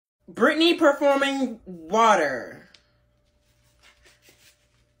Brittany performing Water.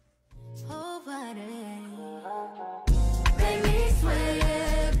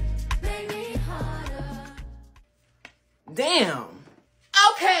 Damn.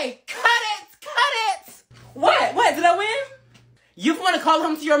 Okay, cut it. What, did I win? You want to call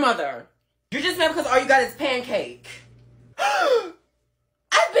home to your mother. You're just mad because all you got is pancake.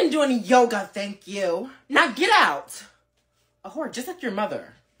 I've been doing yoga, thank you. Now get out. A whore, just like your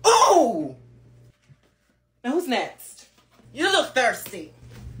mother. Ooh! Now who's next? You look thirsty.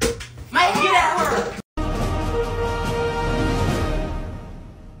 Mike, get at her.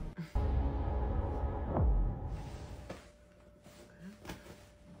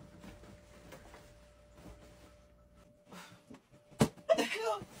 What the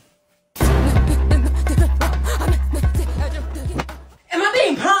hell? Am I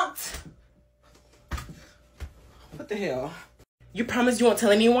being punked? What the hell? You promise you won't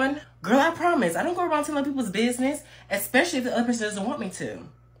tell anyone? Girl, I promise. I don't go around telling people's business, especially if the other person doesn't want me to.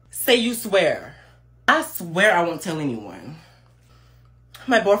 Say you swear. I swear I won't tell anyone.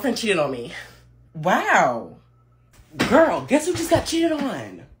 My boyfriend cheated on me. Wow. Girl, guess who just got cheated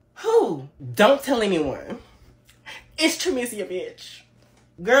on? Who? Don't tell anyone. It's Tramicia, bitch.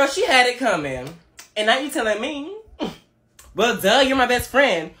 Girl, she had it coming. And now you telling me? Well, duh, you're my best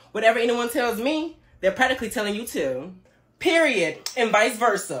friend. Whatever anyone tells me, they're practically telling you too. Period. And vice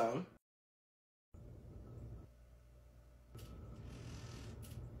versa.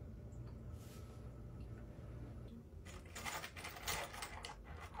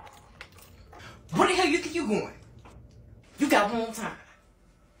 Where the hell you think you going? You got one more time.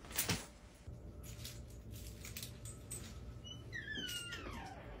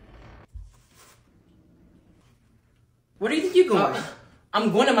 Where do you think you're going?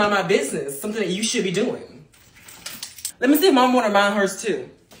 I'm going to mind my business. Something that you should be doing. Let me see if Mom want to mind hers too.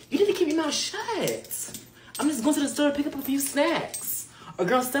 You need to keep your mouth shut. I'm just going to the store to pick up a few snacks. A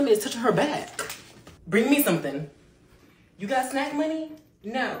girl's stomach is touching her back. Bring me something. You got snack money?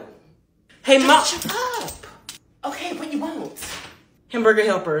 No. Hey, Mom. Shut up. Okay, but you won't. Hamburger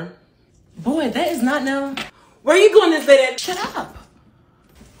helper. Boy, that is not no. Where are you going this late at? Shut up.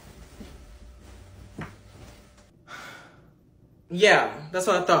 Yeah, that's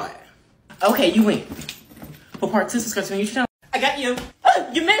what I thought. Okay, you win. For part 2, subscribe to my YouTube channel. I got you.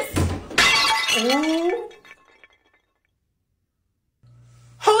 You missed. Ooh.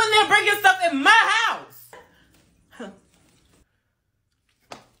 Who in there bringing stuff in my house? Huh.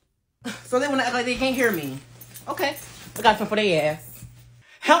 So they want to act like they can't hear me. Okay, I got something for their ass.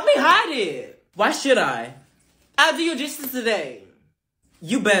 Help me hide it. Why should I? I'll do your dishes today.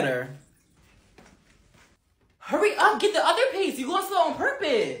 You better. Hurry up, get the other piece. You're going slow on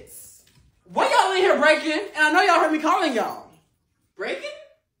purpose. Why y'all in here breaking? And I know y'all heard me calling y'all. Breaking?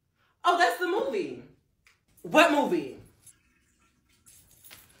 Oh, that's the movie. What movie?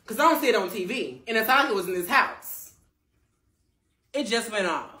 Because I don't see it on TV. And it's how it was in this house. It just went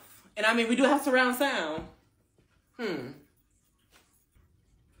off. And I mean, we do have surround sound.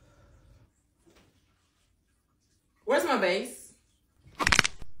 Where's my base?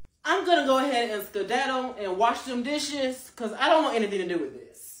 I'm gonna go ahead and skedaddle and wash them dishes because I don't want anything to do with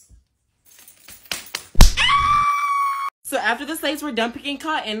this. So after the slaves were done picking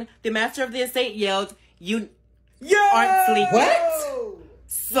cotton, the master of the estate yelled, "You aren't sleeping." What?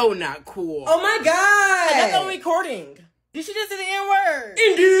 So not cool. Oh my God! I got on recording. Did she just say the N-word?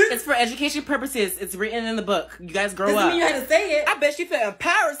 Indeed. It's for education purposes. It's written in the book. You guys grow Doesn't up. mean you had to say it. I bet she felt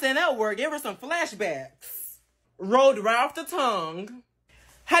empowered saying that word. Gave her some flashbacks. Rolled right off the tongue.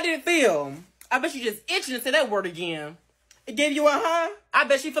 How did it feel? I bet you just itching to say that word again. It gave you a huh? I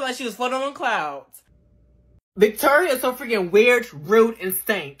bet she felt like she was floating on clouds. Victoria is so freaking weird, rude, and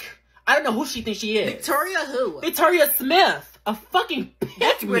stank. I don't know who she thinks she is. Victoria who? Victoria Smith. A fucking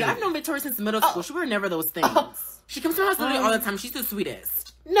That's weird. I've known Victoria since middle school. She were never those things. She comes to our house all the time. She's the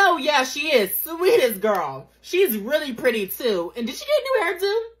sweetest. No, yeah, she is. Sweetest girl. She's really pretty, too. And did she get new hair,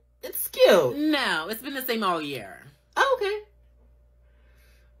 too? It's cute. No, it's been the same all year. Oh, okay.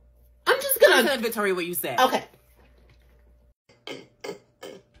 I'm just gonna tell Victoria what you said. Okay.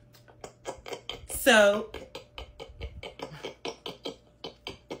 So...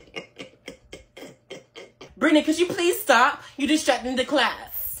 Brittany, could you please stop? You're distracting the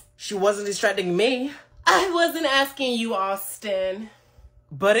class. She wasn't distracting me. I wasn't asking you, Austin.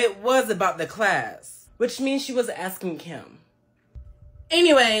 But it was about the class. Which means she was asking him.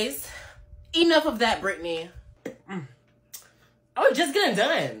 Anyways, enough of that, Brittany. I was just getting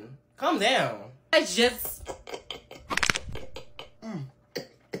done. Calm down. I just...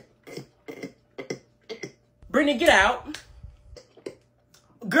 Brittany, get out.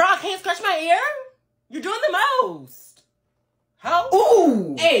 Girl, I can't scratch my ear. You're doing the most. How?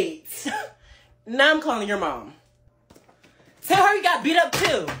 Ooh. 8. Now I'm calling your mom. Tell her you got beat up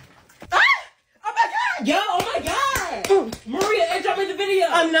too. Ah! Oh my God! Yo, oh my God. Maria, airdrop me the video.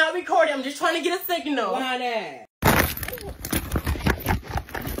 I'm not recording. I'm just trying to get a signal. Why that?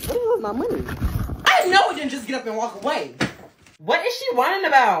 Where was my money? I know it didn't just get up and walk away. What is she whining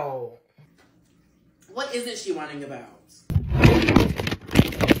about? What isn't she whining about?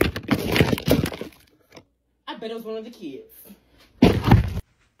 I bet it was one of the kids.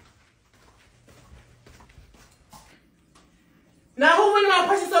 Now who went around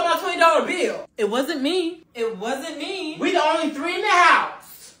pushing so my $20 bill? It wasn't me. It wasn't me. We the only 3 in the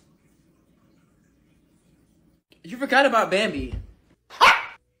house. You forgot about Bambi.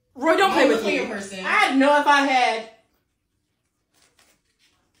 Roy, don't play with me. I'd know if I had.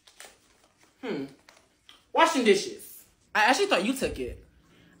 Washing dishes. I actually thought you took it.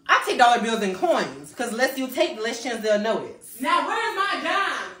 I take dollar bills and coins, because the less you take, the less chance they'll notice. Now, where's my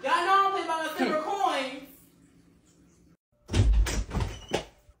dime? Y'all know I don't play by my silver coins.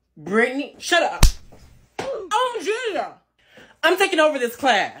 Brittany, shut up. Oh, Julia. I'm taking over this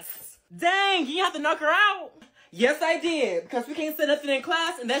class. Dang, you have to knock her out? Yes, I did, because we can't say nothing in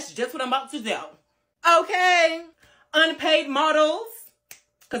class, and that's just what I'm about to do. Okay, unpaid models,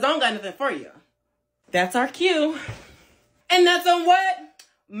 because I don't got nothing for you. That's our cue. And that's on what?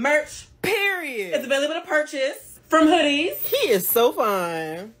 Merch. Period. It's available to purchase from hoodies. He is so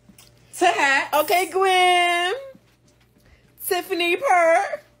fine. To hats. Okay, Gwen. Tiffany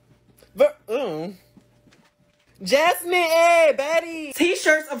Purr. Jasmine A. Betty.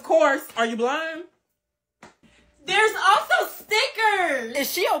 T-shirts, of course. Are you blind? There's also stickers.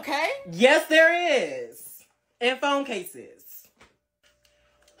 Is she okay? Yes, there is. And phone cases.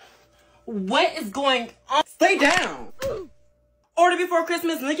 What is going on? Stay down. Order before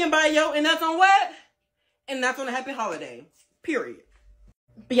Christmas, link in bio, and that's on what? And that's on a happy holiday. Period.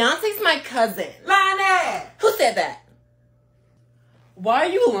 Beyonce's my cousin. Lionel. Who said that? Why are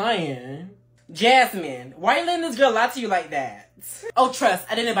you lying? Jasmine, why are you letting this girl lie to you like that? Oh, trust,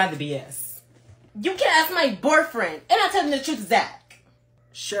 I didn't buy the BS. You can ask my boyfriend, and I'm telling the truth, Zach.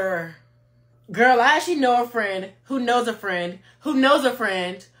 Sure. Girl, I actually know a friend who knows a friend who knows a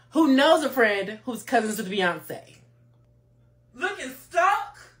friend who knows a friend who's cousins with Beyonce. Looking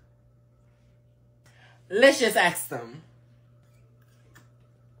stuck? Let's just ask them.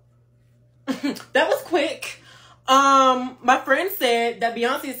 That was quick. My friend said that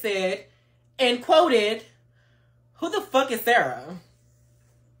Beyonce said, and quoted, "Who the fuck is Sarah?"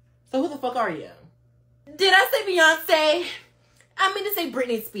 So who the fuck are you? Did I say Beyonce? I mean to say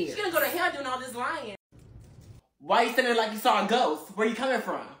Britney Spears. She's gonna go to hell doing all this lying. Why you standing like you saw a ghost? Where you coming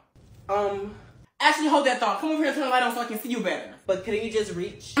from? Actually hold that thought. Come over here and turn the light on so I can see you better. But couldn't you just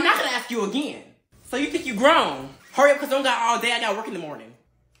reach? I'm not gonna ask you again. So you think you grown? Hurry up, because I don't got all day. I got work in the morning.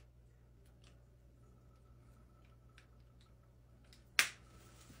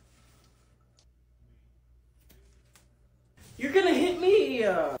 You're gonna hit me.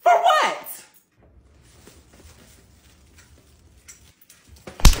 For what?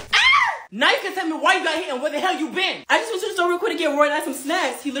 Now you can tell me why you got hit and where the hell you been. I just went to the store real quick to get Roy and some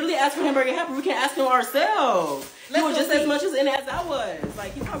snacks. He literally asked for hamburger helper. We can't ask him ourselves. He was just as much as in as I was.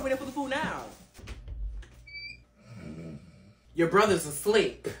 Like, he's probably waiting for the food now. Your brother's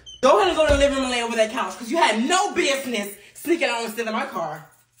asleep. Go ahead and go to the living room and lay over that couch, because you had no business sneaking out and stealing my car.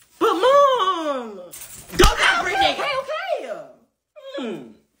 But Mom! Go down, Brittany!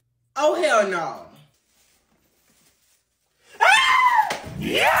 Okay. Oh, hell no. Ah!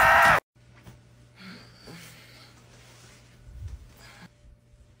 Yeah!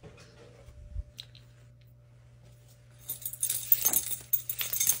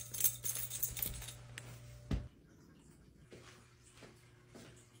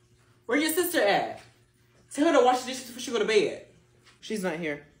 Where your sister at? Tell her to wash the dishes before she go to bed. She's not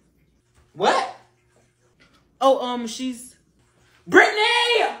here. What? Oh, she's... Brittany!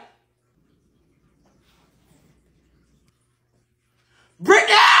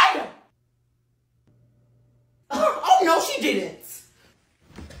 Brittany! Oh, no, she didn't.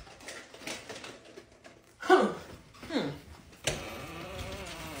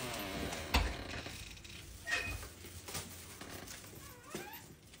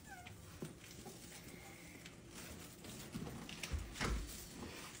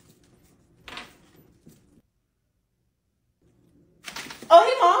 Oh,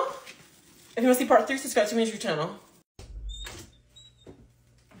 hey, Mom. If you want to see part 3, subscribe to my YouTube channel.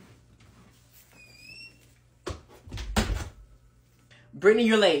 Brittany,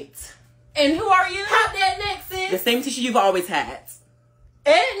 you're late. And who are you? Hot Dad Nexus. The same teacher you've always had.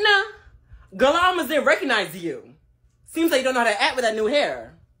 Edna? Girl, I almost didn't recognize you. Seems like you don't know how to act with that new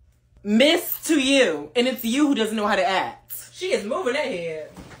hair. Miss to you, and it's you who doesn't know how to act. She is moving that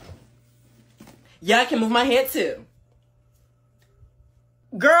head. Yeah, I can move my head too.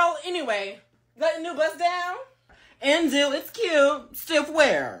 Girl, anyway, got the new bust down? And do it's cute. Stiff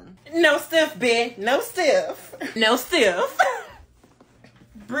wear. No stiff, bitch. No stiff. No stiff.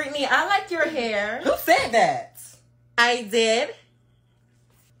 Brittany, I like your hair. Who said that? I did.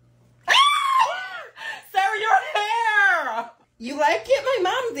 Sarah, your hair! You like it? My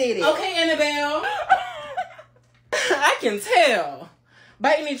mom did it. Okay, Annabelle. I can tell.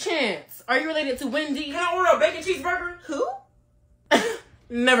 By any chance, are you related to Wendy? Can I order a bacon cheeseburger? Who?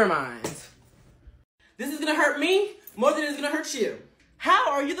 Never mind. This is gonna hurt me more than it's gonna hurt you.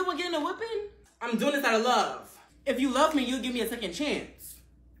 How? Are you the one getting a whipping? I'm doing this out of love. If you love me, you'll give me a second chance.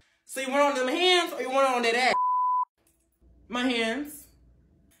 So you want it on them hands or you want it on that ass? My hands.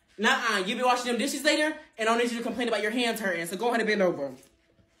 Nuh-uh. You be washing them dishes later and I don't need you to complain about your hands hurting. So go ahead and bend over.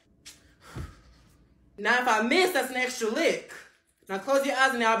 Now if I miss, that's an extra lick. Now close your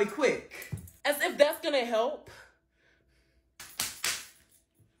eyes and I'll be quick. As if that's gonna help.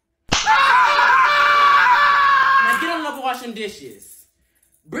 Now get on up and wash them dishes.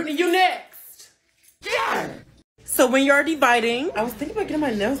 Brittany, you next. Yeah. So when you're dividing, I was thinking about getting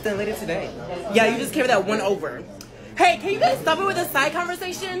my nails done later today. Yeah, you just carry that one over. Hey, can you guys stop it with the side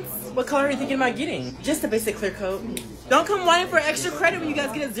conversations? What color are you thinking about getting? Just a basic clear coat. Don't come whining for extra credit when you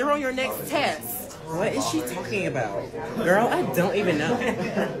guys get a 0 on your next test. What is she talking about? Girl, I don't even know.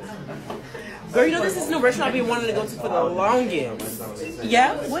 Girl, you know this is no restaurant I've been wanting to go to for the longest.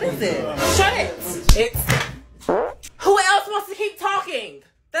 Yeah? What is it? Shut it! It's... Who else wants to keep talking?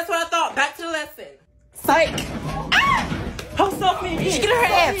 That's what I thought. Back to the lesson. Psych. Ah! Post off me. She get her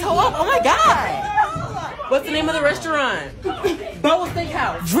ass toe up. Oh my god. What's the name of the restaurant? Boa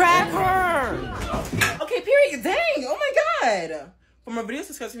Steakhouse. Drag her. Okay, period. Dang. Oh my god. For more videos,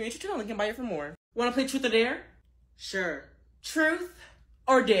 subscribe to me on YouTube channel. Link in bio for more. Want to play Truth or Dare? Sure. Truth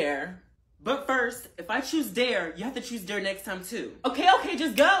or Dare? But first, if I choose Dare, you have to choose Dare next time too. Okay,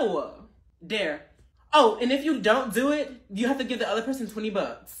 just go. Dare. Oh, and if you don't do it, you have to give the other person 20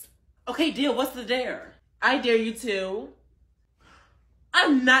 bucks. Okay, deal. What's the dare? I dare you to.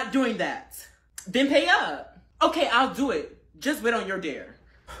 I'm not doing that. Then pay up. Okay, I'll do it. Just wait on your dare.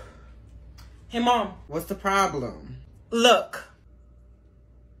 Hey, Mom. What's the problem? Look.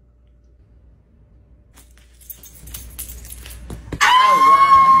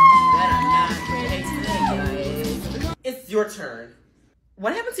 It's your turn.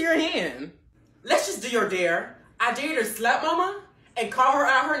 What happened to your hand? Let's just do your dare. I dare you to slap Mama and call her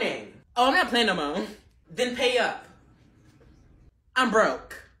out her name. Oh, I'm not playing no more. Then pay up. I'm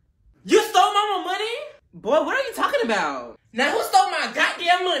broke. You stole Mama money? Boy, what are you talking about? Now who stole my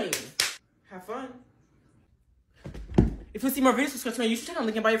goddamn money? Have fun. If you see more videos, subscribe to my YouTube channel.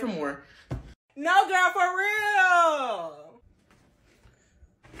 Link in bio for more. No, girl, for real.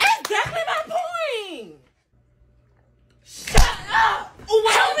 Exactly my point. Shut up!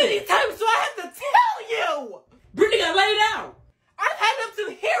 How many times do I have to tell you? Brittany got laid out. I've had enough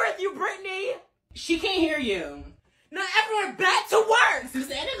to hear with you, Brittany. She can't hear you. Now everyone back to work. Is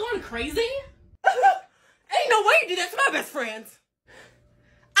Anna going crazy? Ain't no way you did that to my best friend.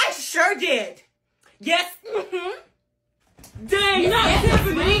 I sure did. Yes. Dang, not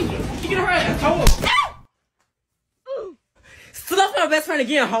happening. She get her ass home. Still off my best friend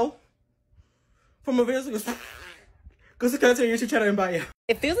again, ho. For my videos, go subscribe to your YouTube channel and bio.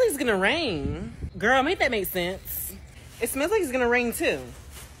 It feels like it's gonna rain. Girl, make that make sense. It smells like it's gonna rain too.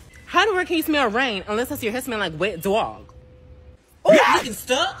 How the world can you smell rain unless I see your hair smell like wet dog? Oh, you looking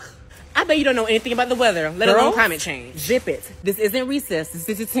stuck? I bet you don't know anything about the weather, let alone climate change. Zip it. This isn't recess. This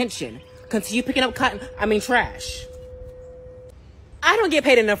is detention. Continue picking up trash. I don't get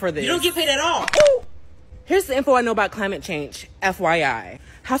paid enough for this. You don't get paid at all. Ooh. Here's the info I know about climate change, FYI.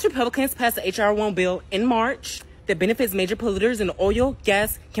 House Republicans passed the H.R. 1 bill in March that benefits major polluters in the oil,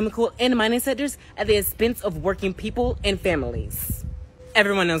 gas, chemical, and mining sectors at the expense of working people and families.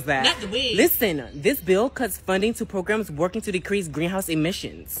 Everyone knows that. Not the wig. Listen, this bill cuts funding to programs working to decrease greenhouse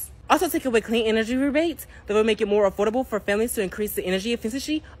emissions. Also take away clean energy rebates that will make it more affordable for families to increase the energy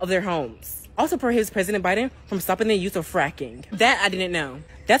efficiency of their homes. Also prohibits President Biden from stopping the use of fracking. That I didn't know.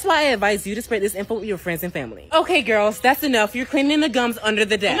 That's why I advise you to spread this info with your friends and family. Okay, girls, that's enough. You're cleaning the gums under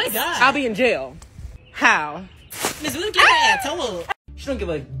the desk. Oh my God. I'll be in jail. How? Miss Willie, get her ass toe up. She don't give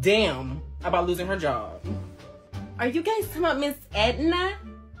a damn about losing her job. Are you guys talking about Miss Edna?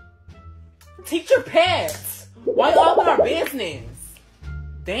 Teach your pets. Why all in our business?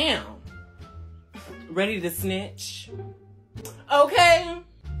 Damn. Ready to snitch? Okay.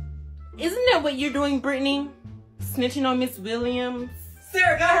 Isn't that what you're doing, Brittany? Snitching on Miss Williams?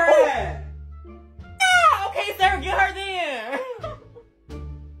 Sarah, got her ass. Ah, okay, Sarah, get her then.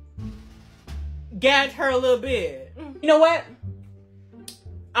 Gagged her a little bit. You know what?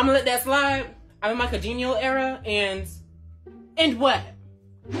 I'm gonna let that slide. I'm in my congenial era, and what?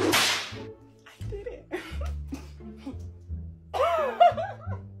 I did it.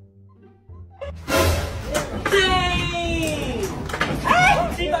 Dang!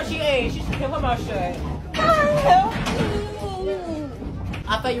 Ah, she thought she ate. She should kill her mouth shut.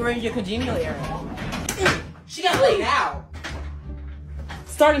 I thought you were in your congenial era. She got laid out.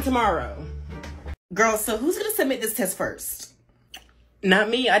 Starting tomorrow. Girl, so who's gonna submit this test first? Not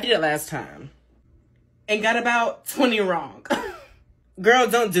me. I did it last time. And got about 20 wrong. Girl,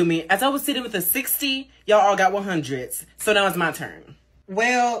 don't do me. As I was sitting with a 60, y'all all got 100s. So now it's my turn.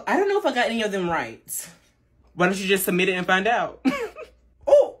 Well, I don't know if I got any of them right. Why don't you just submit it and find out?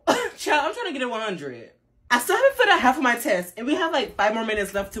 Oh, child, I'm trying to get a 100. I still haven't filled out half of my test, and we have like 5 more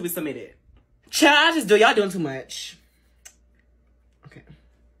minutes left till we submit it. Child, just do y'all doing too much. Okay.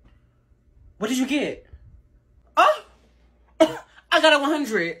 What did you get? Oh! I got a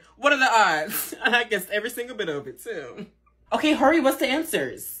 100. What are the odds? And I guessed every single bit of it, too. Okay, hurry. What's the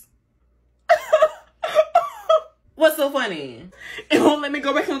answers? What's so funny? It won't let me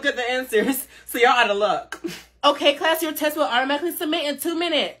go back and look at the answers, so y'all out of luck. Okay, class, your test will automatically submit in 2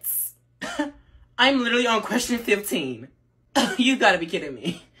 minutes. I'm literally on question 15. You gotta be kidding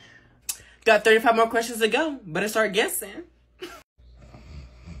me. Got 35 more questions to go. Better start guessing.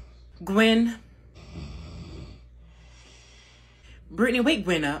 Gwen. Brittany, wake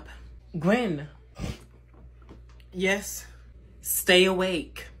Gwen up. Gwen. Yes. Stay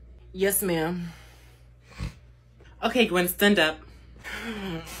awake. Yes, ma'am. Okay, Gwen, stand up.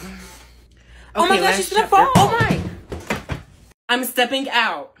 Okay, oh my gosh, she's gonna fall. Oh my. I'm stepping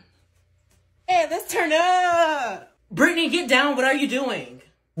out. Hey, let's turn up. Brittany, get down. What are you doing?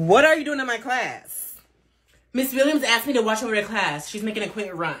 What are you doing in my class? Miss Williams asked me to watch over the class. She's making a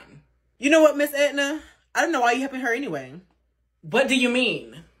quick run. You know what, Miss Edna? I don't know why you helping her anyway. What do you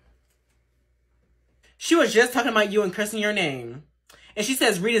mean? She was just talking about you and cursing your name. And she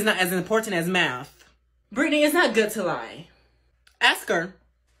says reading is not as important as math. Brittany, it's not good to lie. Ask her.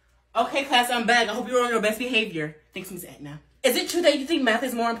 Okay, class, I'm back. I hope you're on your best behavior. Thanks, Miss Edna. Is it true that you think math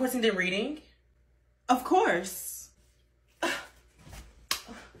is more important than reading? Of course.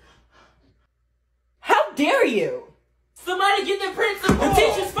 How dare you? Somebody get the principal. The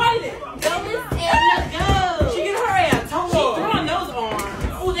teacher's fighting. Go, Miss Edna, go. She get her ass. She's throwing those arms.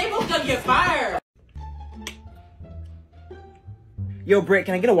 Oh, they both gonna get fired. Yo, Britt,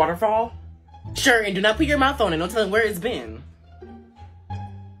 can I get a waterfall? Sure, and do not put your mouth on it. Don't tell them where it's been.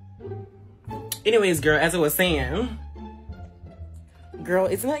 Anyways, girl, as I was saying. Girl,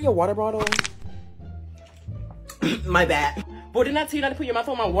 isn't that your water bottle? My bad. Boy, didn't I tell you not to put your mouth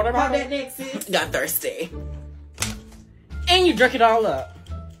on my water bottle? Pop that next, sis. Got thirsty. And you drank it all up.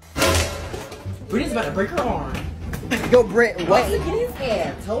 Brittany's about to break her arm. Yo, Britt, wait. Look at his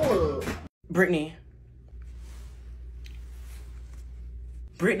ass. Hold up. Brittany.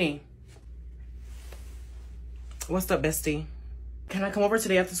 Brittany. What's up, bestie? Can I come over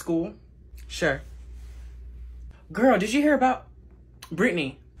today after school? Sure. Girl, did you hear about...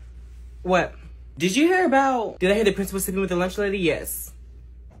 Brittany. What? Did you hear about... Did I hear the principal sleeping with the lunch lady? Yes.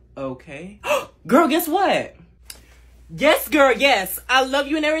 Okay. Girl, guess what? Yes, girl, yes. I love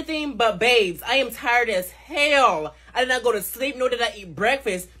you and everything, but babes, I am tired as hell. I did not go to sleep, nor did I eat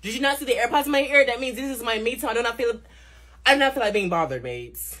breakfast. Did you not see the AirPods in my ear? That means this is my me time. I do not feel like being bothered,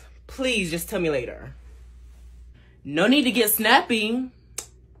 babes. Please, just tell me later. No need to get snappy.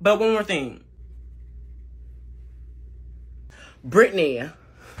 But one more thing. Brittany.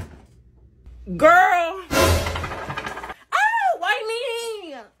 Girl. Oh, why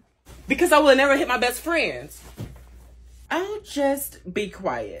me? Because I will never hit my best friends. I'll just be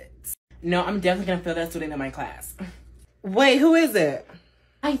quiet. No, I'm definitely gonna fail that student in my class. Wait, who is it?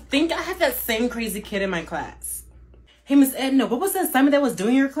 I think I had that same crazy kid in my class. Hey, Miss Edna, what was the assignment that was due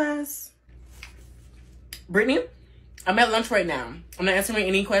in your class? Brittany, I'm at lunch right now. I'm not answering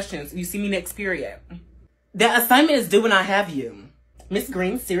any questions. You see me next period. That assignment is due when I have you. Miss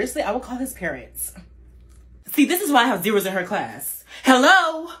Green, seriously, I will call his parents. See, this is why I have zeros in her class.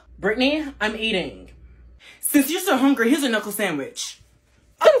 Hello? Brittany, I'm eating. Since you're so hungry, here's a knuckle sandwich.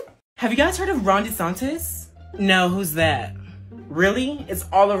 Oh. Have you guys heard of Ron DeSantis? No, who's that? Really? It's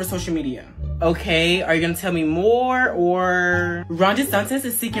all over social media. Okay, are you gonna tell me more, or... Ron DeSantis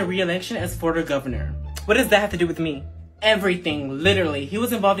is seeking re-election as Florida governor. What does that have to do with me? Everything, literally. He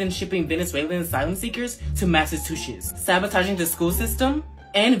was involved in shipping Venezuelan asylum seekers to Massachusetts, sabotaging the school system,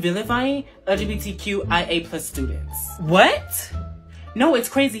 and vilifying LGBTQIA+ students. What? No, it's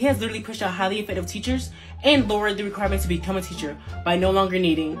crazy. He has literally pushed out highly effective teachers and lowered the requirement to become a teacher by no longer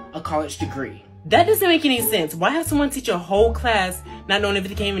needing a college degree. That doesn't make any sense. Why have someone teach a whole class not knowing if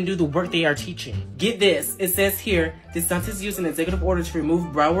they can even do the work they are teaching? Get this. It says here, DeSantis used an executive order to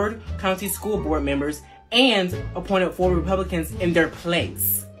remove Broward County School Board members and appointed 4 Republicans in their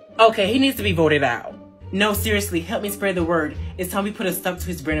place. Okay, he needs to be voted out. No, seriously, help me spread the word. It's time we put a stop to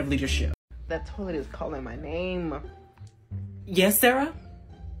his brand of leadership. That toilet is calling my name. Yes, Sarah?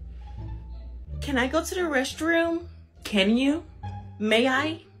 Can I go to the restroom? Can you? May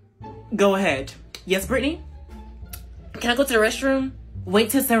I? Go ahead. Yes, Brittany? Can I go to the restroom? Wait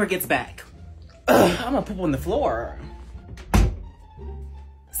till Sarah gets back. Ugh, I'm gonna poop on the floor.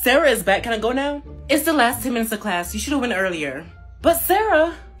 Sarah is back. Can I go now? It's the last 10 minutes of class. You should have went earlier. But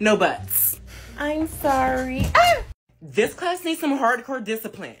Sarah, no buts. I'm sorry. This class needs some hardcore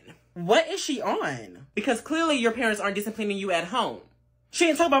discipline. What is she on? Because clearly your parents aren't disciplining you at home. She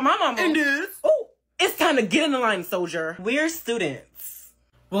ain't talking about my mama. It is. Oh, it's time to get in the line, soldier. We're students.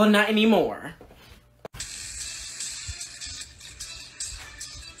 Well, not anymore.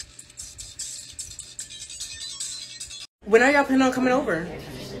 When are y'all planning on coming over?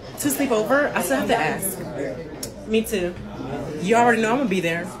 To sleep over? I still have to ask. Me too. You already know I'm gonna be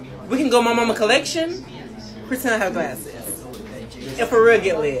there. We can go my mama collection. Pretend I have glasses. And for real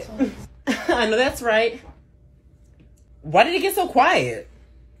get lit. I know that's right. Why did it get so quiet?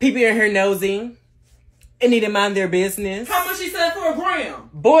 People in here nosy and need to mind their business. How much she said for a gram?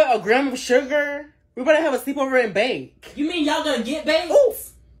 Boy, a gram of sugar? We better have a sleepover and bake. You mean y'all gonna get baked?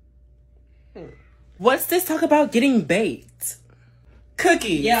 Oof. What's this talk about getting baked?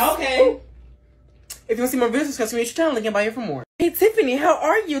 Cookies. Yeah, okay. Ooh. If you want to see more videos, subscribe to me on your channel. Link in bio for more. Hey, Tiffany, how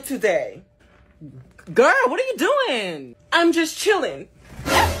are you today? Girl, what are you doing? I'm just chilling.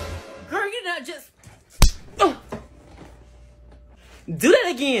 Girl, you're not just... Do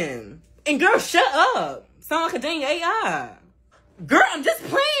that again. And girl, shut up. Sound like a dang AI. Girl, I'm just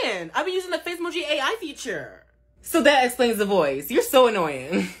playing. I've been using the Facemoji AI feature. So that explains the voice. You're so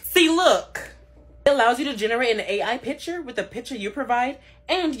annoying. See, look. It allows you to generate an AI picture with the picture you provide,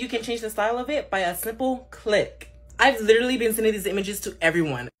 and you can change the style of it by a simple click. I've literally been sending these images to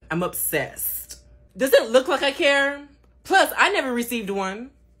everyone. I'm obsessed. Does it look like I care? Plus, I never received one.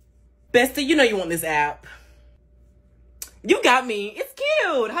 Bestie, you know you want this app. You got me. It's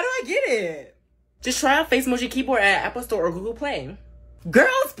cute. How do I get it? Just try out Facemoji Keyboard at Apple Store or Google Play.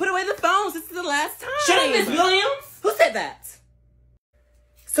 Girls, put away the phones. This is the last time. Shut up, Miss Williams. Who said that?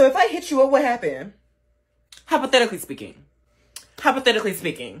 So if I hit you, what would happen? Hypothetically speaking. Hypothetically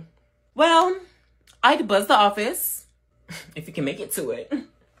speaking. Well, I'd buzz the office. If you can make it to it.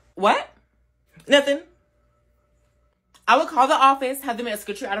 What? Nothing. I would call the office, have them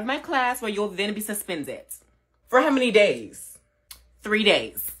escort you out of my class where you'll then be suspended. For how many days? 3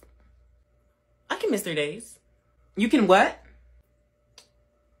 days. I can miss 3 days. You can what?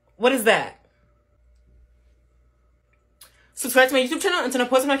 What is that? Subscribe to my YouTube channel and turn on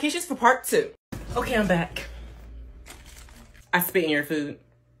post notifications for part 2. Okay, I'm back. I spit in your food.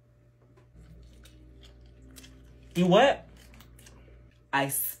 You what? I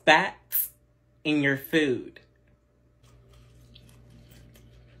spat in your food.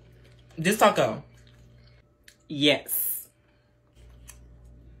 This taco. Yes.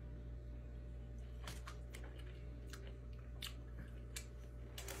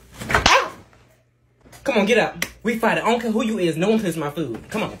 Ow! Come on, get up. We fight it. I don't care who you is. No one plays my food.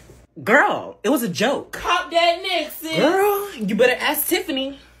 Come on. Girl, it was a joke. Cop that next, sis. Girl, you better ask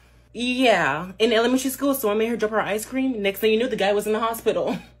Tiffany. Yeah, in elementary school, so I made her drop her ice cream. Next thing you knew, the guy was in the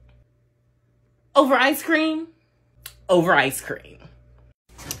hospital. Over ice cream? Over ice cream.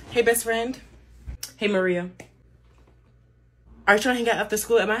 Hey, best friend. Hey, Maria. Are you trying to hang out after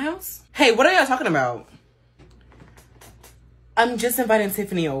school at my house? Hey, what are y'all talking about? I'm just inviting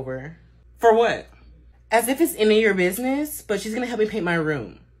Tiffany over. For what? As if it's any of your business, but she's gonna help me paint my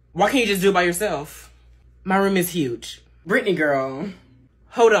room. Why can't you just do it by yourself? My room is huge. Brittany, girl.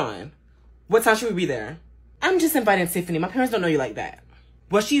 Hold on. What time should we be there? I'm just inviting Tiffany. My parents don't know you like that.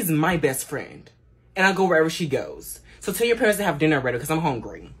 Well, she's my best friend. And I go wherever she goes. So tell your parents to have dinner ready because I'm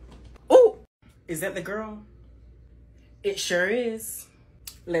hungry. Oh, is that the girl? It sure is.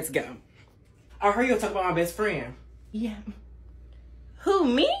 Let's go. I heard you'll talk about my best friend. Yeah. Who,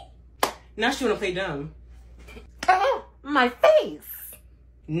 me? Now she wanna play dumb. My face.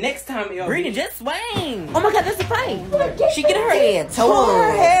 Next time, LB. Brittany, just swing. Oh my God, that's a fight. She get her head Pull her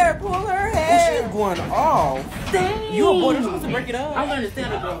tore. hair. Pull her hair. She's going off. Dang. You a boy, you're supposed to break it up. I learned to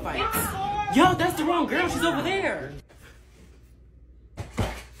stand up girl fights. Yo, that's the wrong girl. She's over there.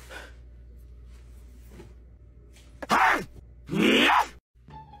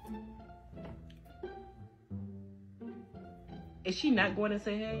 Is she not going to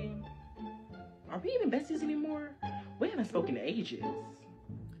say hey? Are we even besties anymore? We haven't spoken in ages.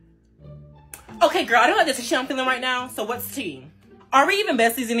 Okay, girl, I don't like the shit I'm feeling right now, so what's tea? Are we even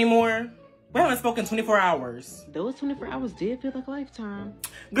besties anymore? We haven't spoken 24 hours. Those 24 hours did feel like a lifetime.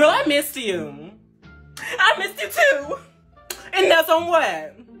 Girl, I missed you. I missed you too. And that's on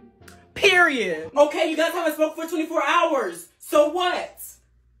what? Period. Okay, you guys haven't spoken for 24 hours. So what?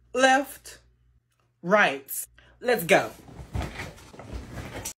 Left. Right. Let's go.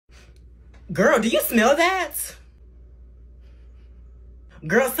 Girl, do you smell that?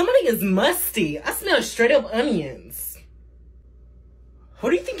 Girl, somebody is musty. I smell straight up onions. Who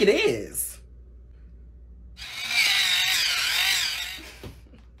do you think it is?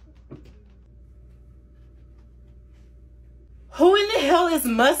 Who in the hell is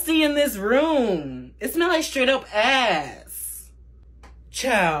musty in this room? It smells like straight up ass.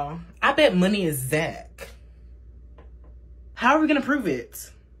 Child, I bet money is Zach. How are we gonna prove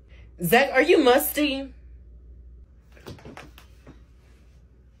it? Zach, are you musty?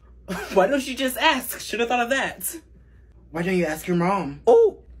 Why don't you just ask? Should have thought of that. Why don't you ask your mom?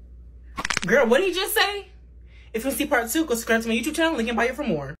 Oh, girl, what did he just say? If you want to see part 2, go subscribe to my YouTube channel. Link in bio for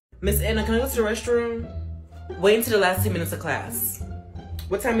more. Miss Anna, can I go to the restroom? Wait until the last 10 minutes of class.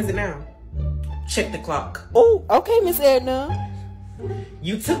 What time is it now? Check the clock. Oh, okay, Miss Edna.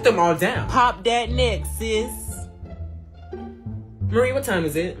 You took them all down. Pop that neck, sis. Marie, what time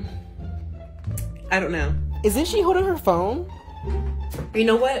is it? I don't know. Isn't she holding her phone? You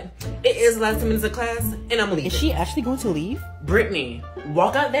know what? It is the last 10 minutes of class, and I'm leaving. Is she actually going to leave? Brittany,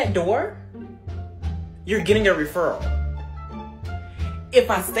 walk out that door. You're getting a referral. If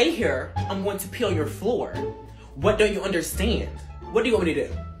I stay here, I'm going to peel your floor. What don't you understand? What do you want me to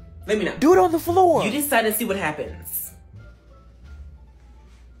do? Let me know. Do it on the floor. You decide and see what happens.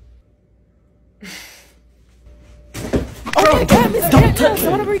 Oh my God, Miss Don't Edna, touch I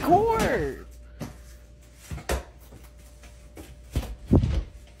want me. to record.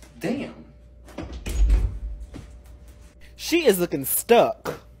 Damn. She is looking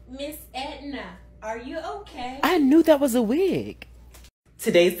stuck. Miss Edna, are you okay? I knew that was a wig.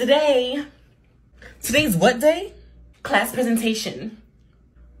 Today's the day. Today's what day? Class presentation.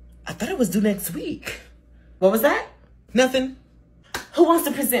 I thought it was due next week. What was that? Nothing. Who wants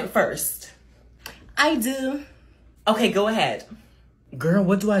to present first? I do. Okay, go ahead. Girl,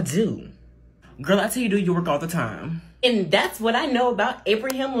 what do I do? Girl, I tell you, do your work all the time. And that's what I know about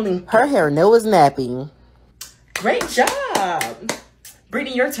Abraham Lincoln. Her hair no is nappy. Great job.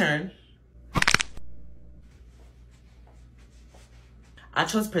 Brittany, your turn. I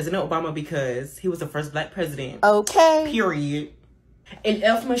chose President Obama because he was the first black president. Okay. Period. And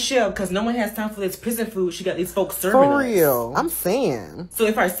F Michelle, because no one has time for this prison food. She got these folks serving For us. real. I'm saying. So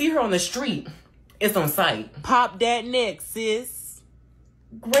if I see her on the street, it's on sight. Pop that neck, sis.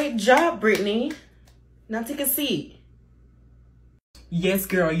 Great job, Brittany. Now take a seat. Yes,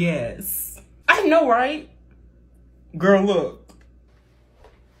 girl, yes. I know, right? Girl, look.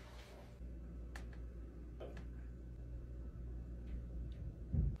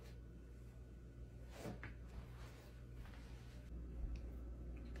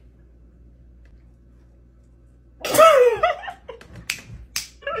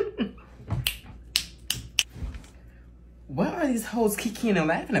 What are these hoes kikiing and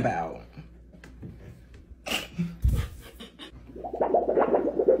laughing about?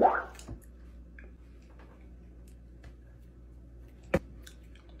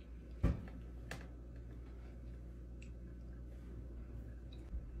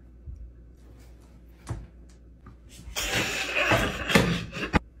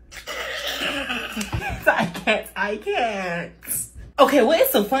 I can't. Okay, what is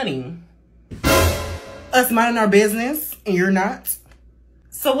so funny? Us minding our business and you're not?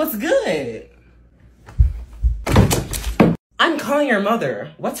 So what's good? I'm calling your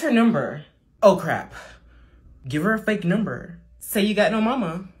mother. What's her number? Oh crap. Give her a fake number. Say you got no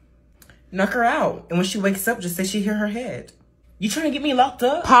mama. Knock her out. And when she wakes up, just say she hit her head. You trying to get me locked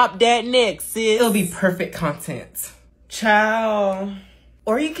up? Pop that neck, sis. It'll be perfect content. Ciao.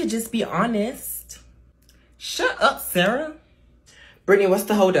 Or you could just be honest. Shut up, Sarah. Brittany, what's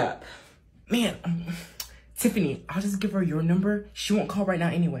the hold up? Man, Tiffany, I'll just give her your number. She won't call right now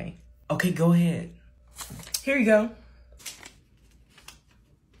anyway. Okay, go ahead. Here you go.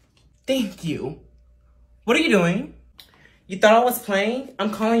 Thank you. What are you doing? You thought I was playing?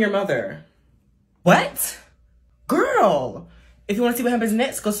 I'm calling your mother. What? Girl, if you want to see what happens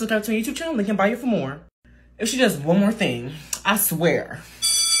next, go subscribe to my YouTube channel. Link in bio for more. If she does one more thing, I swear.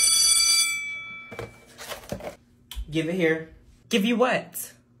 Give it here. Give you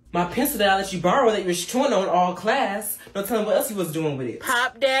what? My pencil that I let you borrow that you were chewing on all class. Don't tell him what else he was doing with it.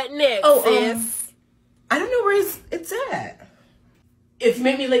 Pop that neck, sis. I don't know where it's at. If you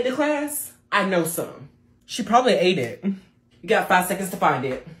make me late to class, I know some. She probably ate it. You got 5 seconds to find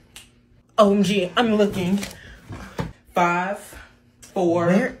it. OMG, I'm looking. 5, 4.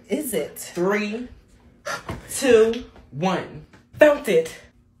 Where is it? 3, 2, 1. Found it.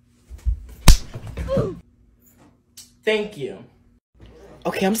 Thank you.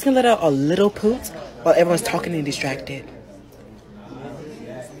 Okay, I'm just gonna let out a little poot while everyone's talking and distracted.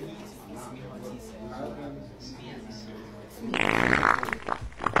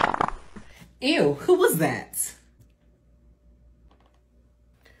 Ew, who was that?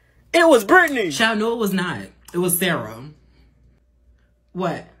 It was Brittany! Child, no, it was not. It was Sarah.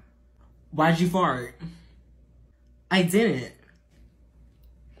 What? Why'd you fart? I didn't.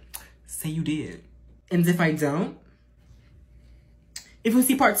 Say you did. And if I don't? If you want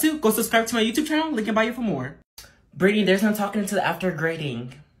to see part 2, go subscribe to my YouTube channel. Link in bio for more. Brittany, there's no talking until after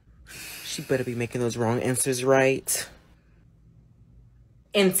grading. She better be making those wrong answers right.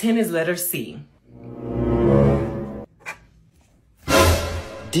 And 10 is letter C.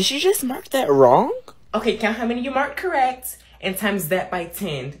 Did she just mark that wrong? Okay, count how many you marked correct and times that by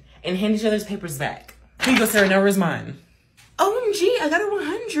 10 and hand each other's papers back. Here you go, Sarah. Now where's mine? OMG, I got a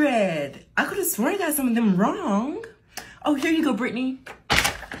 100. I could have sworn I got some of them wrong. Oh, here you go, Brittany.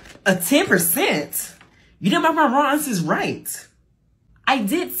 A 10%? You didn't mark my wrong answers right. I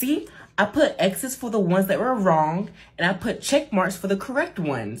did, see? I put X's for the ones that were wrong, and I put check marks for the correct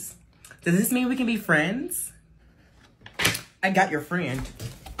ones. Does this mean we can be friends? I got your friend.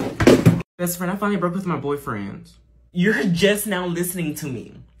 Best friend, I finally broke with my boyfriend. You're just now listening to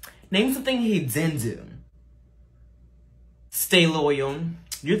me. Name something he didn't do. Stay loyal.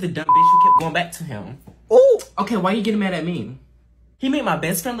 You're the dumb bitch who kept going back to him. Oh! Okay, why are you getting mad at me? He made my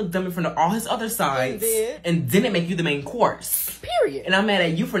best friend look dumb in front of all his other sides and didn't make you the main course. Period. And I'm mad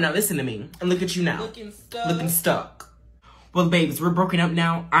at you for not listening to me. And look at you now. Looking stuck. Well, babes, we're broken up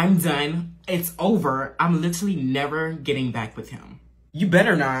now. I'm done. It's over. I'm literally never getting back with him. You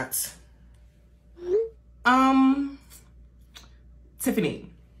better not. Tiffany,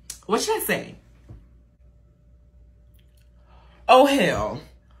 what should I say? Oh, hell.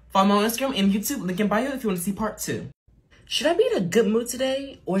 Follow me on Instagram and YouTube. Link in bio if you want to see part 2. Should I be in a good mood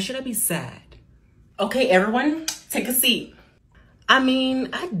today or should I be sad? Okay, everyone, take a seat. I mean,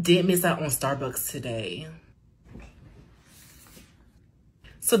 I did miss out on Starbucks today.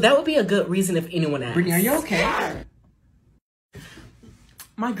 So that would be a good reason if anyone asks. Brittany, are you okay?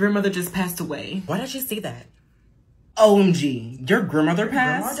 My grandmother just passed away. Why did you say that? OMG, your grandmother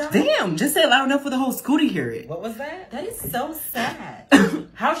passed? Damn, just say it loud enough for the whole school to hear it. What was that? That is so sad.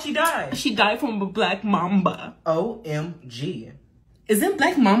 How she died? She died from a black mamba. OMG. Isn't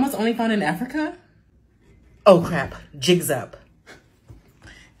black mambas only found in Africa? Oh crap, jig's up.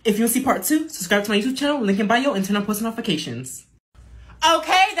 If you want to see part 2, subscribe to my YouTube channel, link in bio, and turn on post notifications.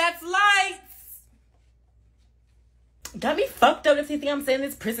 Okay, that's lights! Got me fucked up if you think I'm saying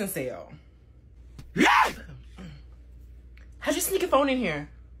this prison cell. How'd you sneak a phone in here?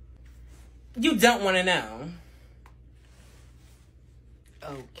 You don't want to know.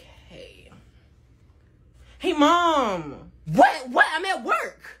 Okay. Hey, Mom. What? I'm at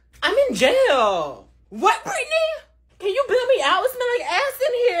work. I'm in jail. What, Brittany? Can you bail me out? It smells like ass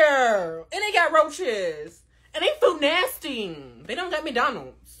in here. And they got roaches. And they food nasty. They don't got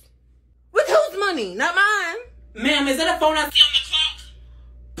McDonald's. With whose money? Not mine. Ma'am, is that a phone I see on the clock?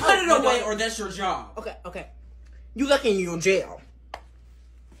 Put it away or that's your job. Okay. You lucky you're in jail.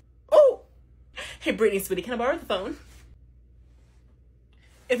 Oh. Hey, Brittany, sweetie, can I borrow the phone?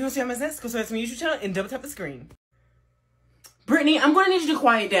 If you want to see how much that's, go subscribe to my YouTube channel and double tap the screen. Brittany, I'm going to need you to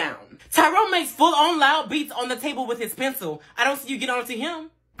quiet down. Tyrone makes full-on loud beats on the table with his pencil. I don't see you get on to him.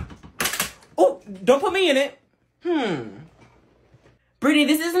 Oh, don't put me in it. Brittany,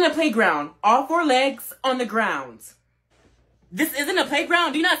 this isn't a playground. All 4 legs on the ground. This isn't a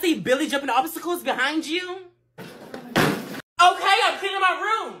playground. Do you not see Billy jumping obstacles behind you? Okay, I'm cleaning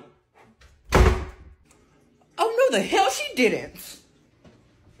my room. Oh, no, the hell she didn't.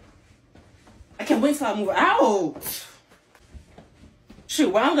 I can't wait till I move out. Shoot,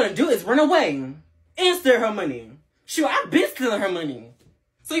 what I'm gonna do is run away and steal her money. Shoot, I've been stealing her money.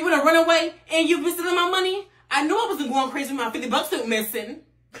 So you wanna run away and you've been stealing my money? I knew I wasn't going crazy with my $50 went missing.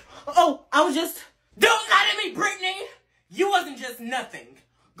 Oh, I was just... Don't lie to me, Brittany! You wasn't just nothing.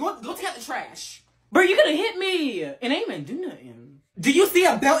 Go take out the trash. Bro, you could have hit me. And I ain't even do nothing. Do you see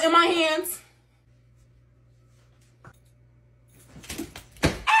a belt in my hands?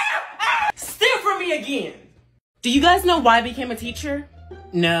 Steal from me again. Do you guys know why I became a teacher?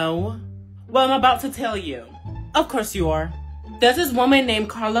 No. Well, I'm about to tell you. Of course you are. There's this woman named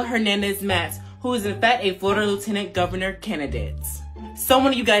Carla Hernandez Matz, who is in fact a Florida Lieutenant Governor candidate.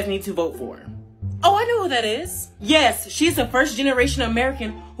 Someone you guys need to vote for. Oh, I know who that is. Yes, she's a first-generation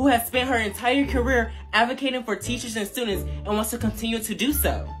American who has spent her entire career advocating for teachers and students and wants to continue to do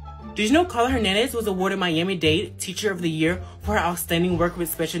so. Did you know Carla Hernandez was awarded Miami-Dade Teacher of the Year for her outstanding work with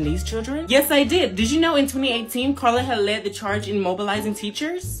special needs children? Yes, I did. Did you know in 2018, Carla had led the charge in mobilizing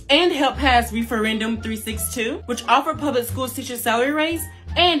teachers and helped pass Referendum 362, which offered public schools teachers salary raise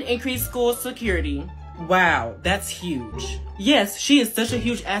and increased school security. Wow, that's huge. Yes, she is such a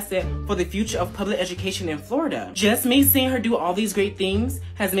huge asset for the future of public education in Florida. Just me seeing her do all these great things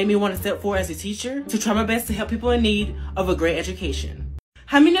has made me want to step forward as a teacher to try my best to help people in need of a great education.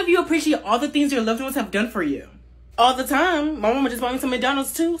 How many of you appreciate all the things your loved ones have done for you? All the time. My mama just bought me some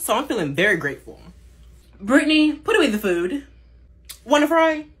McDonald's too, so I'm feeling very grateful. Brittany, put away the food. Want to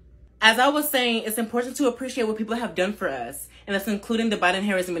fry? As I was saying, it's important to appreciate what people have done for us, and that's including the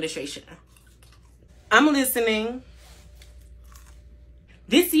Biden-Harris administration. I'm listening.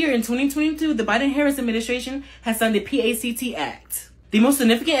 This year in 2022, the Biden-Harris administration has signed the PACT Act, the most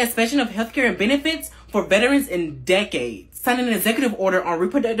significant expansion of healthcare and benefits for veterans in decades, signing an executive order on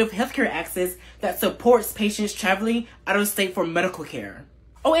reproductive healthcare access that supports patients traveling out of state for medical care.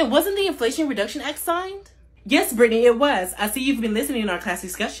 Oh, and wasn't the Inflation Reduction Act signed? Yes, Brittany, it was. I see you've been listening in our class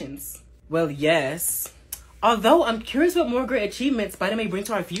discussions. Well, yes. Although I'm curious what more great achievements Biden may bring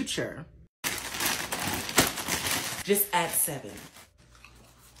to our future. Just add 7.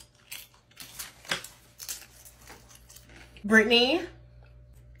 Brittany?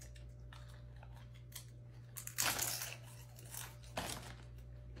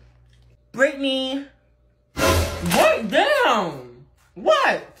 Brittany? What? Damn!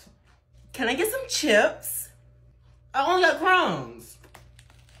 What? Can I get some chips? I only got crumbs.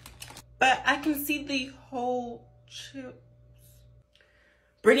 But I can see the whole chips.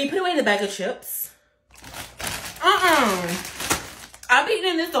 Brittany, put away the bag of chips. I've been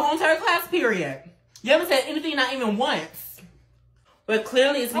eating this the whole entire class period. You haven't said anything, not even once. But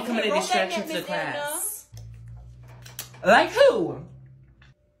clearly it's becoming a distraction to the class. Like who?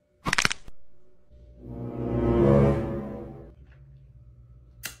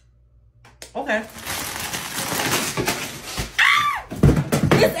 Okay.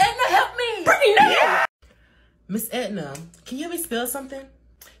 Miss Edna, help me! Brittany, no! Yeah. Miss Edna, can you help me spell something?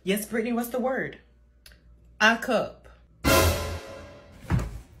 Yes, Brittany, what's the word? I cup.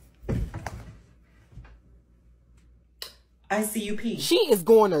 ICUP. She is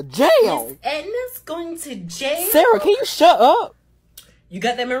going to jail. Miss Edna's going to jail? Sarah, can you shut up? You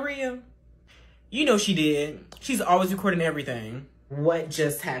got that, Maria? You know she did. She's always recording everything. What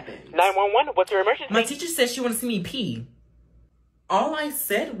just happened? 911, what's your emergency? My teacher said she wanted to see me pee. All I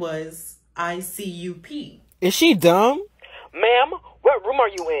said was ICUP. Is she dumb? Ma'am, what room are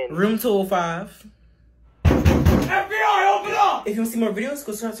you in? Room 205. FBI, open up! If you want to see more videos,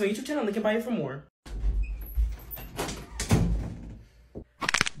 go subscribe to our YouTube channel. Link in bio for more.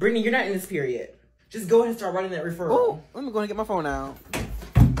 Brittany, you're not in this period. Just go ahead and start writing that referral. Oh, let me go and get my phone out.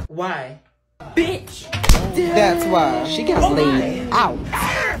 Why? Bitch! That's why. She got laid out.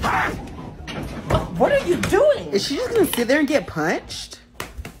 What are you doing? Is she just gonna sit there and get punched?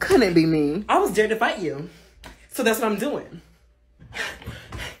 Couldn't be me. I was dared to fight you. So that's what I'm doing.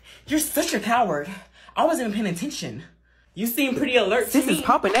 You're such a coward. I wasn't even paying attention. You seem pretty alert to me. Sis is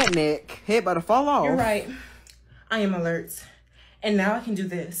popping that neck. Head about to fall off. You're right. I am alert. And now I can do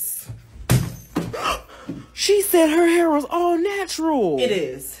this. She said her hair was all natural. It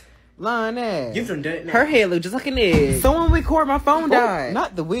is. Lying ass. You've done it now. Her hair looked just like an egg. Someone record my phone died.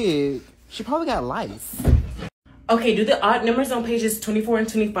 Not the wig. She probably got lice. Okay, do the odd numbers on pages 24 and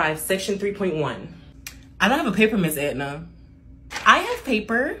 25, section 3.1. I don't have a paper, Miss Edna. I have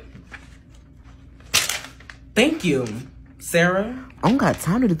paper. Thank you, Sarah. I don't got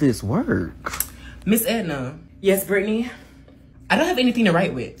time to do this work. Miss Edna. Yes, Brittany? I don't have anything to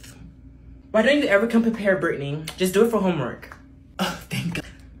write with. Why don't you ever come prepared, Brittany? Just do it for homework. Oh, thank God.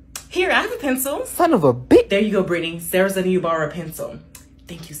 Here, I have a pencil. Son of a bitch. There you go, Brittany. Sarah's letting you borrow a pencil.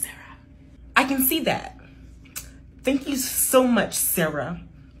 Thank you, Sarah. I can see that. Thank you so much, Sarah,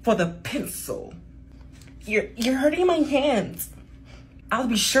 for the pencil. You're hurting my hands. I'll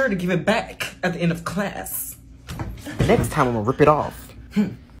be sure to give it back at the end of class. Next time I'm gonna rip it off.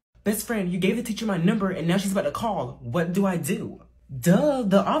 Best friend, you gave the teacher my number and now she's about to call. What do I do? Duh,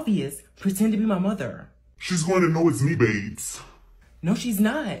 the obvious. Pretend to be my mother. She's going to know it's me, babes. No, she's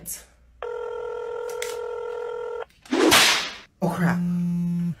not. Oh, crap.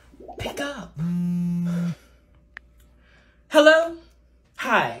 Pick up. Hello?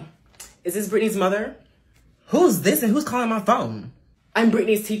 Hi. Is this Brittany's mother? Who's this and who's calling my phone? I'm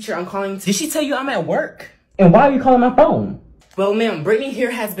Brittany's teacher. I'm calling. Did she tell you I'm at work? And why are you calling my phone? Well, ma'am, Brittany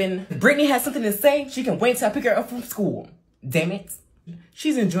here has been... Brittany has something to say. She can wait till I pick her up from school. Damn it.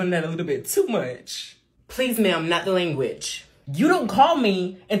 She's enjoying that a little bit too much. Please, ma'am, not the language. You don't call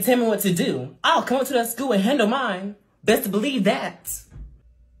me and tell me what to do. I'll come up to that school and handle mine. Best to believe that.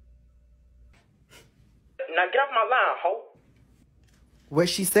 Now get off my line, ho.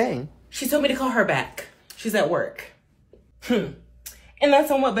 What's she saying? She told me to call her back. She's at work. And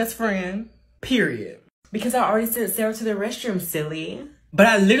that's on what, best friend? Period. Because I already sent Sarah to the restroom, silly. But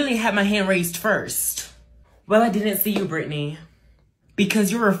I literally had my hand raised first. Well, I didn't see you, Brittany.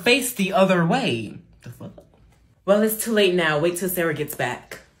 Because you were faced the other way. The fuck? Well, it's too late now. Wait till Sarah gets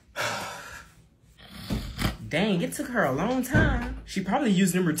back. Dang, it took her a long time. She probably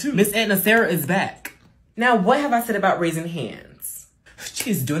used number 2. Miss Edna, Sarah is back. Now, what have I said about raising hands?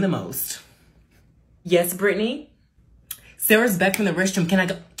 She's doing the most. Yes, Brittany? Sarah's back from the restroom.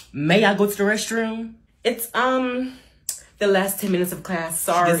 May I go to the restroom? It's, the last 10 minutes of class.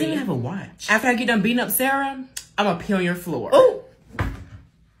 Sorry. She doesn't even have a watch. After I get done beating up Sarah, I'm gonna pee on your floor. Oh!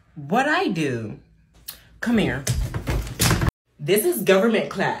 What'd I do? Come here. This is government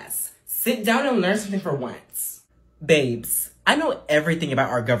class. Sit down and learn something for once. Babes, I know everything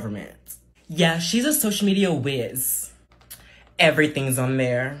about our government. Yeah, she's a social media whiz. Everything's on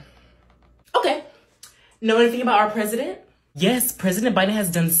there. Okay. Know anything about our president? Yes, President Biden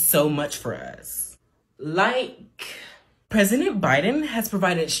has done so much for us. Like, President Biden has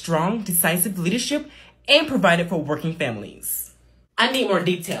provided strong, decisive leadership and provided for working families. I need more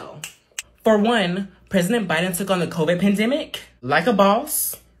detail. For one, President Biden took on the COVID pandemic like a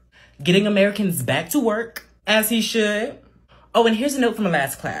boss, getting Americans back to work, as he should. Oh, and here's a note from the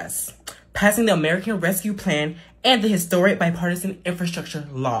last class. Passing the American Rescue Plan and the historic bipartisan infrastructure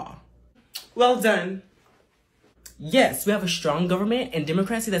law. Well done. Yes, we have a strong government and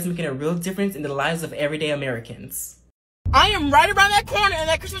democracy that's making a real difference in the lives of everyday Americans. I am right around that corner and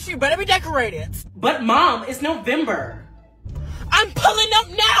that Christmas tree better be decorated. But Mom, it's November. I'm pulling up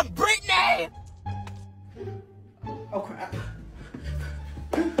now, Brittany! Oh, crap.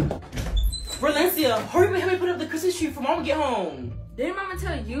 Valencia, hurry up and help me put up the Christmas tree for Mom to get home. Didn't Mama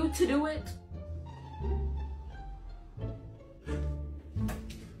tell you to do it?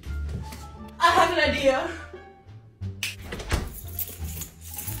 I have an idea.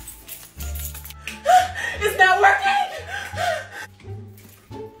 It's not working!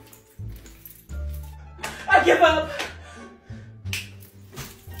 I give up.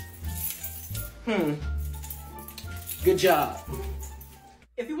 Good job.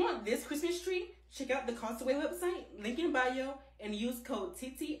 If you want this Christmas tree, check out the Costaway website, link in bio, and use code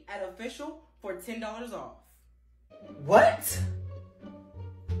TT at official for $10 off. What?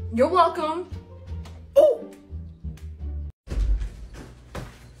 You're welcome. Oh!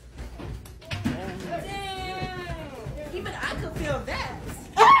 Damn! Even I could feel that.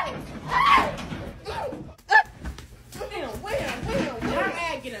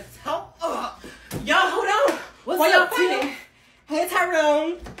 I'm getting toe up. Y'all, hold on. Why y'all fighting? Hey,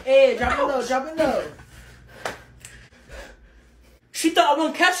 Tyrone. Hey, drop it low, drop it low. She thought I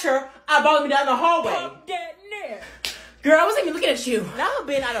wouldn't catch her. I bogged me down the hallway. I'm getting there. Girl, I wasn't even looking at you. Now I'm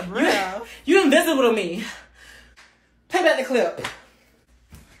being out of breath. You invisible to me. Play back the clip.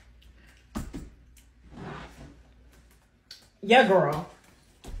 Yeah, girl.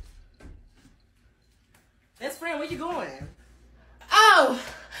 Best friend, where you going? Oh,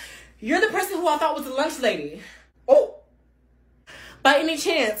 you're the person who I thought was the lunch lady. Oh. By any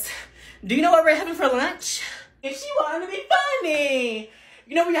chance, do you know what we're having for lunch? And she wanted to be funny.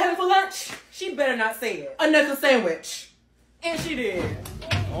 You know what you're having for lunch? She better not say it. A knuckle sandwich. And she did.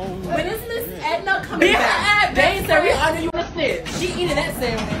 When is Miss Edna coming back? Dang, Sarah, I knew you were snitch. She eating that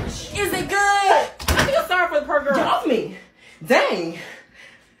sandwich. Is it good? I feel sorry for the poor girl. Get off me. Dang.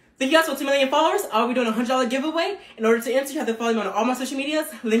 Thank you guys for 2 million followers. I'll be doing a $100 giveaway. In order to enter, you have to follow me on all my social medias,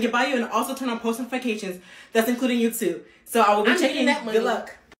 link in bio, and also turn on post notifications. That's including YouTube. So I will be checking that money. Good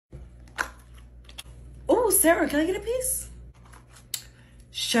luck. Oh, Sarah, can I get a piece?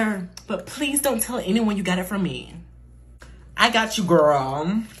 Sure, but please don't tell anyone you got it from me. I got you, girl.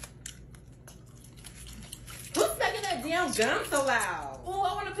 Who's making that damn gum so loud? Oh,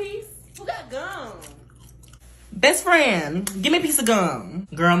 I want a piece. Who got gum? Best friend, give me a piece of gum.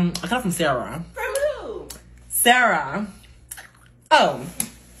 Girl, I got it from Sarah. From who? Sarah. Oh.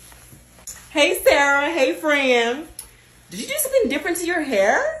 Hey, Sarah. Hey, friend. Did you do something different to your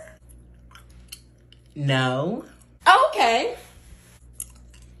hair? No. Oh, okay.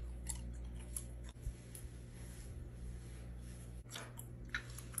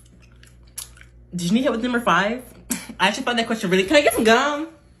 Did you need help with number 5? I actually found that question really. Can I get some gum?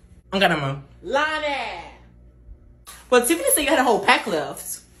 I got no more. Lonnie. Well, Tiffany said you had a whole pack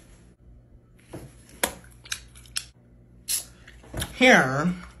left.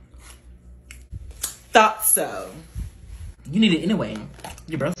 Here. Thought so. You need it anyway.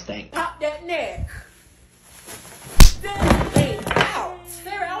 Your birthday. Pop that neck. Hey, ouch.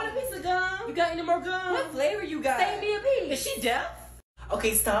 Sarah, I want a piece of gum. You got any more gum? What flavor you got? Save me a piece. Is she deaf?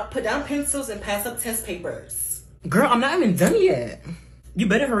 Okay, stop. Put down pencils and pass up test papers. Girl, I'm not even done yet. You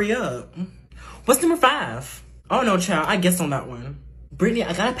better hurry up. What's number 5? Oh no, child. I guessed on that one. Brittany,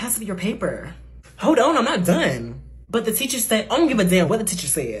 I gotta pass up your paper. Hold on, I'm not done. But the teacher said, I don't give a damn what the teacher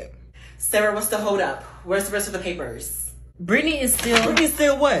said. Sarah, what's the hold up? Where's the rest of the papers? Brittany is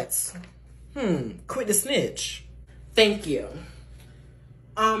still what? Quit the snitch. Thank you.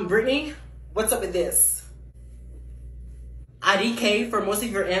 Brittany, what's up with this? IDK for most of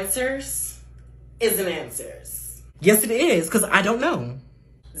your answers isn't answers. Yes, it is, because I don't know.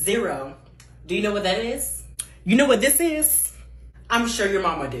 0. Do you know what that is? You know what this is? I'm sure your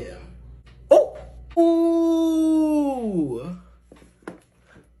mama do. Oh! Ooh!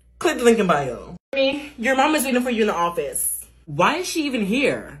 Click the link in bio. Brittany, your mama's waiting for you in the office. Why is she even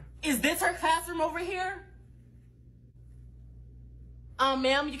here? Is this her classroom over here?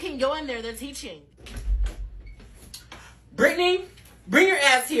 Ma'am, you can go in there. They're teaching. Brittany, bring your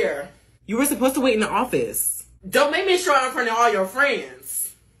ass here. You were supposed to wait in the office. Don't make me show out in front of all your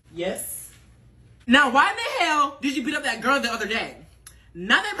friends. Yes? Now, why in the hell did you beat up that girl the other day?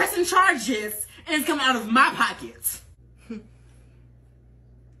 Now they're pressing charges and it's coming out of my pocket.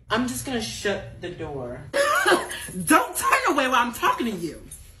 I'm just gonna shut the door. Don't turn away while I'm talking to you.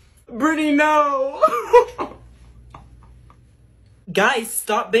 Brittany, no. Guys,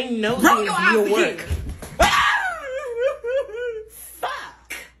 stop being nosy and do your work.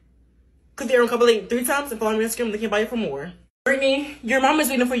 Fuck. Click the arrow Compilation 3 times and follow me on Instagram linking bio for more. Brittany, your mom is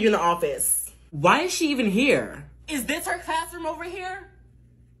waiting for you in the office. Why is she even here? Is this her classroom over here?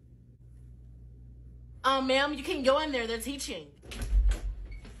 Ma'am, you can go in there. They're teaching.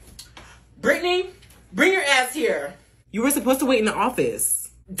 Brittany, bring your ass here. You were supposed to wait in the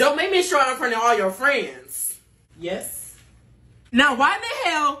office. Don't make me show out in front of all your friends. Yes? Now, why in the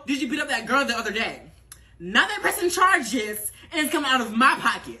hell did you beat up that girl the other day? Now they're pressing charges and it's coming out of my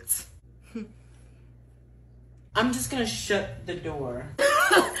pocket. I'm just gonna shut the door.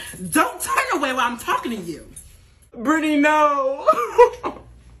 Don't turn away while I'm talking to you. Brittany, no.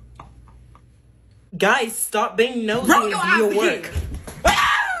 Guys, stop being nosy and do your work.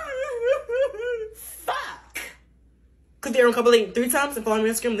 Fuck. Click the arrow Compilation 3 times and follow me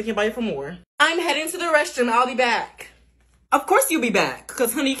on Instagram linking bio for more. I'm heading to the restroom. I'll be back. Of course you'll be back,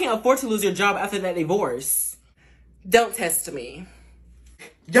 because honey, you can't afford to lose your job after that divorce. Don't test me.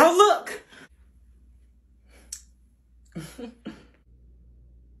 Yo, look!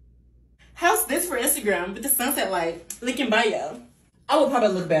 How's this for Instagram with the sunset light? Link in bio. I would probably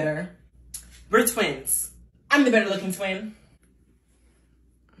look better. We're twins. I'm the better looking twin.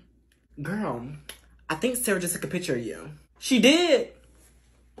 Girl, I think Sarah just took a picture of you. She did.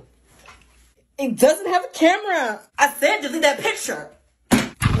 It doesn't have a camera. I said delete that picture.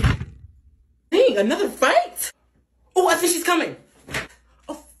 Dang, another fight? Oh, I think she's coming.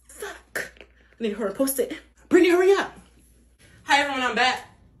 Oh, fuck. I need her to post it. Brittany, hurry up. Hi, everyone. I'm back.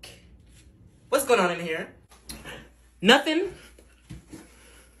 What's going on in here? Nothing.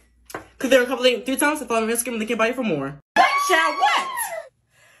 Click there a couple of 3 times and follow me on Instagram link in bio for more. What, child? What?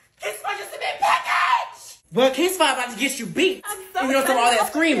 Case file just been packaged. Well, case file about to get you beat. I'm so you don't throw all that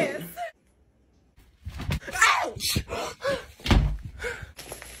screaming. Ouch!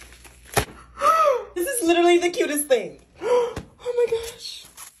 This is literally the cutest thing. Oh my gosh.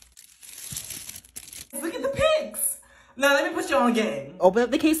 Look at the pics. Now let me put you on game. Open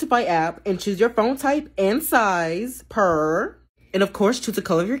up the Casetify app and choose your phone type and size per. And of course, choose the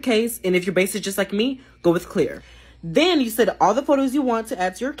color of your case. And if your base is just like me, go with clear. Then you set all the photos you want to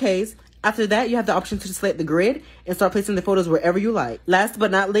add to your case. After that, you have the option to select the grid and start placing the photos wherever you like. Last but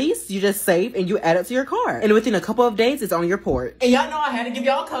not least, you just save and you add it to your card. And within a couple of days, it's on your porch. And y'all know I had to give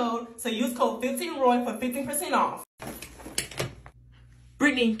y'all a code, so use code 15ROY for 15% off.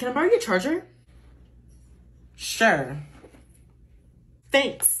 Brittany, can I borrow your charger? Sure.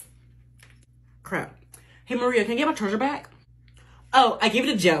 Thanks. Crap. Hey, Maria, can I get my charger back? Oh, I gave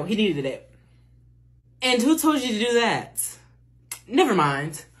it to Joe. He needed it. And who told you to do that? Never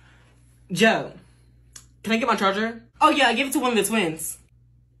mind. Joe, can I get my charger? Oh, yeah, I gave it to one of the twins.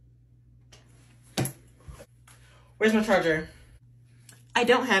 Where's my charger? I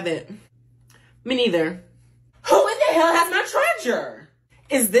don't have it. Me neither. Who in the hell has my charger?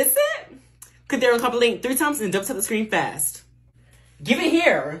 Is this it? Click there on Compilation 3 times and double tap the screen fast. Give it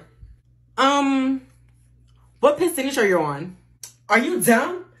here. What pin signature are you on? Are you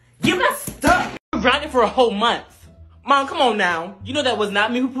dumb? Give my stuff. You're grounded for a whole month. Mom, come on now. You know that was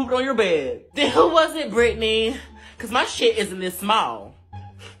not me who pooped on your bed. Then who was it, Brittany? Cause my shit isn't this small.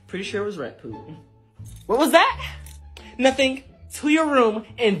 Pretty sure it was rat poop. What was that? Nothing. To your room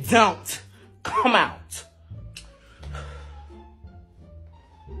and don't come out.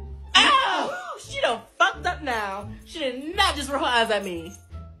 Ow! She done fucked up now. She did not just roll her eyes at me.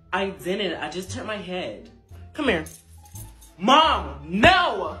 I didn't. I just turned my head. Come here. Mom,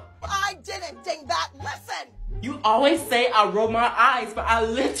 no! I didn't, dingbat. Listen! You always say I roll my eyes, but I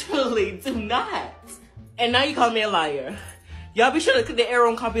literally do not. And now you call me a liar. Y'all be sure to click the arrow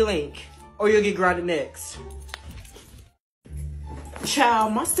on copy link, or you'll get grounded next.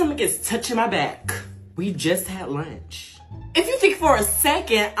 Child, my stomach is touching my back. We just had lunch. If you think for a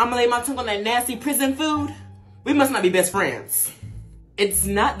second I'm gonna lay my tongue on that nasty prison food, we must not be best friends. It's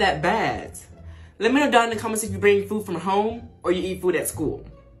not that bad. Let me know down in the comments if you bring food from home or you eat food at school.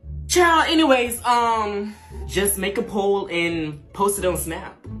 Child, anyways, just make a poll and post it on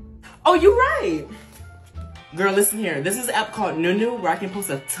Snap. Oh, you're right. Girl, listen here. This is an app called Nunu where I can post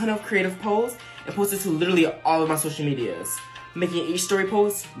a ton of creative polls and post it to literally all of my social medias, making each story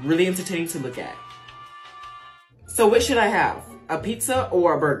post really entertaining to look at. So what should I have? A pizza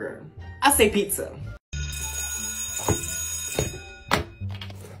or a burger? I say pizza.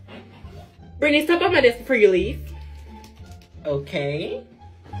 Brittany, stop by my desk before you leave. Okay.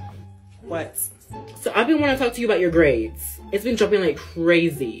 What? So I've been wanting to talk to you about your grades. It's been dropping like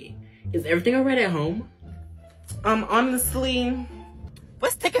crazy. Is everything alright at home? Honestly,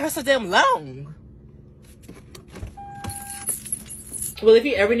 what's taking her so damn long? Well, if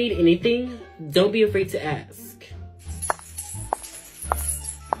you ever need anything, don't be afraid to ask.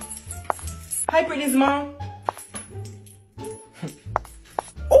 Hi, Brittany's mom.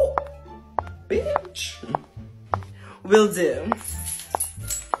 Oh, bitch. Will do.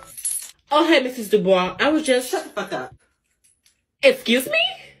 Oh, hey, Mrs. Dubois. I was just... Shut the fuck up. Excuse me?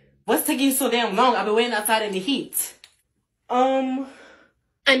 What's taking you so damn long? I've been waiting outside in the heat. I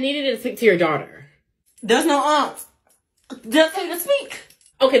needed to speak to your daughter. There's no aunt. Just tell you to speak.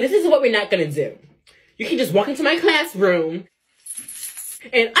 Okay, this is what we're not gonna do. You can just walk into my classroom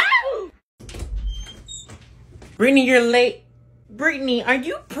and Brittany, you're late. Brittany, are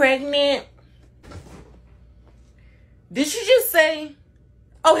you pregnant? Did she just say?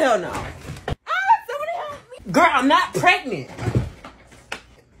 Oh, hell no. Somebody help me. Girl, I'm not pregnant.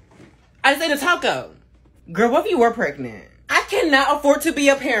 I just ate a taco. Girl, what if you were pregnant? I cannot afford to be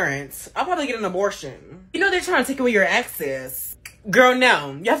a parent. I'll probably get an abortion. You know they're trying to take away your access. Girl,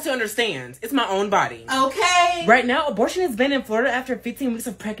 no. You have to understand. It's my own body. Okay. Right now, abortion is banned in Florida after 15 weeks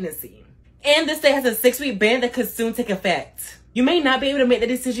of pregnancy. And this state has a 6-week ban that could soon take effect. You may not be able to make the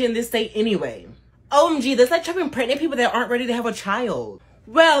decision in this state anyway. OMG, that's like trapping pregnant people that aren't ready to have a child.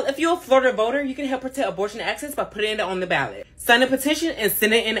 Well, if you're a Florida voter, you can help protect abortion access by putting it on the ballot. Sign a petition and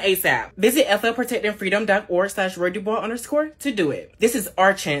send it in ASAP. Visit flprotectingfreedom.org/RoyDubois_ to do it. This is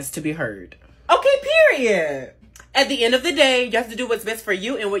our chance to be heard. Okay, period. At the end of the day, you have to do what's best for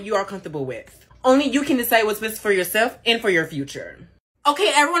you and what you are comfortable with. Only you can decide what's best for yourself and for your future.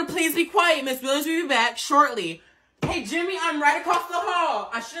 Okay, everyone, please be quiet. Miss Williams will be back shortly. Hey, Jimmy, I'm right across the hall.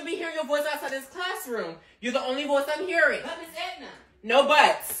 I shouldn't be hearing your voice outside this classroom. You're the only voice I'm hearing. But Miss Edna. No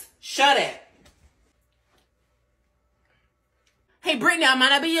buts. Shut it. Hey, Brittany, I might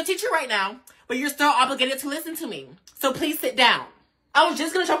not be your teacher right now, but you're still obligated to listen to me. So please sit down. I was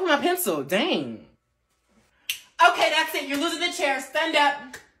just going to sharpen my pencil. Dang. Okay, that's it. You're losing the chair. Stand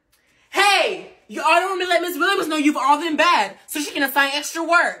up. Hey, you all don't want me to let Miss Williams know you've all been bad so she can assign extra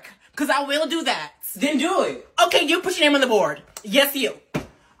work. Because I will do that. Then do it. Okay, you put your name on the board. Yes, you.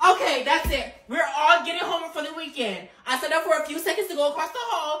 Okay, that's it. We're all getting homework for the weekend. I sat up for a few seconds to go across the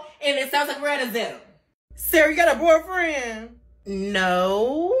hall, and it sounds like we're at a Zoom. Sarah, you got a boyfriend?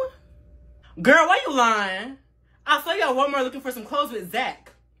 No. Girl, why you lying? I saw you at Walmart looking for some clothes with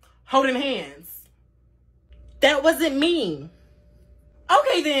Zach, holding hands. That wasn't me.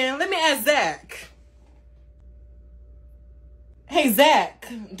 Okay, then, let me ask Zach. Hey, Zach,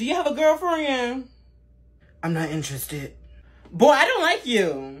 do you have a girlfriend? I'm not interested. Boy, I don't like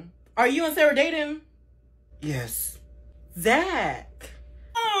you. Are you and Sarah dating? Yes. Zach.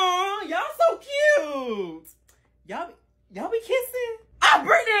 Aw, y'all so cute. Y'all be kissing? Ah,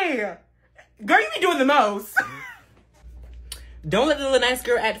 Brittany! Girl, you be doing the most. Don't let the little nice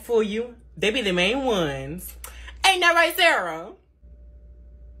girl act fool you. They be the main ones. Ain't that right, Sarah?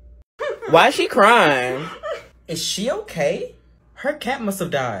 Why is she crying? Is she okay? Her cat must have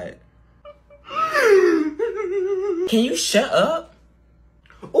died. Can you shut up?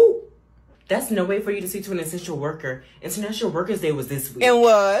 Ooh, that's no way for you to speak to an essential worker. International Workers' Day was this week. It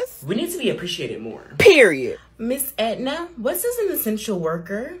was. We need to be appreciated more. Period. Miss Edna, what's this an essential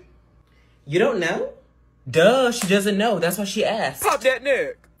worker? You don't know? Duh, she doesn't know. That's why she asked. Pop that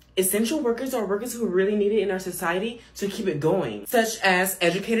neck. Essential workers are workers who are really needed in our society to keep it going, such as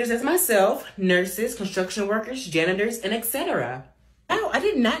educators as myself, nurses, construction workers, janitors, and etc. Oh, I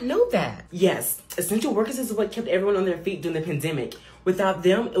did not know that. Yes, essential workers is what kept everyone on their feet during the pandemic. Without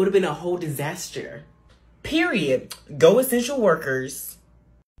them, it would have been a whole disaster. Period. Go essential workers.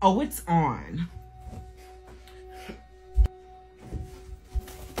 Oh, it's on.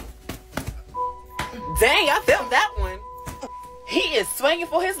 Dang, I felt that one. He is swinging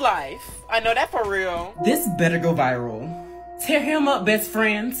for his life. I know that for real. This better go viral. Tear him up, best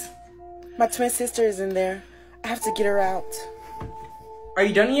friends. My twin sister is in there. I have to get her out. Are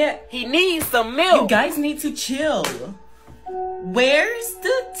you done yet? He needs some milk. You guys need to chill. Where's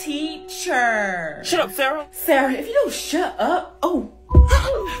the teacher? Shut up, Sarah. Sarah, if you don't shut up. Oh.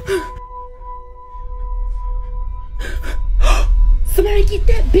 Somebody get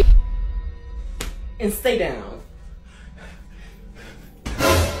that bitch. And stay down.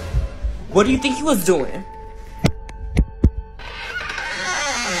 What do you think he was doing?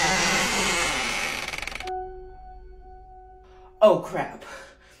 Oh crap.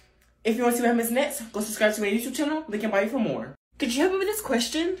 If you want to see what happens next, go subscribe to my YouTube channel. Link in bio for more. Could you help me with this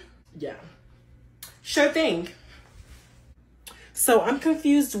question? Yeah. Sure thing. So I'm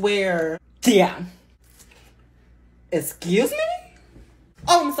confused where... Yeah. Excuse me?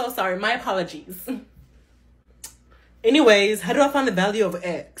 Oh, I'm so sorry. My apologies. Anyways, how do I find the value of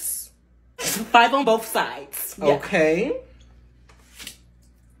X? 5 on both sides. Yeah. Okay.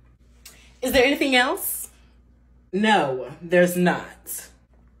 Is there anything else? No, there's not.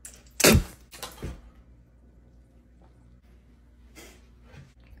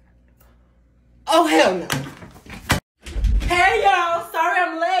 Oh, hell no. Hey, y'all. Sorry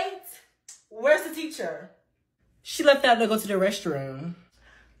I'm late. Where's the teacher? She left out to go to the restroom.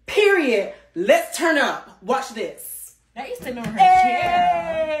 Period. Let's turn up. Watch this. Now you sitting on her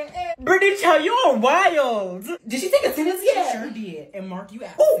chair. Brittany, child, you're wild. Did she take attendance yet? She sure did. And Mark, you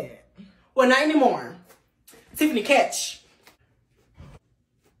absent. Ooh. Well, not anymore. Tiffany, catch.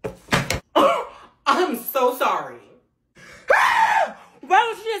 I'm so sorry. Why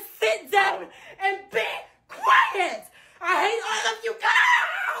don't you just sit down and be quiet? I hate all of you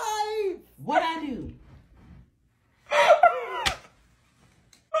guys. What'd I do?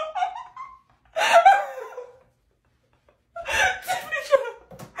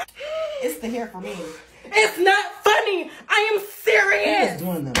 It's the hair for me. It's not funny. I am serious. He's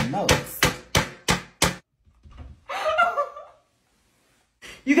doing the most.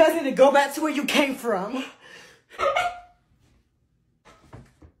 You guys need to go back to where you came from.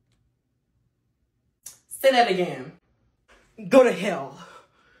 Say that again. Go to hell.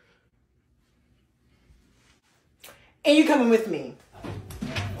 And you coming with me.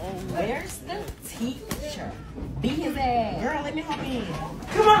 Where's the teacher? Be his ass. Girl, let me hop in.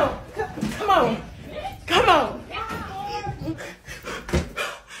 Come on. Come on. Come on.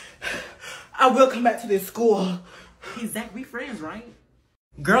 I will come back to this school. Hey, Zach, we friends, right?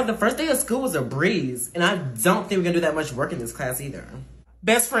 Girl, the first day of school was a breeze, and I don't think we're gonna do that much work in this class either.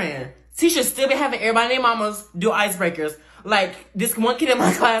 Best friend, teachers still be having everybody named mamas do icebreakers. Like, this one kid in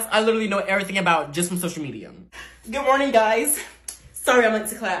my class, I literally know everything about just from social media. Good morning, guys. Sorry I'm late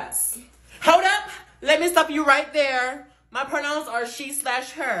to class. Hold up. Let me stop you right there. My pronouns are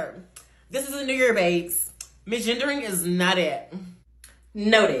she/her. This is a new year, babes. Misgendering is not it.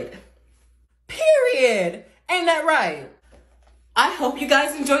 Noted. Period. Ain't that right? I hope you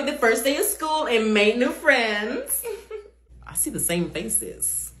guys enjoyed the first day of school and made new friends. I see the same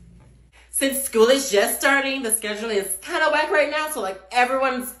faces. Since school is just starting, the schedule is kind of whack right now, so like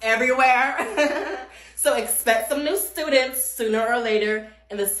everyone's everywhere. So expect some new students sooner or later,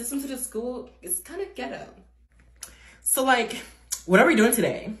 and the system to the school is kind of ghetto. So like, what are we doing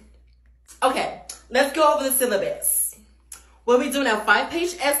today? Okay, let's go over the syllabus. We'll be doing a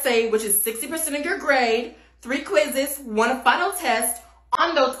 5-page essay, which is 60% of your grade, 3 quizzes, 1 final test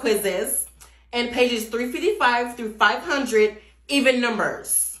on those quizzes, and pages 355 through 500, even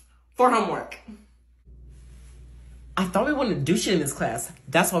numbers for homework. I thought we wouldn't do shit in this class.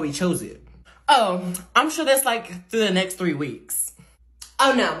 That's why we chose it. Oh, I'm sure that's like through the next 3 weeks.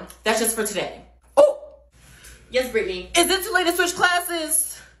 Oh no, that's just for today. Oh! Yes, Brittany. Is it too late to switch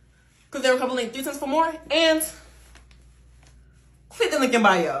classes? Because there are a couple links 3 times for more. And click the link in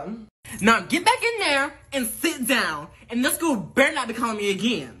bio. Now get back in there and sit down. And this school better not be calling me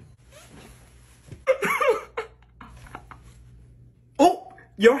again. Oh,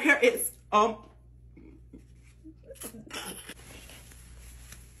 your hair is,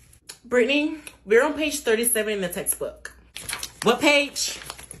 Brittany, we're on page 37 in the textbook. What page?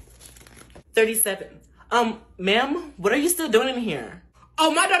 37. Ma'am, what are you still doing in here?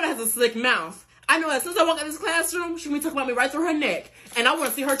 Oh, my daughter has a slick mouth. I know as soon as I walk in this classroom, she'll be talking about me right through her neck. And I want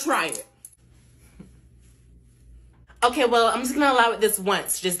to see her try it. Okay, well, I'm just gonna allow it this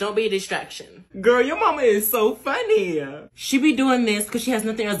once. Just don't be a distraction. Girl, your mama is so funny. She be doing this because she has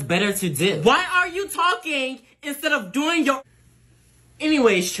nothing else better to do. Why are you talking instead of doing your...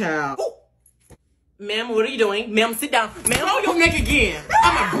 Anyways, child. Ma'am, what are you doing? Ma'am, sit down. Ma'am, hold your neck again.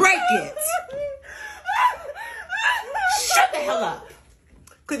 I'ma break it. Shut the hell up.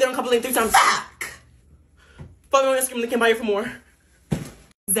 Click there on Compilation 3 times. Fuck. Follow me on Instagram, link in bio for more.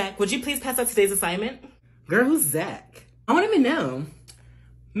 Zach, would you please pass out today's assignment? Girl, who's Zach? I want him to know.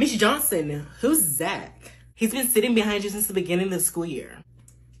 Miss Johnson, who's Zach? He's been sitting behind you since the beginning of the school year.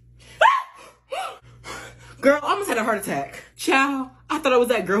 Girl, I almost had a heart attack. Chow, I thought it was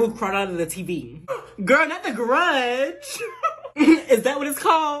that girl who crawled out of the TV. Girl, not The Grudge. Is that what it's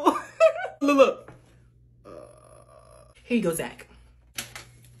called? Look. Here you go, Zach.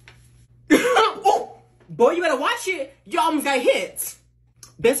 Oh, boy, you better watch it. You almost got hit.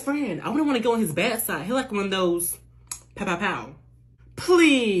 Best friend, I wouldn't want to go on his bad side. He like one of those pow pow pow.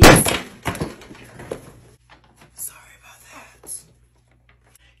 Please. Sorry about that.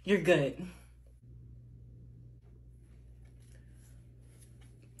 You're good.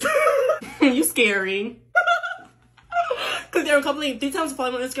 You scary. Click there on Compilation 3 times to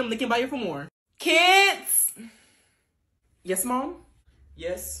follow me on Instagram, link in bio for more. Kids! Yes, Mom?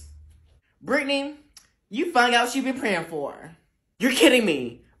 Yes? Brittany, you find out what you've been praying for. You're kidding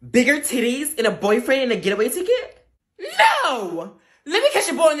me. Bigger titties and a boyfriend and a getaway ticket? No! Let me catch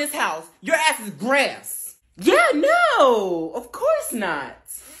your boy in this house. Your ass is grass. Yeah, no! Of course not.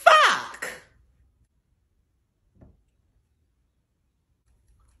 Fuck!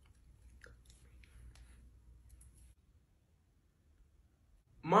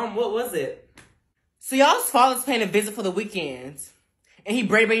 Mom, what was it? So y'all's father's paying a visit for the weekend. And he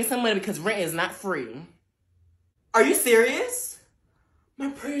bringing some money because rent is not free. Are you serious? My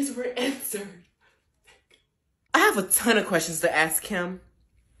prayers were answered. I have a ton of questions to ask him.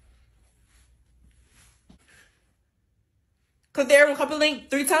 Click there on copy link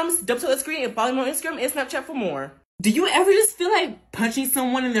 3 times, double to the screen, and follow me on Instagram and Snapchat for more. Do you ever just feel like punching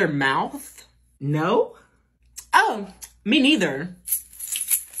someone in their mouth? No? Oh, me neither.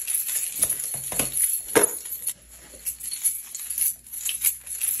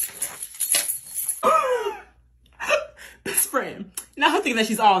 Best friend. Now I'm thinking that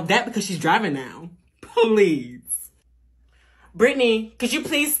she's all that because she's driving now. Please. Brittany, could you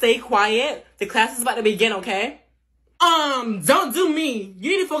please stay quiet? The class is about to begin, okay? Don't do me.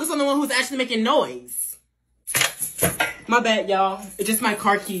 You need to focus on the one who's actually making noise. My bad, y'all. It's just my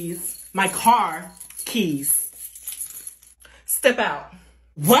car keys. My car keys. Step out.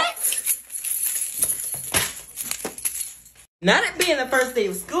 What? Not it being the first day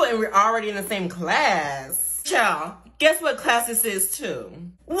of school and we're already in the same class. Child, guess what class this is too?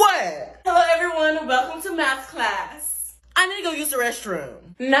 What? Hello everyone, welcome to math class. I need to go use the restroom.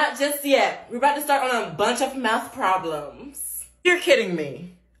 Not just yet. We're about to start on a bunch of math problems. You're kidding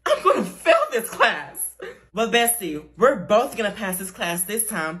me. I'm gonna fail this class. Well, Bestie, we're both gonna pass this class this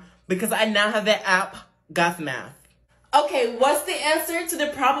time because I now have that app, Goth Math. Okay, what's the answer to the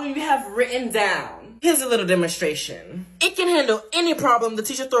problem you have written down? Here's a little demonstration. It can handle any problem the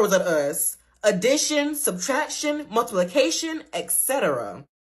teacher throws at us. Addition, subtraction, multiplication, etc.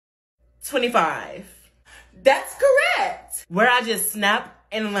 25. That's correct. Where I just snap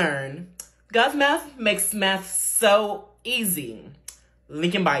and learn. Goth Math makes math so easy.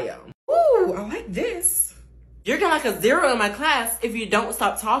 Link in bio. Ooh, I like this. You're gonna like a 0 in my class if you don't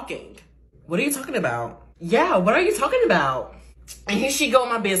stop talking. What are you talking about? Yeah, what are you talking about? And here she go in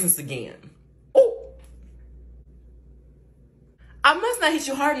my business again. Ooh. I must not hit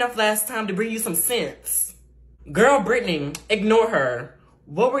you hard enough last time to bring you some sense. Girl, Brittany, ignore her.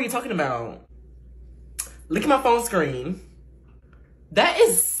 What were you talking about? Look at my phone screen. That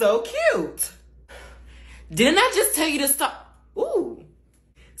is so cute. Didn't I just tell you to stop? Ooh.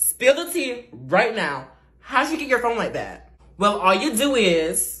 Spill the tea right now. How'd you get your phone like that? Well, all you do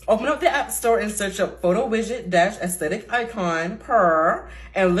is open up the App Store and search up photo widget dash aesthetic icon per,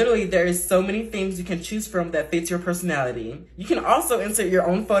 and literally there is so many themes you can choose from that fits your personality. You can also insert your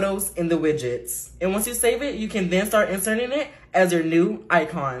own photos in the widgets. And once you save it, you can then start inserting it as your new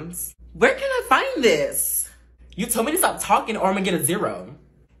icons. Where can I find this? You told me to stop talking or I'm gonna get a 0.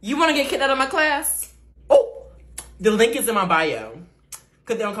 You wanna get kicked out of my class? Oh, the link is in my bio.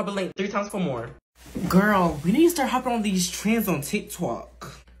 Click there on copy link 3 times for more. Girl, we need to start hopping on these trends on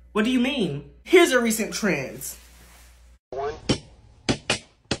TikTok. What do you mean? Here's a recent trend.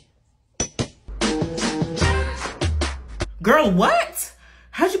 Girl, what?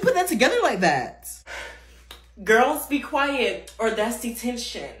 How'd you put that together like that? Girls, be quiet or that's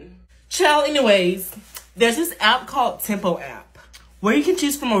detention. Child, anyways, there's this app called Tempo app where you can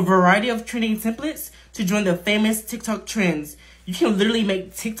choose from a variety of trending templates to join the famous TikTok trends. You can literally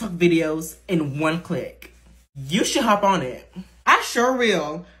make TikTok videos in 1 click. You should hop on it. I sure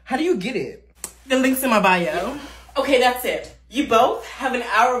will. How do you get it? The link's in my bio. Okay, that's it. You both have an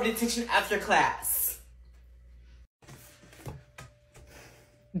hour of detention after class.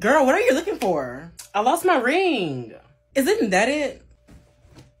 Girl, what are you looking for? I lost my ring. Isn't that it?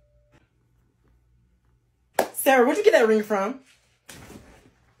 Sarah, where'd you get that ring from?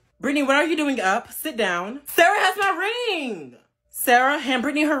 Brittany, what are you doing up? Sit down. Sarah has my ring. Sarah, hand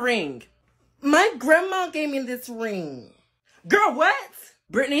Brittany her ring. My grandma gave me this ring. Girl, what?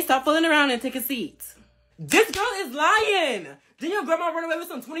 Brittany, stop fooling around and take a seat. This girl is lying. Didn't your grandma run away with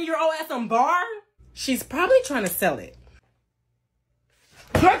some 20-year-old at some bar? She's probably trying to sell it.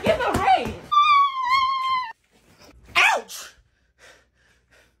 Girl, get the ring. Ouch.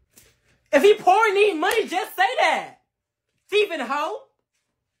 If he poor need money, just say that. Thieving hoe.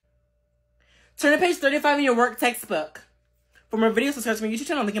 Turn to page 35 in your work textbook. For more videos, subscribe to my YouTube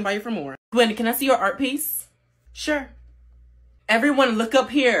channel. Link in bio for more. Gwen, can I see your art piece? Sure. Everyone, look up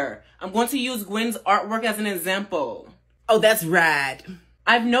here. I'm going to use Gwen's artwork as an example. Oh, that's rad.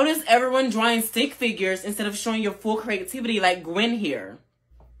 I've noticed everyone drawing stick figures instead of showing your full creativity like Gwen here.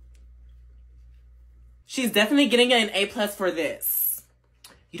 She's definitely getting an A+ for this.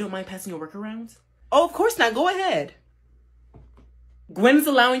 You don't mind passing your work around? Oh, of course not. Go ahead. Gwen's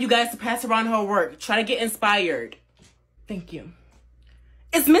allowing you guys to pass around her work. Try to get inspired. Thank you.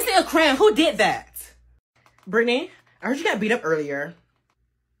 It's missing a crayon. Who did that? Brittany, I heard you got beat up earlier.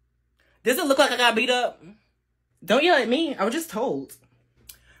 Does it look like I got beat up? Don't yell at me. I was just told.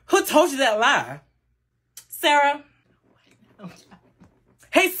 Who told you that lie? Sarah?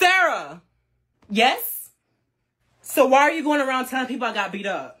 Hey, Sarah! Yes? So why are you going around telling people I got beat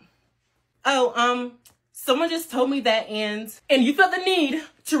up? Oh, someone just told me that and you felt the need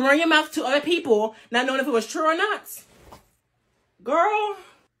to run your mouth to other people, not knowing if it was true or not. Girl.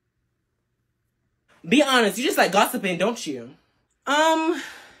 Be honest, you just like gossiping, don't you? No,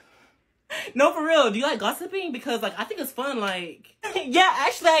 for real. Do you like gossiping? Because, like, I think it's fun, like... Yeah,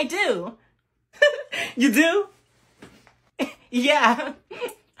 actually, I do. You do? Yeah.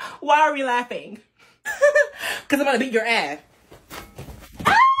 Why are we laughing? Because I'm about to beat your ass.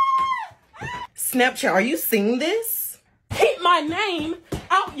 Snapchat, are you seeing this? Keep my name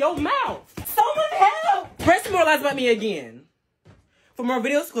out your mouth. Someone help! Press more lies about me again. For more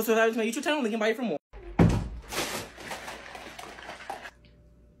videos, go subscribe to my YouTube channel. Link in bio for more.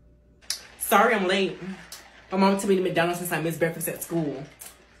 Sorry I'm late. My mom took me to McDonald's since I missed breakfast at school.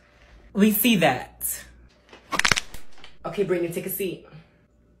 We see that. Okay, Brittany, take a seat.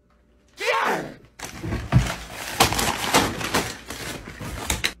 Yeah!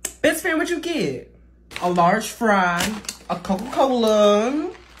 Best friend, what you get? A large fry, a Coca-Cola,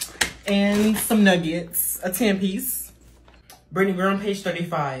 and some nuggets. A 10-piece. Brittany, we're on page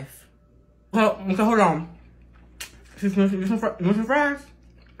 35. Okay, hold on. You want some fries?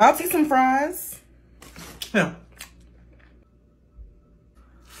 I'll take some fries. Yeah.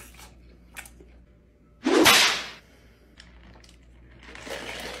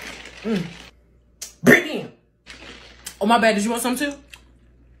 Brittany! Oh, my bad. Did you want some too?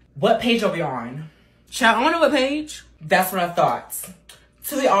 What page are we on? Child, I want to know what page. That's what I thought.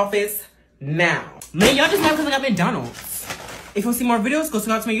 To the office now. Man, y'all just mad because I got McDonald's. If you want to see more videos, go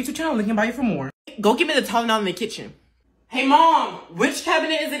subscribe to my YouTube channel. Link in bio for more. Go give me the Tylenol in the kitchen. Hey, Mom, which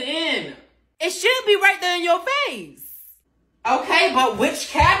cabinet is it in? It should be right there in your face. Okay, but which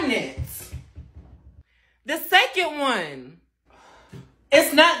cabinet? The second one.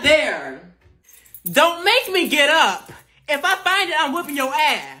 It's not there. Don't make me get up. If I find it, I'm whipping your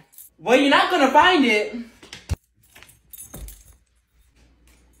ass. Well, you're not gonna find it.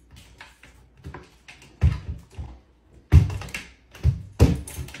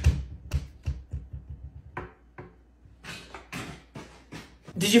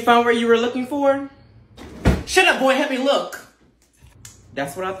 Did you find what you were looking for? Shut up, boy. Help me look.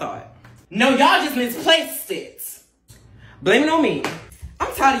 That's what I thought. No, y'all just misplaced it. Blame it on me.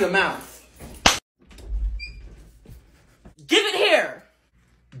 I'm tired of your mouth. Give it here.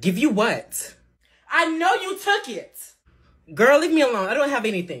 Give you what? I know you took it. Girl, leave me alone. I don't have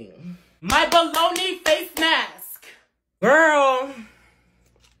anything. My baloney face mask. Girl.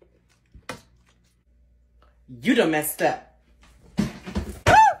 You done messed up.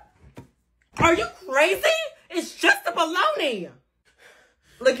 Are you crazy? It's just a baloney.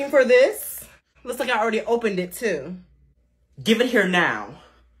 Looking for this? Looks like I already opened it too. Give it here now.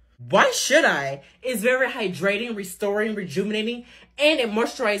 Why should I? It's very hydrating, restoring, rejuvenating, and it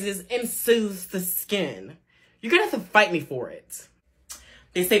moisturizes and soothes the skin. You're gonna have to fight me for it.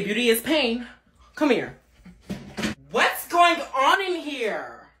 They say beauty is pain. Come here. What's going on in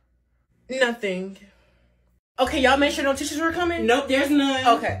here? Nothing. Okay, y'all made sure no teachers were coming? Nope, there's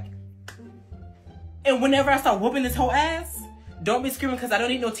none. Okay. And whenever I start whooping this whole ass, don't be screaming because I don't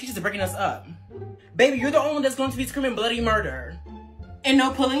need no teachers breaking us up. Baby, you're the only one that's going to be screaming bloody murder. And no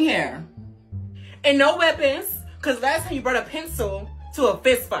pulling hair. And no weapons, because last time you brought a pencil to a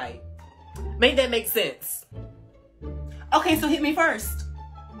fist fight. Make that make sense. Okay, so hit me first.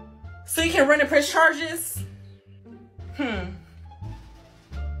 So you can run and press charges?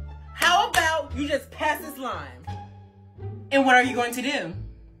 How about you just pass this line? And what are you going to do?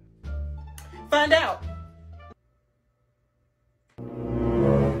 Find out.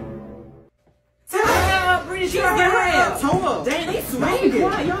 She was getting her ass. Hold up. Dang, they swinging.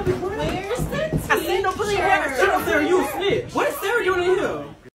 Y'all be quiet. Where's the teacher? I said no pulling your hair. Shut up, Sarah. You a snitch. What is Sarah doing in here?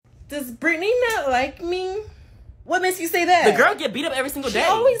 Does Brittany not like me? What makes you say that? The girl get beat up every single day. She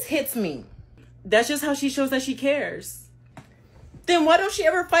always hits me. That's just how she shows that she cares. Then why don't she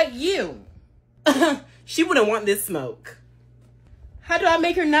ever fight you? She wouldn't want this smoke. How do I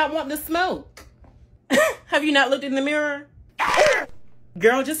make her not want the smoke? Have you not looked in the mirror?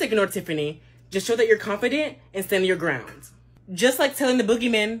 Girl, just ignore Tiffany. Just show that you're confident and stand your ground. Just like telling the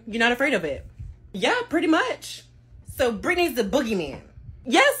boogeyman you're not afraid of it. Yeah, pretty much. So Brittany's the boogeyman.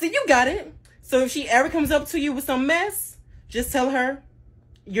 Yes, see, you got it. So if she ever comes up to you with some mess, just tell her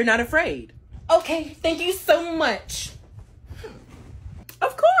you're not afraid. Okay, thank you so much.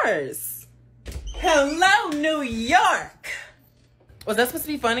 Of course. Hello, New York. Was that supposed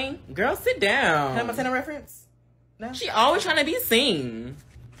to be funny? Girl, sit down. Hannah Montana reference? No? She always trying to be seen.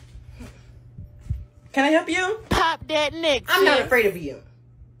 Can I help you? Pop that neck. I'm not afraid of you.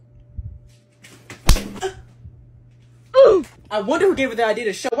 I wonder who gave her the idea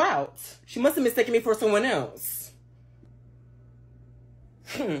to show out. She must have mistaken me for someone else.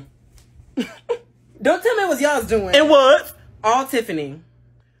 Don't tell me it was y'all's doing. It was. All Tiffany.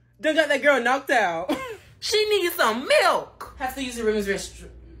 Done got that girl knocked out. She needs some milk. Has to use the women's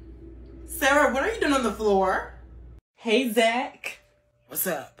restroom. Sarah, what are you doing on the floor? Hey, Zach. What's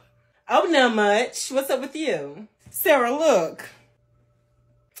up? Oh, not much. What's up with you? Sarah, look.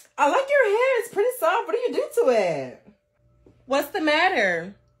 I like your hair. It's pretty soft. What do you do to it? What's the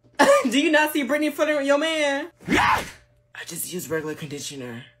matter? Do you not see Brittany flirting with your man? I just use regular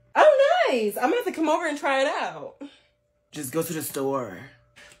conditioner. Oh, nice. I'm gonna have to come over and try it out. Just go to the store.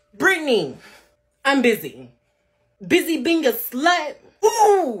 Brittany, I'm busy. Busy being a slut?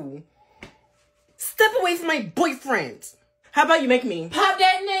 Ooh! Step away from my boyfriend. How about you make me? Pop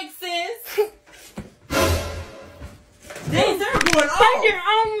that neck, sis. Dang, Sarah going off. Find your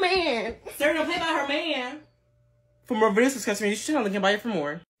own man. Sarah don't play by her man. For more videos, subscribe to me. You should tell Lincoln buy it for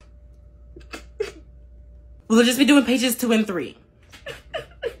more. We'll just be doing pages 2 and 3.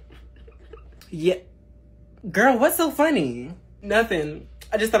 Yeah. Girl, what's so funny? Nothing.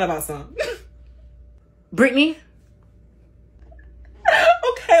 I just thought about something. Brittany?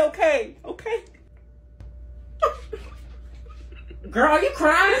 Okay. Girl, are you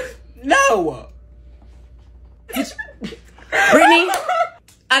crying? No. Brittany,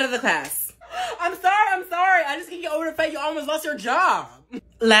 out of the class. I'm sorry. I just can't get over the fact you almost lost your job.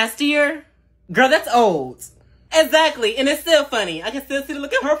 Last year? Girl, that's old. Exactly, and it's still funny. I can still see the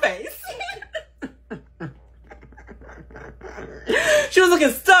look in her face. She was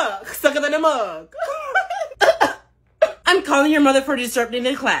looking stucker than a mug. I'm calling your mother for disrupting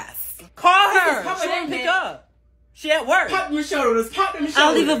the class. Call her. She didn't pick up. She at work. Pop them shoulders.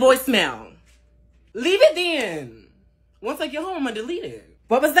 I'll leave a voicemail. Leave it then. Once I get home, I'm gonna delete it.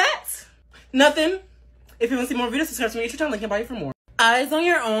 What was that? Nothing. If you want to see more videos, subscribe to me. Link can buy you for more. Eyes on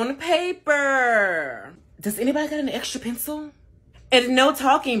your own paper. Does anybody got an extra pencil? And no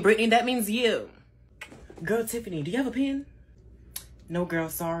talking, Brittany. That means you. Girl, Tiffany, do you have a pen? No, girl,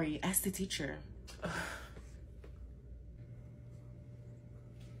 sorry. Ask the teacher.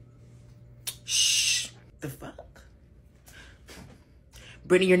 The fuck?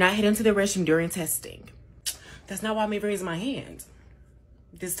 Brittany, you're not heading to the restroom during testing. That's not why I'm raising my hand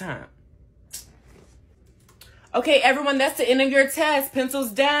this time. Okay, everyone, that's the end of your test.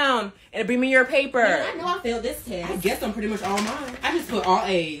 Pencils down and bring me your paper. Yeah, I know I failed this test. I guess I'm pretty much all mine. I just put all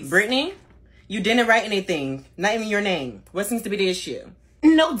A's. Brittany, you didn't write anything. Not even your name. What seems to be the issue?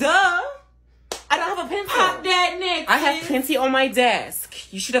 No, duh. I don't have a pencil. Pop that next. I have plenty on my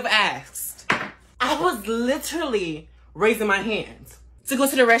desk. You should have asked. I was literally raising my hand. To go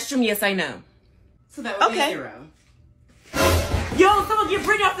to the restroom, yes, I know. So that would be Okay. 0. Yo, someone get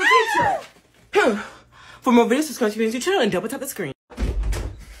Brittany off the teacher. For more videos, subscribe to the YouTube channel and double tap the screen.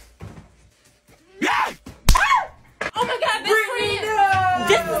 Oh my God, Brittany, Brittany! no!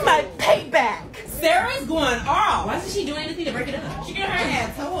 This is my payback. Sarah's going off. Why isn't she doing anything to break it up? She got her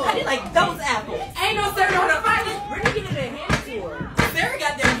ass told. I did like those apples. Ain't no Sarah on the fight. Brittany getting a hand to her. Sarah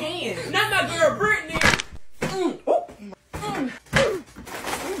got their hands. Not my girl Brittany.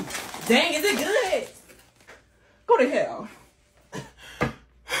 Dang, is it good? Go to hell.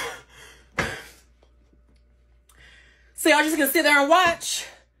 So y'all just gonna sit there and watch?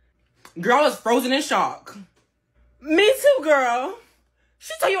 Girl, I was frozen in shock. Me too, girl.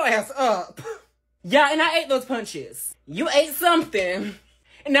 She tore your ass up. Yeah, and I ate those punches. You ate something.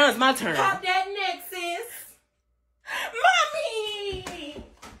 And now it's my turn. Pop that neck, sis. Mommy!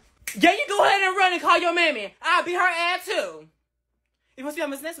 Yeah, you go ahead and run and call your mammy. I'll be her ass too. If you want to see how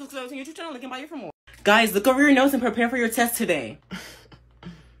Miss Ness looks on your YouTube channel, link in bio for more. Guys, look over your notes and prepare for your test today.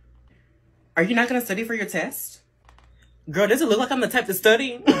 Are you not gonna study for your test? Girl, does it look like I'm the type to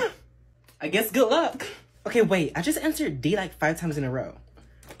study? I guess good luck. Okay, wait. I just answered D like 5 times in a row.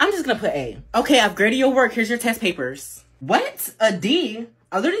 I'm just gonna put A. Okay, I've graded your work. Here's your test papers. What? A D?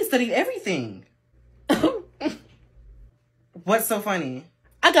 I literally studied everything. What's so funny?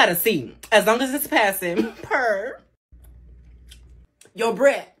 I got a C. As long as it's passing. Purr. Yo,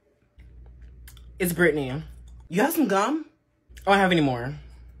 Brett. It's Brittany. You have some gum? Oh, I don't have any more.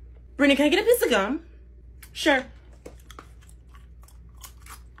 Brittany, can I get a piece of gum? Sure.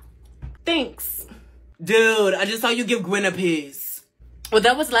 Thanks. Dude, I just saw you give Gwen a piece. Well,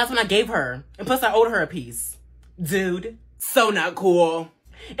 that was the last one I gave her. And plus, I owed her a piece. Dude, so not cool.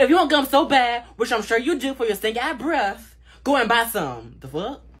 If you want gum so bad, which I'm sure you do for your stinky-ass breath, go and buy some. The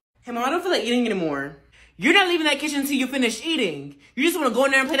fuck? Hey, Mom, I don't feel like eating anymore. You're not leaving that kitchen until you finish eating. You just want to go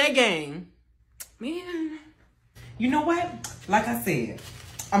in there and play that game. Man. You know what? Like I said,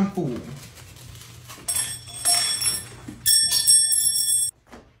 I'm full.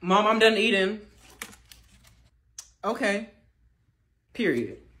 Mom, I'm done eating. Okay.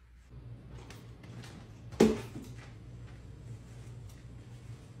 Period.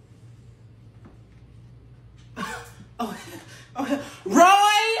 Oh,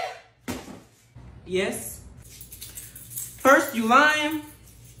 Roy! Yes? First you lying,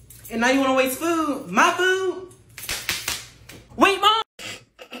 and now you want to waste food. My food? Wait, Mom!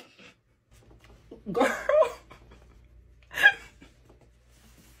 Girl.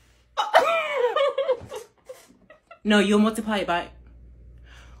 No, you'll multiply it by...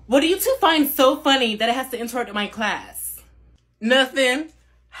 What do you two find so funny that it has to interrupt my class? Nothing.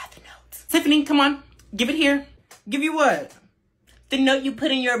 I have the notes. Tiffany, come on. Give it here. Give you what? The note you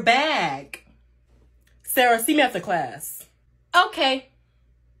put in your bag. Sarah, see me after class. Okay.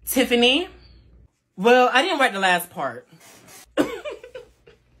 Tiffany? Well, I didn't write the last part.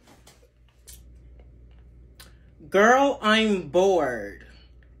 Girl, I'm bored.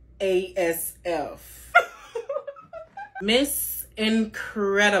 ASF. Miss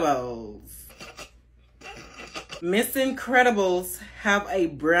Incredibles. Miss Incredibles have a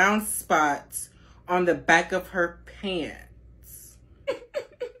brown spot on the back of her pants.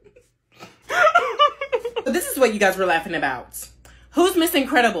 So this is what you guys were laughing about. Who's Miss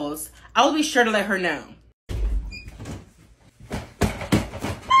Incredibles? I will be sure to let her know.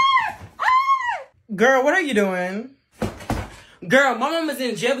 Girl, what are you doing? Girl, my mom is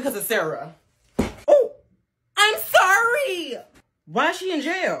in jail because of Sarah. Oh, I'm sorry. Why is she in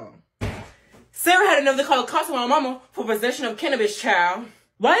jail? Sarah had another call cost to my mama for possession of cannabis, child.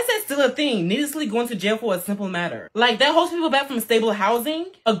 Why is that still a thing? Needlessly going to jail for a simple matter. Like, that holds people back from stable housing,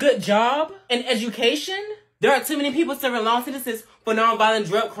 a good job, and education. There are too many people serving long sentences for nonviolent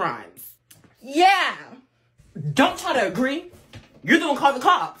drug crimes. Yeah. Don't try to agree. You're the one called the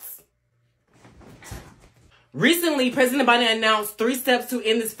cops. Recently, President Biden announced 3 steps to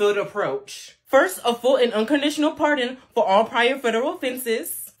end this failed approach. First, a full and unconditional pardon for all prior federal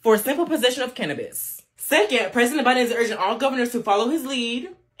offenses for simple possession of cannabis. Second, President Biden is urging all governors to follow his lead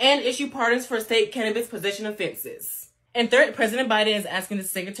and issue pardons for state cannabis possession offenses. And third, President Biden is asking the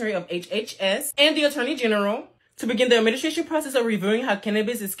Secretary of HHS and the Attorney General to begin the administration process of reviewing how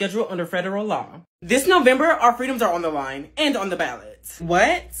cannabis is scheduled under federal law. This November, our freedoms are on the line and on the ballot.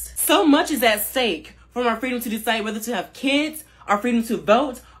 What? So much is at stake, from our freedom to decide whether to have kids, our freedom to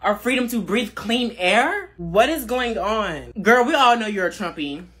vote, our freedom to breathe clean air. What is going on? Girl, we all know you're a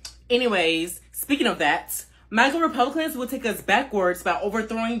Trumpy. Anyways, speaking of that, MAGA Republicans will take us backwards by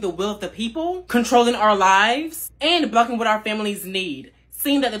overthrowing the will of the people, controlling our lives, and blocking what our families need.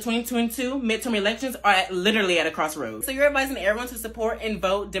 Seeing that the 2022 midterm elections are literally at a crossroads. So you're advising everyone to support and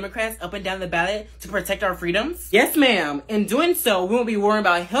vote Democrats up and down the ballot to protect our freedoms? Yes, ma'am. In doing so, we won't be worrying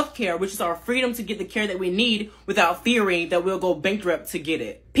about healthcare, which is our freedom to get the care that we need without fearing that we'll go bankrupt to get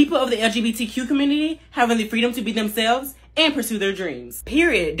it. People of the LGBTQ community having the freedom to be themselves and pursue their dreams.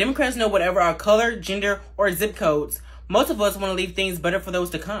 Period. Democrats know whatever our color, gender, or zip codes, most of us want to leave things better for those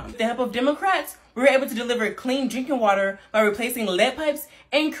to come. With the help of Democrats, we were able to deliver clean drinking water by replacing lead pipes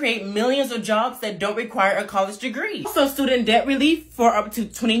and create millions of jobs that don't require a college degree. Also, student debt relief for up to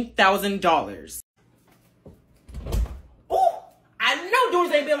 $20,000. Ooh, I know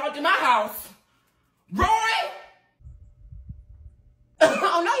doors ain't been locked in my house. Roy!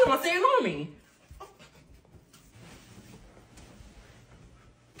 Oh, no, you want to stay on me.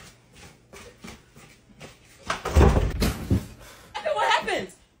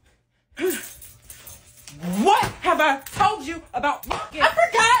 What have I told you about locking? I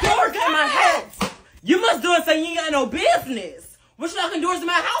forgot doors in my house. You must do it so you ain't got no business. What you locking doors in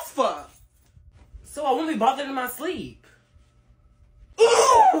my house for? So I won't be bothered in my sleep.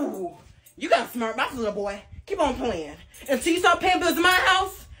 Ooh! You got a smart mouth, little boy. Keep on playing. Until you start paying bills in my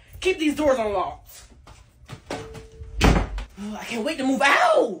house, keep these doors unlocked. Oh, I can't wait to move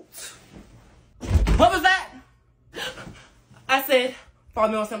out. What was that? I said,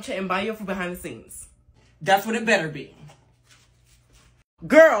 follow me on Snapchat and buy you for behind the scenes. That's what it better be.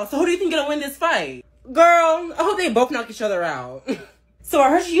 Girl, so who do you think gonna win this fight? Girl, I hope they both knock each other out. So I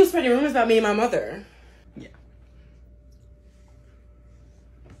heard you spreading rumors about me and my mother. Yeah.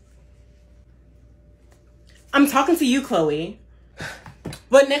 I'm talking to you, Chloe.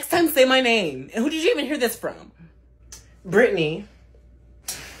 But next time, say my name. And who did you even hear this from? Brittany.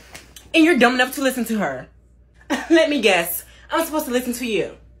 And you're dumb enough to listen to her. Let me guess. I'm supposed to listen to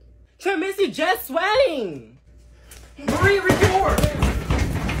you. Missy just sweating. Marie, record.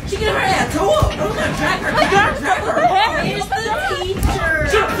 She get her ass toe up. I'm gonna drag her. It's the teacher.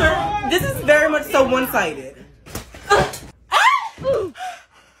 Sir, this is very much so one-sided.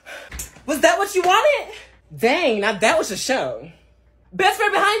 Was that what you wanted? Dang, now that was a show. Best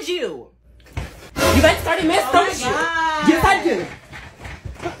friend behind you. You guys started mess, don't you? Yes, I do.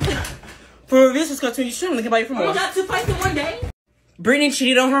 For this cartoon, you shouldn't think about it for more. You got 2 fights in one day? Brittany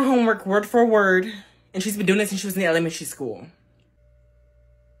cheated on her homework word for word, and she's been doing it since she was in elementary school.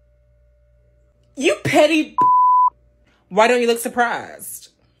 You petty. Why don't you look surprised?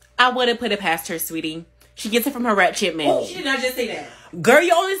 I wouldn't put it past her, sweetie. She gets it from her rat chip man. Oh, she did not just say that. Girl,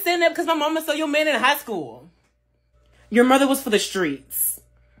 you only saying that because my mama saw your man in high school. Your mother was for the streets.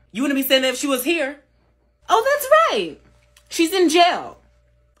 You wouldn't be saying that if she was here. Oh, that's right. She's in jail.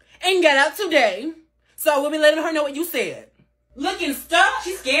 And got out today. So I will be letting her know what you said. Looking stuck.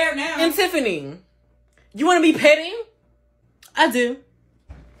 She's scared now. And Tiffany, you want to be petty? I do.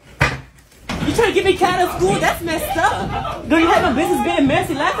 You trying to get me cut out of school? That's messed up. Girl, you have no business being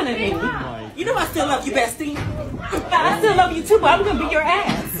messy laughing at me. You know I still love you, bestie. I still love you too, but I'm going to beat your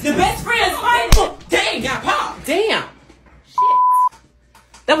ass. The best friends fight. Oh, dang, got popped. Damn. Shit.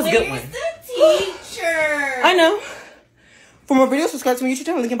 That was a good one. Where's the teacher? I know. For more videos, subscribe to my YouTube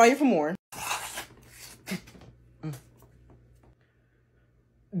channel. Link in bio for more.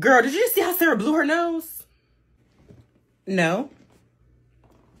 Girl, did you see how Sarah blew her nose? No.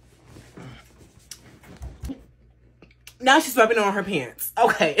 Now she's rubbing on her pants.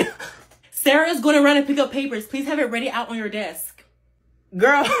 Okay. Sarah is going to run and pick up papers. Please have it ready out on your desk.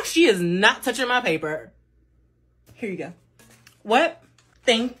 Girl, she is not touching my paper. Here you go. What?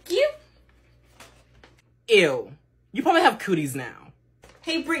 Thank you. Ew. You probably have cooties now.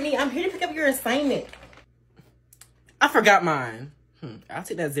 Hey, Brittany, I'm here to pick up your assignment. I forgot mine. I'll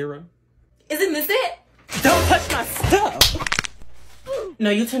take that 0. Isn't this it? Don't touch my stuff.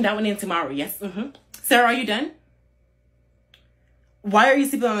 No, you turn that one in tomorrow. Yes. Sarah, are you done? Why are you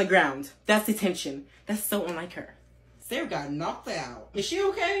sleeping on the ground? That's detention. That's so unlike her. Sarah got knocked out. Is she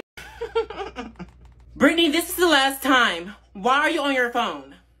okay? Brittany, this is the last time. Why are you on your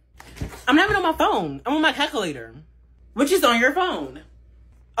phone? I'm not even on my phone. I'm on my calculator. Which is on your phone.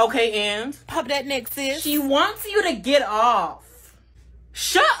 Okay, and? Pop that next, sis. She wants you to get off.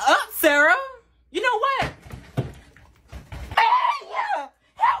 Shut up, Sarah. You know what?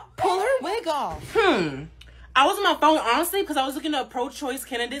 wig off. I was on my phone, honestly, because I was looking up pro-choice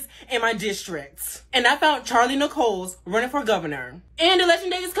candidates in my district. And I found Charlie Nichols running for governor. And election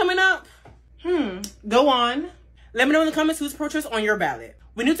day is coming up. Go on. Let me know in the comments who's pro-choice on your ballot.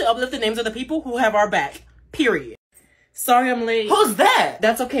 We need to uplift the names of the people who have our back. Period. Sorry I'm late. Who's that?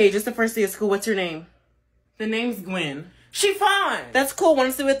 That's okay. Just the first day of school. What's your name? The name's Gwen. She fine. That's cool. Want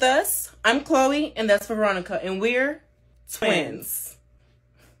to sit with us? I'm Chloe, and that's Veronica. And we're twins.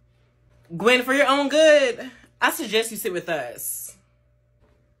 Gwen, for your own good, I suggest you sit with us.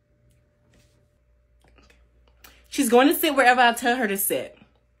 She's going to sit wherever I tell her to sit.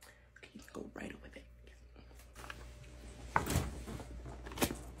 Go right over there.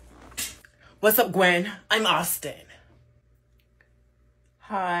 What's up, Gwen? I'm Austin.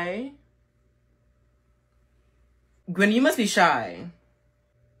 Hi. Gwen, you must be shy.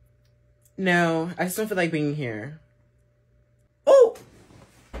 No, I just don't feel like being here. Oh!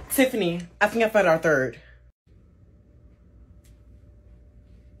 Tiffany, I think I found our third.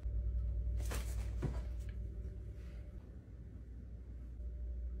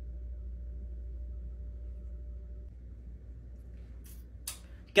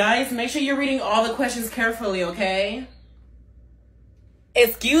 Guys, make sure you're reading all the questions carefully, okay?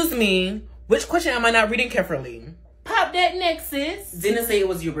 Excuse me, which question am I not reading carefully? Pop that next, sis. Didn't say it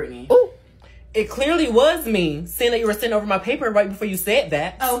was you, Brittany. Ooh. It clearly was me, saying that you were sending over my paper right before you said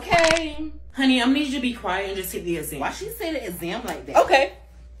that. Okay. Honey, I'm gonna need you to be quiet and just take the exam. Why she say the exam like that? Okay.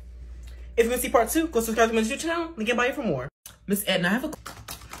 If you want to see part 2, go subscribe to my YouTube channel. Link in bio for more. Miss Edna, I have a...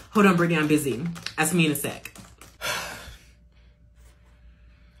 Hold on, Brittany, I'm busy. Ask me in a sec.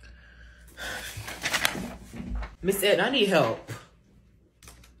 Miss Edna, I need help.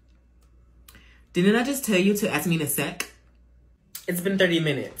 Didn't I just tell you to ask me in a sec? It's been 30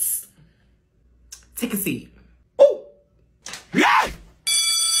 minutes. Take a seat. Oh! Yeah!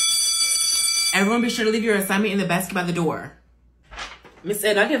 Everyone be sure to leave your assignment in the basket by the door. Miss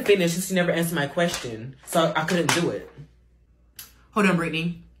Ed, I didn't finish since you never answered my question, so I couldn't do it. Hold on,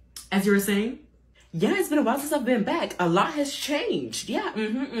 Brittany. As you were saying? Yeah, it's been a while since I've been back. A lot has changed. Yeah,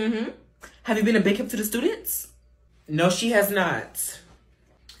 Have you been a big help to the students? No, she has not.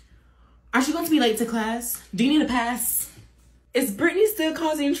 Aren't you going to be late to class? Do you need a pass? Is Brittany still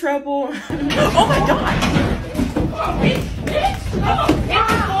causing trouble? Oh my God!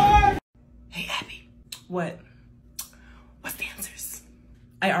 Hey, Abby. What? What's the answers?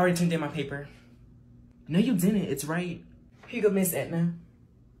 I already turned in my paper. No, you didn't. It's right. Here you go, Miss Edna.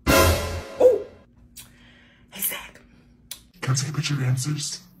 Oh! Hey, Zach. Can I take a picture of your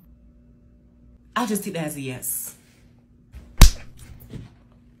answers? I'll just take that as a yes.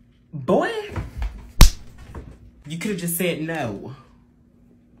 Boy, you could have just said no.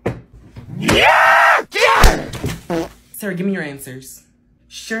 Yeah! Sarah, give me your answers.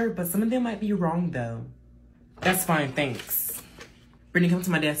 Sure, but some of them might be wrong, though. That's fine, thanks. Brittany, come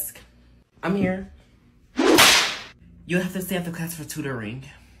to my desk. I'm here. You'll have to stay after class for tutoring.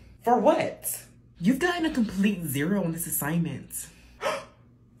 For what? You've gotten a complete 0 on this assignment.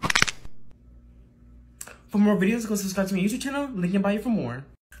 For more videos, go subscribe to my YouTube channel. Link in bio for more.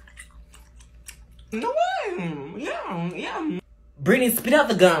 No way. Yeah. Brittany, spit out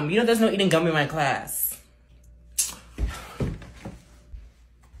the gum. You know there's no eating gum in my class.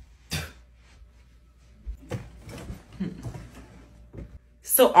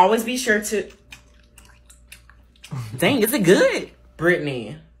 So always be sure to... Dang, is it good?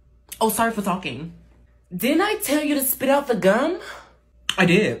 Brittany. Oh, sorry for talking. Didn't I tell you to spit out the gum? I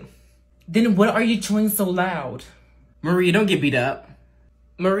did. Then what are you chewing so loud? Maria, don't get beat up.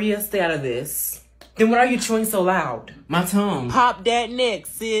 Maria, stay out of this. Then what are you chewing so loud? My tongue. Pop that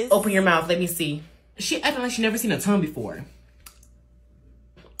next, sis. Open your mouth, let me see. She acting like she never seen a tongue before.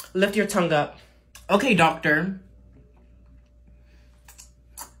 Lift your tongue up. Okay, doctor.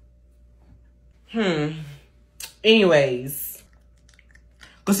 Anyways.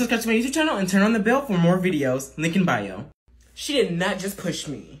 Go subscribe to my YouTube channel and turn on the bell for more videos. Link in bio. She did not just push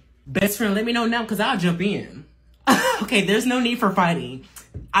me. Best friend, let me know now because I'll jump in. Okay, there's no need for fighting.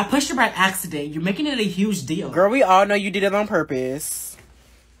 I pushed her by accident. You're making it a huge deal. Girl, we all know you did it on purpose.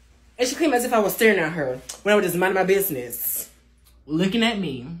 And she came as if I was staring at her when I was just minding my business. Looking at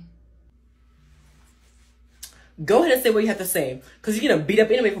me. Go ahead and say what you have to say. Because you're going to beat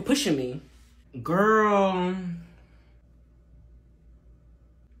up anyway for pushing me. Girl.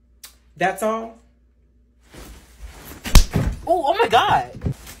 That's all? Oh my God.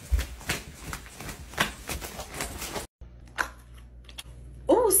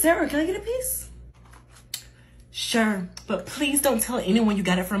 Oh, Sarah, can I get a piece? Sure, but please don't tell anyone you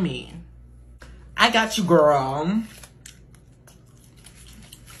got it from me. I got you, girl.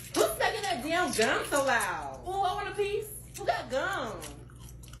 Who's making that damn gum so loud. Oh, I want a piece. Who got gum?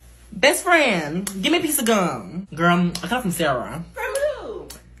 Best friend, give me a piece of gum. Girl, I got it from Sarah. From who?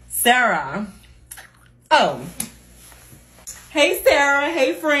 Sarah. Oh. Hey, Sarah.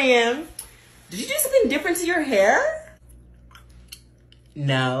 Hey, friend. Did you do something different to your hair?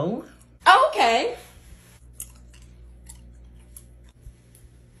 No. Oh, okay.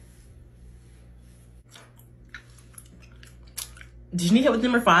 Did you need help with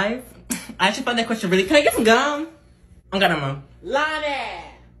number 5? I actually found that question really. Can I get some gum? I got them. Lonnie.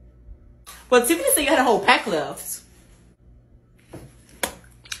 Well, Tiffany said you had a whole pack left.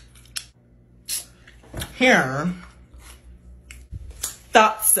 Here.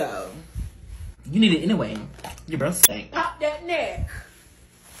 Thought so. You need it anyway. Your breath stank. Pop that neck.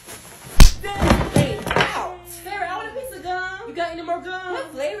 Hey, ouch. Sarah, I want a piece of gum. You got any more gum?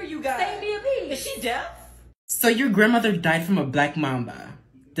 What flavor you got? Save me a piece. Is she deaf? So your grandmother died from a black mamba.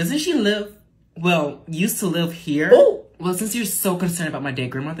 Doesn't she live, well, used to live here? Oh. Well, since you're so concerned about my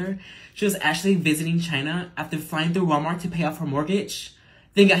dead grandmother, she was actually visiting China after flying through Walmart to pay off her mortgage,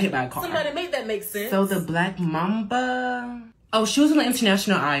 then got hit by a car. Somebody make that make sense. So the black mamba... Oh, she was on the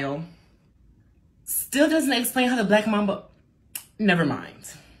international aisle. Still doesn't explain how the black mamba... Never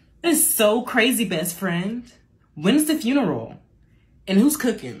mind. It's so crazy, best friend. When's the funeral? And who's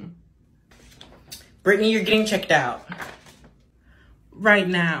cooking? Brittany, you're getting checked out. Right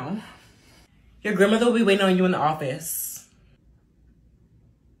now. Your grandmother will be waiting on you in the office.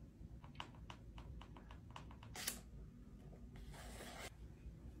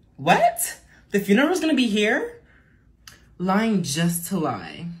 What? The funeral's gonna be here? Lying just to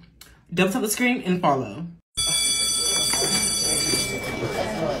lie. Double tap the screen and follow.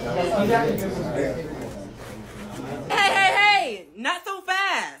 Hey! Not so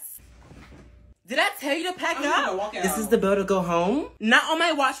fast! Did I tell you to pack up? This is the bell to go home? Not on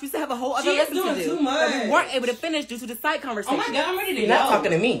my watch. We still have a whole other lesson to do. Too much. But we weren't able to finish due to the side conversation. Oh my God, I'm ready to You're go. not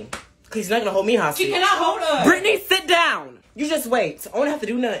talking to me. Because you're not going to hold me hostage. She cannot hold us. Brittany, sit down. You just wait. I won't have to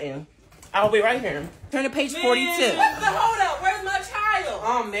do nothing. I'll be right here. Turn to page 42. What's the hold up? Where's my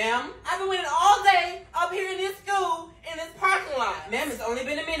child? Ma'am. I've been waiting all day up here in this school, in this parking lot. Ma'am, it's only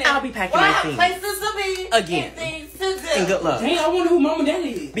been a minute. I'll be packing well, my I have things. places to be. Again. And things to do. And good luck. Dang, I wonder who mom and daddy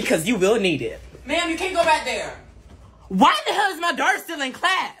is. Because you will need it. Ma'am, you can't go back there. Why the hell is my daughter still in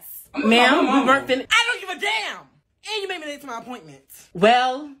class? Ma'am, we weren't finished. I don't give a damn. And you made me late to my appointment.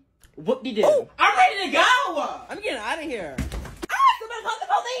 Well, whoop-de-doo. Oh, I'm ready to go. I'm getting out of here. Somebody call the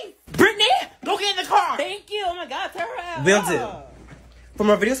police. Brittany, go get in the car. Thank you. Oh my God, tear her out. Will do. For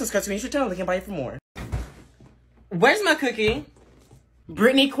more videos, subscribe to me. You should tell them they can buy it for more. Where's my cookie?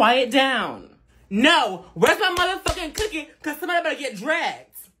 Brittany, quiet down. No, where's my motherfucking cookie? Because somebody better get dragged.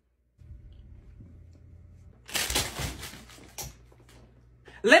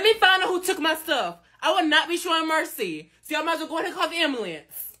 Let me find out who took my stuff. I will not be showing mercy. So y'all might as well go ahead and call the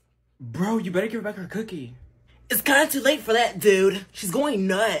ambulance. Bro, you better give her back her cookie. It's kind of too late for that, dude. She's going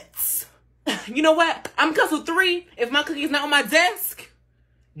nuts. You know what? I'm gonna count to 3 if my cookie is not on my desk.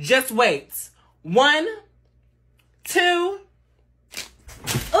 Just wait. 1, 2.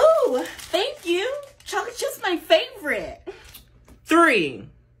 Ooh, thank you. Chocolate chip's my favorite. 3.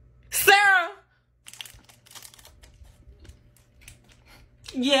 Sarah.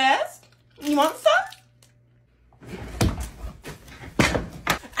 Yes? You want some?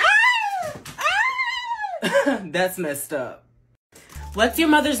 That's messed up. What's your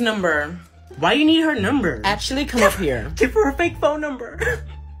mother's number? Why you need her number? Actually, come up here. Give her a fake phone number.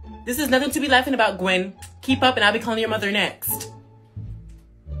 This is nothing to be laughing about, Gwen. Keep up and I'll be calling your mother next.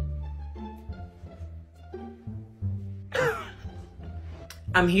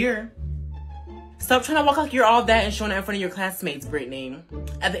 I'm here. Stop trying to walk like you're all that and showing it in front of your classmates, Brittany.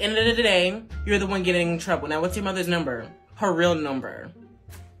 At the end of the day, you're the one getting in trouble. Now, what's your mother's number? Her real number.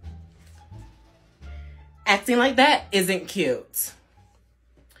 Acting like that isn't cute.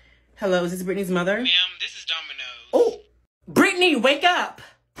 Hello, is this Brittany's mother? Ma'am, this is Domino's. Oh, Brittany, wake up.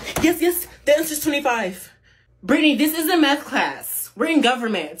 Yes, the answer's 25. Brittany, this is a math class. We're in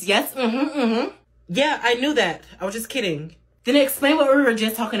government. Yes, Yeah, I knew that. I was just kidding. Then explain what we were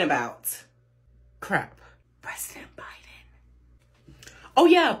just talking about. Crap. President Biden. Oh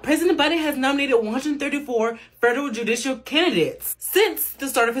yeah, President Biden has nominated 134 federal judicial candidates since the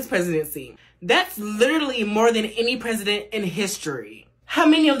start of his presidency. That's literally more than any president in history. How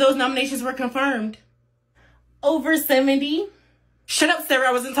many of those nominations were confirmed? Over 70. Shut up, Sarah,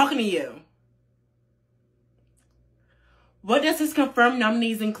 I wasn't talking to you. What does his confirmed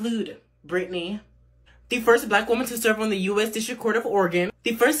nominees include, Brittany? The first black woman to serve on the U.S. District Court of Oregon,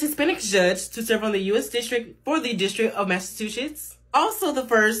 the first Hispanic judge to serve on the U.S. District for the District of Massachusetts, Also the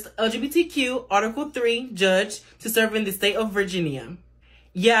first LGBTQ Article 3 judge to serve in the state of Virginia.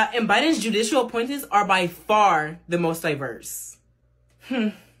 Yeah, and Biden's judicial appointees are by far the most diverse.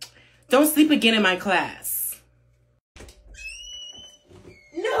 Don't sleep again in my class.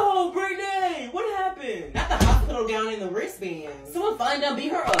 No, Brittany! What happened? Not the hospital gown and the wristband. Someone finally done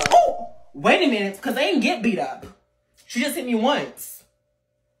beat her up. Oh! Wait a minute, because they didn't get beat up. She just hit me once.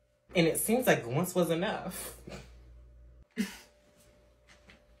 And it seems like once was enough.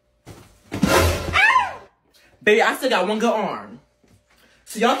 Baby, I still got one good arm.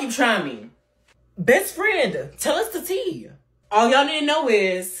 So y'all keep trying me. Best friend, tell us the tea. All y'all need to know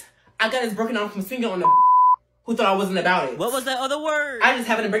is, I got this broken arm from swinging on the who thought I wasn't about it. What was that other word? I just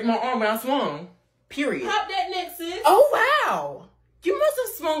happened to break my arm when I swung. Period. Pop that neck, sis. Oh, wow. You must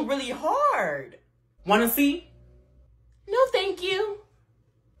have swung really hard. Wanna see? No, thank you.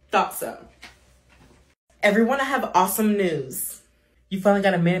 Thought so. Everyone, I have awesome news. You finally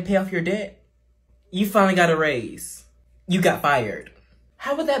got a man to pay off your debt. You finally got a raise. You got fired.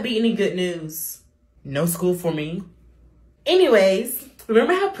 How would that be any good news? No school for me. Anyways,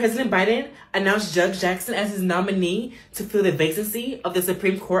 remember how President Biden announced Judge Jackson as his nominee to fill the vacancy of the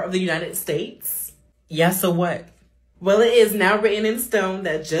Supreme Court of the United States? Yeah, so what? Well, it is now written in stone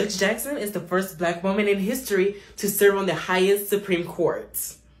that Judge Jackson is the first Black woman in history to serve on the highest Supreme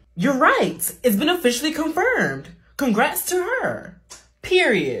Court. You're right. It's been officially confirmed. Congrats to her.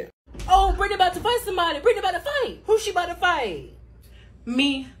 Period. Oh, Brittany about to fight somebody. Brittany about to fight. Who's she about to fight?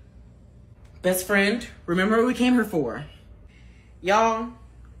 Me. Best friend, remember what we came here for. Y'all,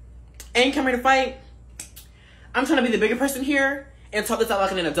 I ain't come here to fight. I'm trying to be the bigger person here and talk this out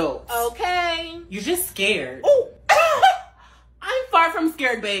like an adult. Okay. You're just scared. Oh, I'm far from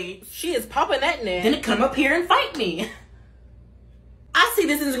scared, babe. She is popping that neck. Then come up here and fight me. I see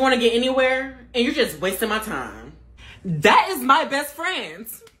this isn't going to get anywhere, and you're just wasting my time. That is my best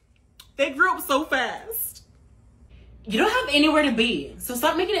friends. They grew up so fast. You don't have anywhere to be, so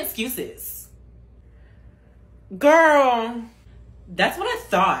stop making excuses. Girl, that's what I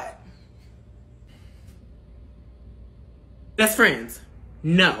thought. Best friends,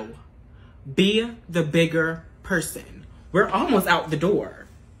 no. Be the bigger person. We're almost out the door.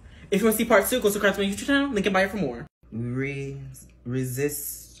 If you want to see part 2, go subscribe to my YouTube channel. Link in bio for more.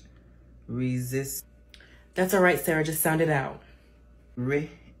 Resist. That's all right, Sarah. Just sound it out.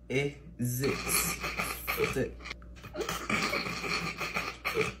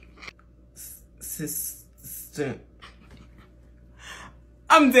 System.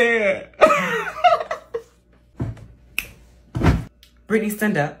 I'm dead. Brittany,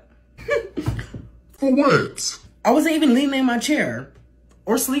 stand up. For what? I wasn't even leaning in my chair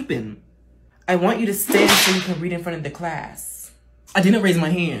or sleeping. I want you to stand so you can read in front of the class. I didn't raise my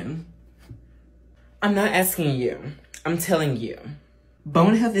hand. I'm not asking you. I'm telling you.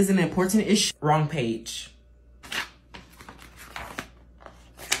 Bone health is an important issue. Wrong page.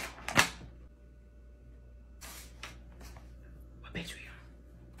 What page are we on?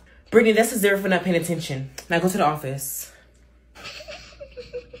 Brittany, that's a 0 for not paying attention. Now go to the office.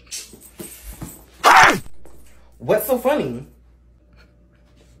 What's so funny?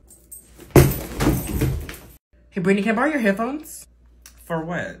 Hey, Brittany, can I borrow your headphones? For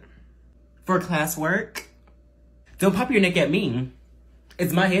what? For classwork? Don't pop your neck at me.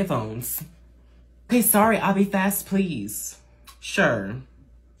 It's my headphones. Okay, sorry, I'll be fast, please. Sure.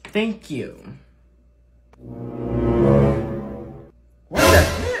 Thank you. What the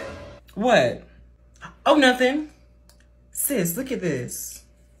heck? What? Oh, nothing. Sis, look at this.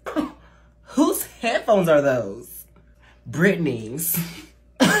 Whose headphones are those? Brittany's.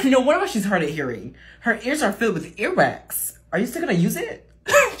 No wonder why she's hard at hearing. Her ears are filled with earwax. Are you still gonna use it?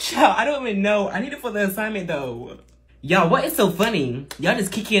 Child, I don't even know. I need it for the assignment though. Y'all, what is so funny? Y'all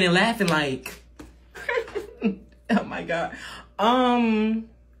just kicking and laughing like... Oh my god.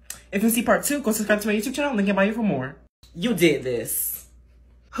 If you see part 2, go subscribe to my YouTube channel. Link in bio for more. You did this.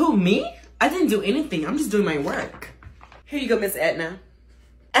 Who, me? I didn't do anything. I'm just doing my work. Here you go, Miss Edna.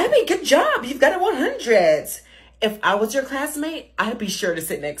 Abby, good job. You've got a 100. If I was your classmate, I'd be sure to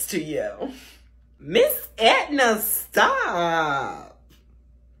sit next to you. Miss Edna, stop.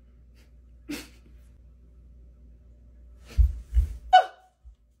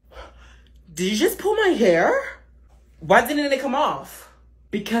 Did you just pull my hair? Why didn't it come off?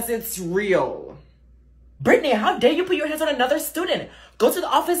 Because it's real. Brittany, how dare you put your hands on another student? Go to the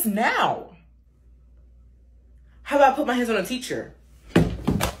office now. How about I put my hands on a teacher?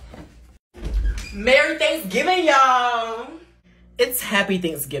 Merry Thanksgiving, y'all. It's Happy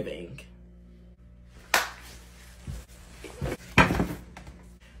Thanksgiving.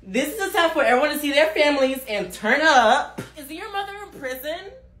 This is the time for everyone to see their families and turn up. Is your mother in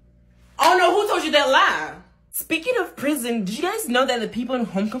prison? Oh no, who told you that lie? Speaking of prison, did you guys know that the people in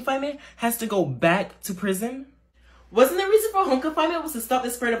home confinement has to go back to prison? Wasn't the reason for home confinement was to stop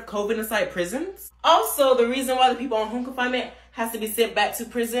the spread of COVID inside prisons? Also, the reason why the people on home confinement has to be sent back to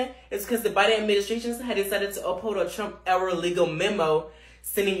prison is because the Biden administration had decided to uphold a Trump-era legal memo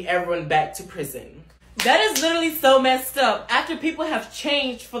sending everyone back to prison. That is literally so messed up after people have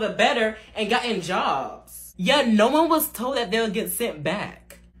changed for the better and gotten jobs. Yet no one was told that they'll get sent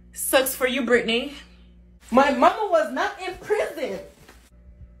back. Sucks for you, Brittany. My mama was not in prison.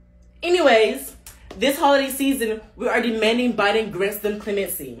 Anyways, this holiday season, we are demanding Biden grants them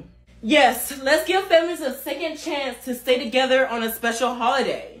clemency. Yes, let's give families a second chance to stay together on a special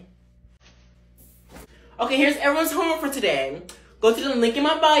holiday. Okay, here's everyone's homework for today. Go to the link in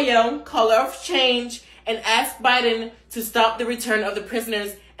my bio, Color of Change, and ask Biden to stop the return of the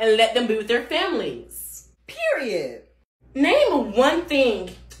prisoners and let them be with their families. Period. Name one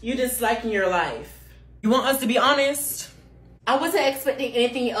thing you dislike in your life. You want us to be honest? I wasn't expecting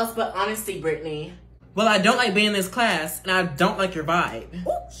anything else but honesty, Brittany. Well, I don't like being in this class, and I don't like your vibe.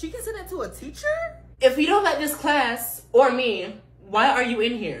 Oh, she can send it to a teacher? If you don't like this class, or me, why are you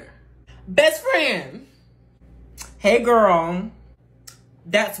in here? Best friend! Hey girl.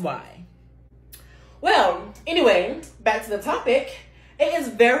 That's why. Well, anyway, back to the topic. It is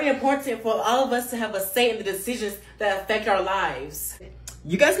very important for all of us to have a say in the decisions that affect our lives.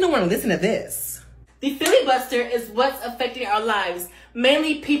 You guys don't want to listen to this. The filibuster is what's affecting our lives,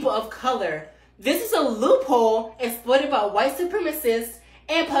 mainly people of color. This is a loophole exploited by white supremacists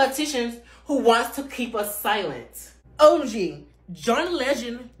and politicians who wants to keep us silent. OG, John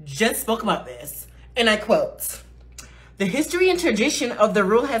Legend just spoke about this, and I quote, "The history and tradition of the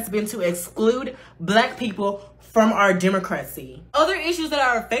rule has been to exclude black people from our democracy." Other issues that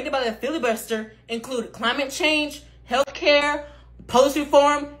are affected by the filibuster include climate change, healthcare, police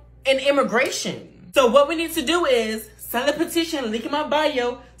reform, and immigration. So what we need to do is sign the petition, link in my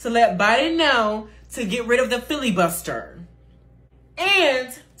bio, to let Biden know to get rid of the filibuster.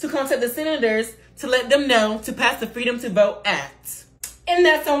 And to contact the senators to let them know to pass the Freedom to Vote Act. And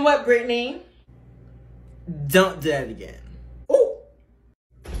that's on what, Brittany? Don't do that again. Ooh.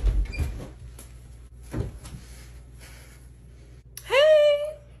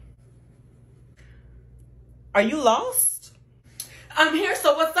 Hey. Are you lost? I'm here,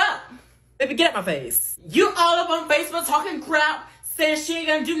 so what's up? Baby, get out my face. You all up on Facebook talking crap, saying she ain't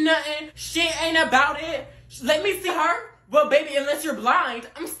gonna do nothing, she ain't about it. Let me see her. Well, baby, unless you're blind,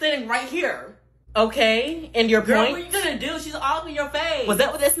 I'm standing right here. Okay, and your Girl, point? what you gonna do? She's all up in your face. Was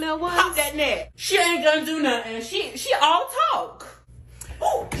that what that smell was? Pop that neck. She ain't gonna do nothing. She all talk.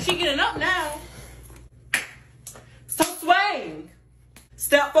 Ooh, she getting up now. So swing.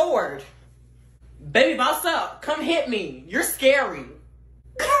 Step forward. Baby, boss up. Come hit me. You're scary.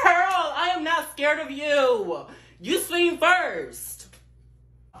 Girl, I am not scared of you. You swing first.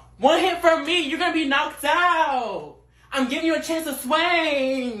 One hit from me, you're gonna be knocked out. I'm giving you a chance to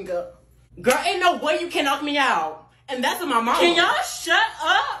swing. Girl, ain't no way you can knock me out. And that's what my mom. Can y'all shut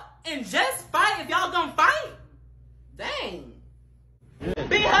up and just fight if y'all gonna fight? Dang.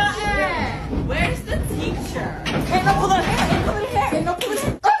 Beat her ass. Where's the teacher? Ain't no pulling hair. Ain't pulling hair. Ain't no pulling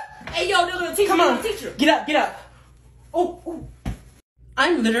hair. Hey, yo, they're gonna teach Come me. on. Teacher. Get up, get up. Oh, oh.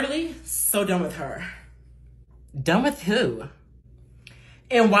 I'm literally so done with her. Done with who?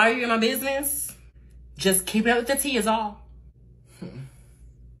 And why are you in my business? Just keep it up with the tea is all.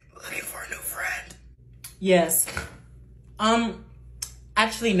 Looking for a new friend. Yes.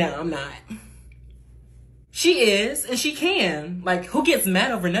 Actually, no, I'm not. She is, and she can. Like, who gets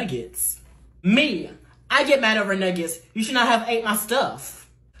mad over nuggets? Me. I get mad over nuggets. You should not have ate my stuff.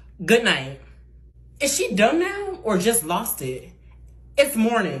 Good night. Is she done now or just lost it? It's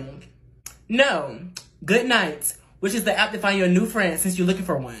morning. No. Good night, which is the app to find you a new friend since you're looking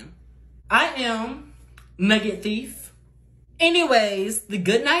for one. I am Nugget Thief. Anyways, the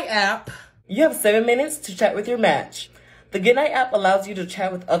Good Night app. You have 7 minutes to chat with your match. The Good Night app allows you to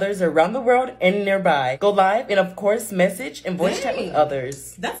chat with others around the world and nearby. Go live and, of course, message and voice chat with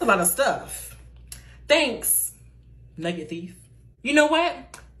others. That's a lot of stuff. Thanks, Nugget Thief. You know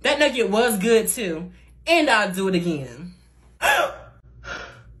what? That nugget was good, too. And I'll do it again.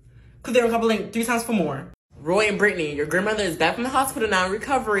 Click the recovery link 3 times for more. Roy and Brittany, your grandmother is back from the hospital now in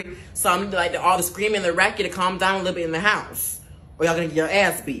recovery, so I'm like all the screaming and the racket to calm down a little bit in the house, or y'all gonna get your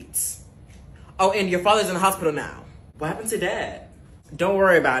ass beat. Oh, and your father's in the hospital now. What happened to Dad? Don't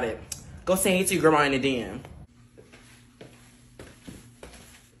worry about it. Go say hey to your grandma in the den.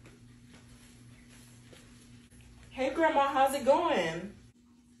 Hey, Grandma, how's it going?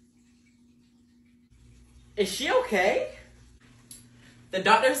 Is she okay? The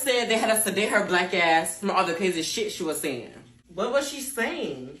doctor said they had to sedate her black ass from all the crazy shit she was saying. What was she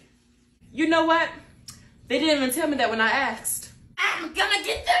saying? You know what? They didn't even tell me that when I asked. I'm gonna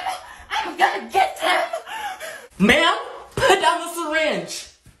get them! I'm gonna get them! Ma'am, put down the syringe.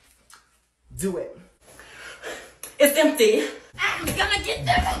 Do it. It's empty. I'm gonna get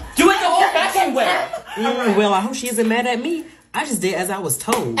them! Do it the old-fashioned way. Well, I hope she isn't mad at me. I just did as I was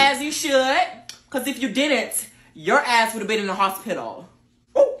told. As you should. Because if you didn't, your ass would have been in the hospital.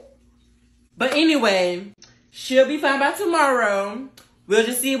 Ooh. But anyway, she'll be fine by tomorrow. We'll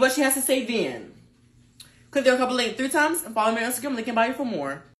just see what she has to say then. Click the couple link 3 times and follow me on Instagram, link in bio for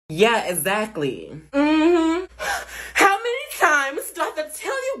more. Yeah, exactly. Mm-hmm. How many times do I have to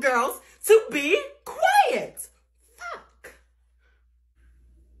tell you girls to be quiet? Fuck.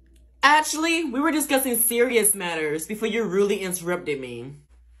 Actually, we were discussing serious matters before you rudely interrupted me.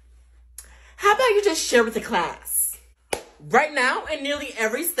 How about you just share with the class? Right now, in nearly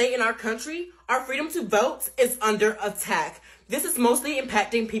every state in our country, our freedom to vote is under attack. This is mostly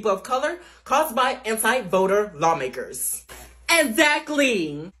impacting people of color caused by anti-voter lawmakers.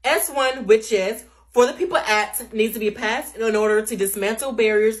 Exactly. S1, which is For the People Act, needs to be passed in order to dismantle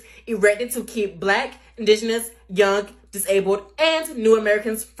barriers erected to keep Black, Indigenous, young, disabled, and new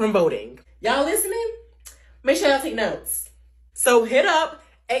Americans from voting. Y'all listening? Make sure y'all take notes. So hit up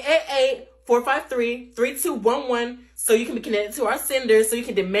 888-453-3211 so you can be connected to our senders so you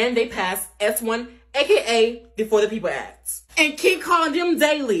can demand they pass S1, aka the For the People Act. And keep calling them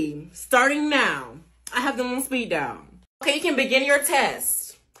daily, starting now. I have them on speed dial. Okay, you can begin your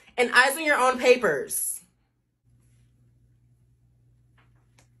test. And eyes on your own papers.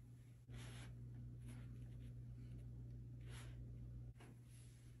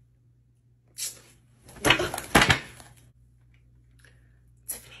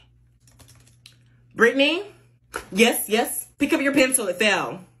 Tiffany. Brittany? Yes, yes. Pick up your pencil, it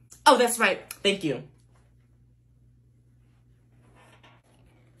fell. Oh, that's right. Thank you.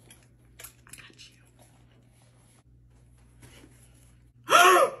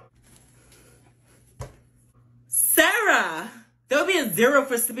 Sarah! There'll be a 0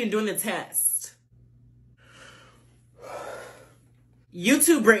 for sleeping during the test. You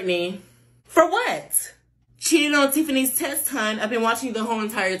too, Brittany. For what? Cheating on Tiffany's test time. I've been watching you the whole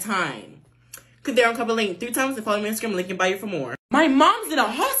entire time. Click there on Couple Link 3 times and follow me on Instagram, link in bio for more. My mom's in a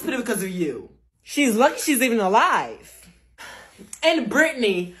hospital because of you. She's lucky she's even alive. And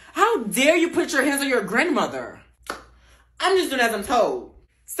Brittany, how dare you put your hands on your grandmother? I'm just doing as I'm told.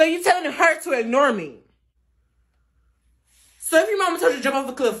 So you telling her to ignore me? So if your mama told you to jump off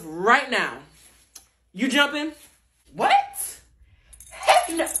the cliff right now, you jumping? What? Heck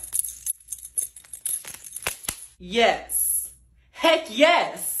no. Yes. Heck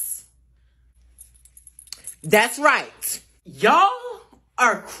yes. That's right. Y'all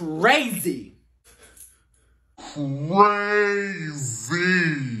are crazy. Crazy.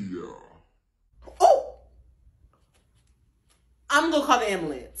 Oh! I'm gonna call the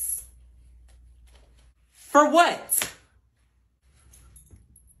ambulance. For what?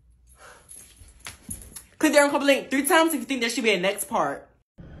 Click there on Couple Link 3 times if you think there should be a next part.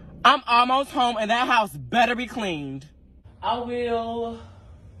 I'm almost home and that house better be cleaned. I will.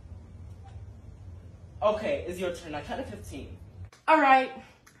 Okay, it's your turn. I count to 15. All right.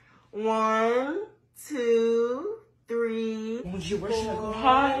 1, 2, 3, 4,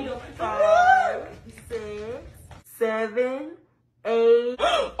 5, 6, 7, 8.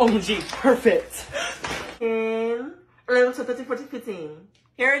 OMG, perfect. 10, 11, 12, 13, 14, 15.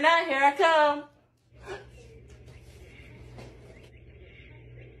 Here and now, here I come.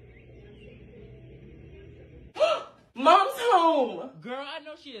 Mom's home. Girl, I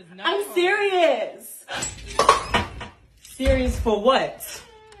know she is not. I'm serious. Serious for what?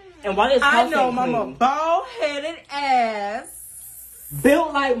 And why this house I know, ain't mama, clean? bald-headed ass.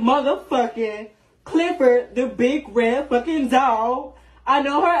 Built like motherfucking Clifford, the big red fucking dog. I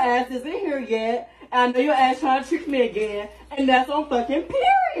know her ass isn't here yet. And I know your ass trying to trick me again. And that's on fucking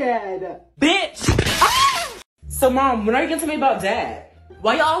period. Bitch. Ah! So mom, when are you gonna tell me about dad?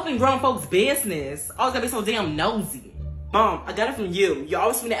 Why y'all up in grown folks' business? Always gotta be so damn nosy. Mom, I got it from you. You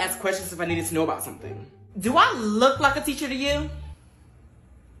always want me to ask questions if I needed to know about something. Do I look like a teacher to you?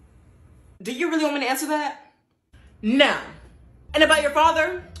 Do you really want me to answer that? No. And about your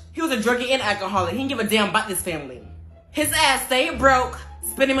father? He was a druggie and alcoholic. He didn't give a damn about this family. His ass stayed broke,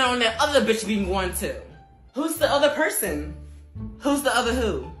 spending money on that other bitch being one too. Who's the other person? Who's the other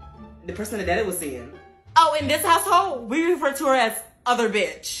who? The person that daddy was seeing. Oh, in this household, we refer to her as other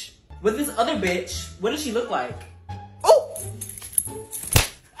bitch. With this other bitch, what does she look like? Oh!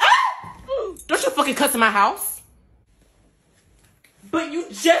 Ah! Don't you can fucking cuss in my house. But you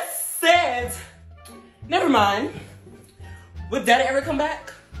just said... Never mind. Will Daddy ever come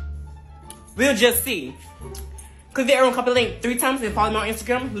back? We'll just see. Click the arrow and copy the link 3 times and follow me on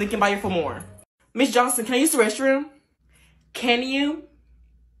Instagram. Link in bio for more. Miss Johnson, can I use the restroom? Can you?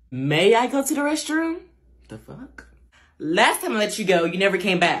 May I go to the restroom? The fuck? Last time I let you go, you never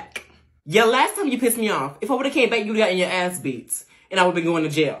came back. Yeah, last time you pissed me off. If I would've came back, you would've gotten your ass beat. And I would've been going to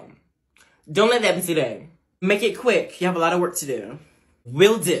jail. Don't let that be today. Make it quick. You have a lot of work to do.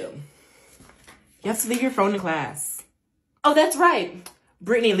 Will do. You have to leave your phone in class. Oh, that's right.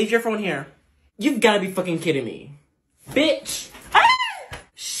 Brittany, leave your phone here. You've gotta be fucking kidding me. Bitch. Ah!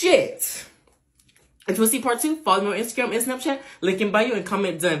 Shit. If you want to see part 2, follow me on Instagram and Snapchat. Link in bio and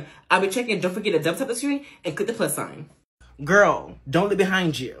comment done. I'll be checking. Don't forget to double tap the screen and click the plus sign. Girl, don't look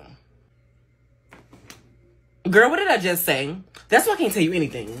behind you. Girl, what did I just say? That's why I can't tell you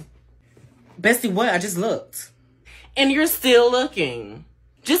anything. Bestie, what? I just looked. And you're still looking.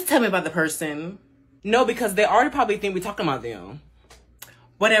 Just tell me about the person. No, because they already probably think we're talking about them.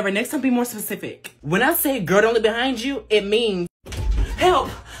 Whatever, next time be more specific. When I say girl, don't look behind you, it means help.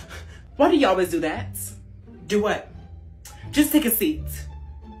 Why do you always do that? Do what? Just take a seat.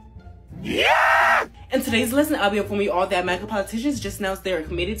 Yeah! In today's lesson, I'll be informing you all that American politicians just announced they are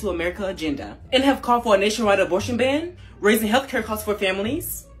committed to America agenda and have called for a nationwide abortion ban, raising healthcare costs for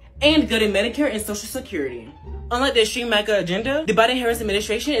families, and gutting Medicare and Social Security. Unlike the extreme MAGA agenda, the Biden-Harris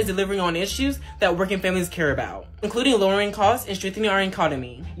administration is delivering on issues that working families care about, including lowering costs and strengthening our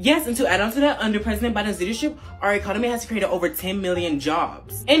economy. Yes, and to add on to that, under President Biden's leadership, our economy has created over 10 million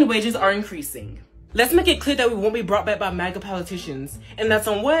jobs, and wages are increasing. Let's make it clear that we won't be brought back by MAGA politicians, and that's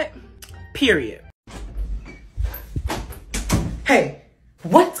on what? Period. Hey,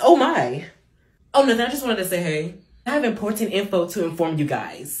 what? Oh my. Oh, nothing, I just wanted to say hey. I have important info to inform you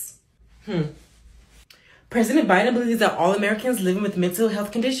guys. President Biden believes that all Americans living with mental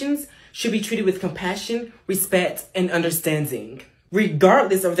health conditions should be treated with compassion, respect, and understanding,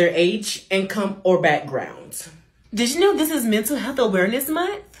 regardless of their age, income, or background. Did you know this is Mental Health Awareness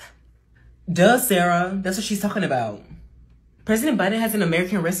Month? Duh, Sarah. That's what she's talking about. President Biden has an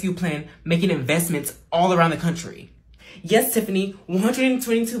American Rescue Plan making investments all around the country. Yes, Tiffany,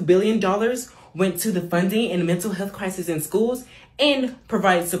 $122 billion went to the funding in mental health crisis in schools and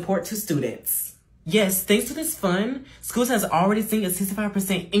provided support to students. Yes, thanks to this fund, schools has already seen a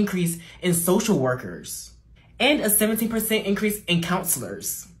 65% increase in social workers and a 17% increase in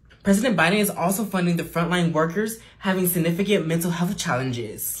counselors. President Biden is also funding the frontline workers having significant mental health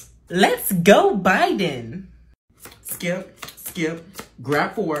challenges. Let's go, Biden! Skip,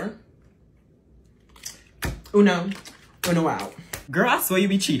 grab 4. Uno out. Girl, I swear you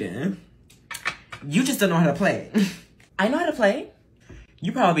be cheating. You just don't know how to play. I know how to play.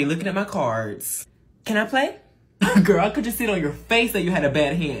 You probably be looking at my cards. Can I play? Girl, I could just see it on your face that you had a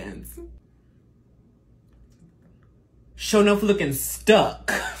bad hand. Show enough looking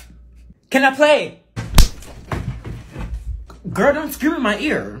stuck. Can I play? Girl, don't scream in my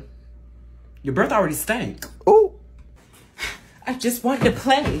ear. Your breath already stank. Ooh. I just wanted to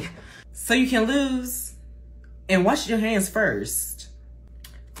play. So you can lose. And wash your hands first.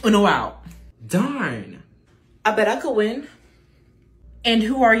 Uno out. Darn. I bet I could win. And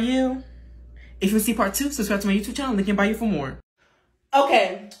who are you? If you want to see part 2, subscribe to my YouTube channel. Link in bio for more.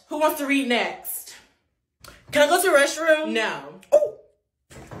 Okay, who wants to read next? Can I go to the restroom? No. Oh.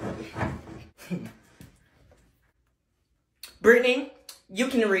 Brittany, you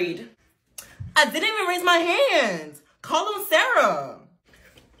can read. I didn't even raise my hand. Call on Sarah.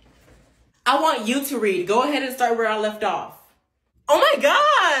 I want you to read. Go ahead and start where I left off. Oh my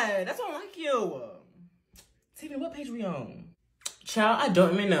God, that's why I like you. Tiffany, what page we on? Child, I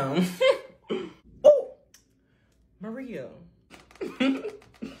don't even know. Oh, Maria.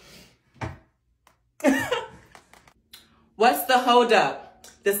 What's the holdup?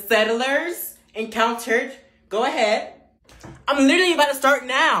 The settlers encountered. Go ahead. I'm literally about to start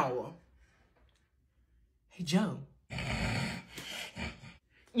now. Hey, Joe.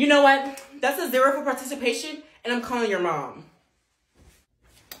 You know what? That's a 0 for participation, and I'm calling your mom.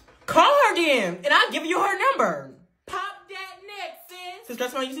 Call her then, and I'll give you her number. Pop that next, sis.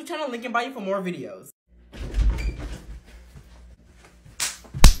 Subscribe to my YouTube channel, link in bio for more videos.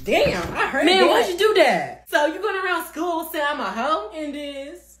 Damn, I heard man, that. Why'd you do that? So you going around school saying I'm a hoe? And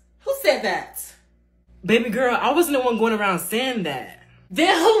is? Who said that? Baby girl, I wasn't the one going around saying that.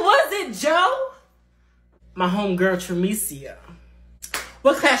 Then who was it, Joe? My homegirl, Tramicia.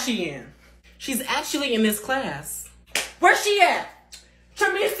 What class she in? She's actually in this class. Where's she at?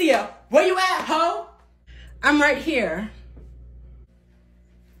 Tramicia, where you at, ho? I'm right here.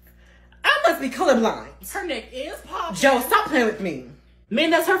 I'm must be colorblind. Her neck is popping. Joe, stop playing with me. Man,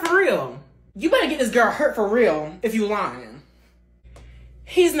 that's her for real. You better get this girl hurt for real if you lying.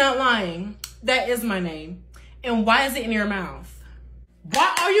 He's not lying. That is my name. And why is it in your mouth?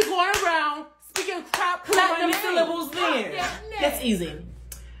 Why are you going around speaking crap? Platinum syllables then. That's easy.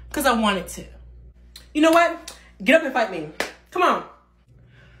 Because I wanted to. You know what? Get up and fight me. Come on.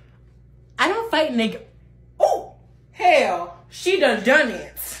 I don't fight nigga. Oh, hell. She done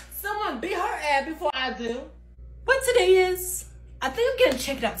it. Someone beat her ass before I do. What today is? I think I'm getting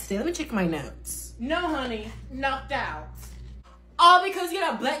checked out today. Let me check my notes. No, honey. Knocked out. All because you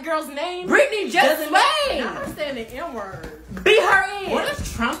got a black girl's name? Brittany just Wayne. I'm saying the N-word. Beat her in. What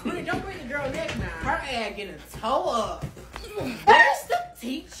is Trump? Don't break the girl neck now. Her ass getting toe up. Where's the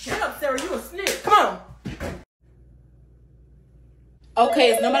teacher? Shut up, Sarah. You a snitch. Come on. Okay,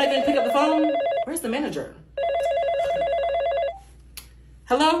 is nobody gonna pick up the phone? Where's the manager?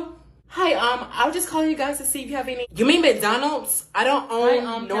 Hello? Hi, I was just calling you guys to see if you have any. You mean McDonald's? I don't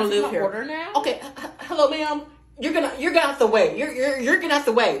own nor live here. Order now? Okay, hello, ma'am. You're gonna have to wait. You're gonna have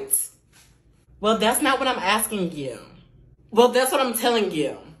to wait. Well, that's not what I'm asking you. Well, that's what I'm telling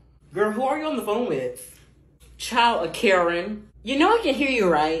you. Girl, who are you on the phone with? Child of Karen. You know I can hear you,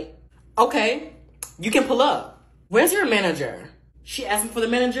 right? Okay, you can pull up. Where's your manager? She asking for the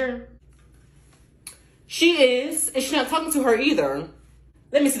manager? She is, and she's not talking to her either.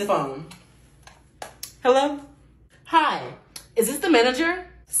 Let me see the phone. Hello? Hi, is this the manager?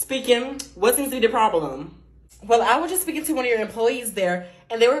 Speaking. What seems to be the problem? Well, I was just speaking to one of your employees there,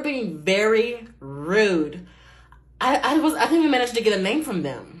 and they were being very rude. I think we managed to get a name from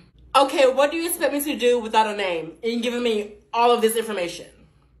them. Okay, what do you expect me to do without a name and giving me all of this information?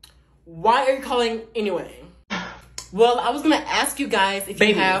 Why are you calling anyway? Well, I was gonna ask you guys if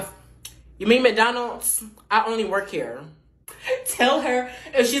you have. You mean McDonald's? I only work here. Tell her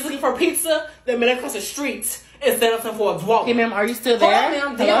if she's looking for pizza, then meet across the street instead of for a Dubois. Hey, ma'am, are you still there? Hold on,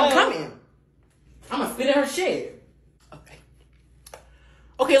 ma'am. Damn, I'm coming. I'm gonna spit in her shit. Okay.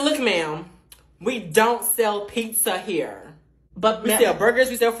 Okay, look, ma'am. We don't sell pizza here. But We sell burgers,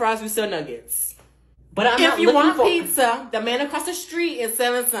 we sell fries, we sell nuggets. But I'm If not you looking want for pizza, the man across the street is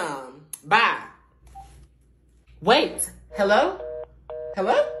selling some. Bye. Wait. Hello?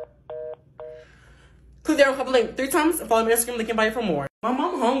 Hello? Click there on Compilation 3 times and follow me on Instagram, link in bio for more. Mom,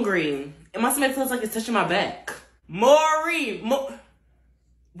 I'm hungry. And my stomach feels like it's touching my back. Maury!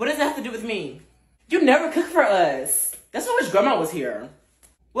 What does that have to do with me? You never cook for us. That's why wish grandma was here.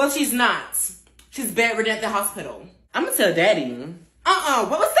 Well, she's not. She's bedridden at the hospital. I'm gonna tell Daddy. What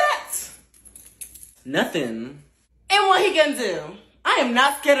was that? Nothing. And what he gonna do? I am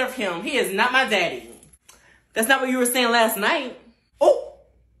not scared of him. He is not my daddy. That's not what you were saying last night. Oh,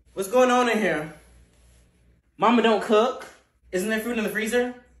 what's going on in here? Mama don't cook? Isn't there food in the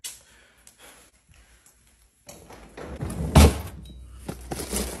freezer?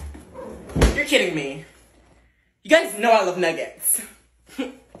 You're kidding me. You guys know I love nuggets.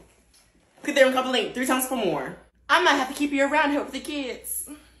 Click there and Compilation 3 times for more. I might have to keep you around here with the kids.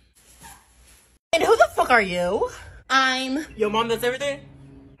 And who the fuck are you? I'm your mom does everything?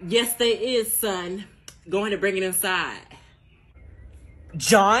 Yes, they is, son. Go ahead and bring it inside.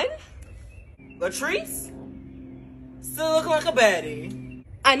 John? Latrice? Still looking like a baddie.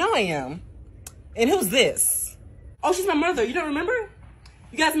 I know I am. And who's this? Oh, she's my mother. You don't remember?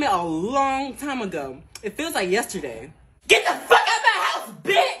 You guys met a long time ago. It feels like yesterday. Get the fuck out of my house,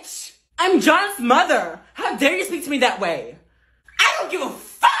 bitch! I'm John's mother. How dare you speak to me that way? I don't give a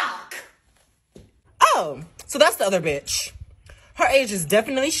fuck! Oh, so that's the other bitch. Her age is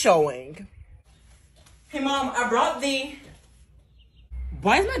definitely showing. Hey, Mom, I brought the...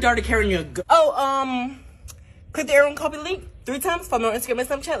 Why is my daughter carrying a gun? Oh, click the arrow and copy link 3 times. Follow me on Instagram and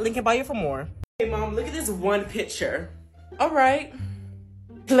Snapchat. Link in bio for more. Hey, Mom, look at this one picture. All right.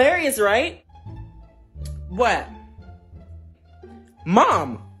 Hilarious, right? What?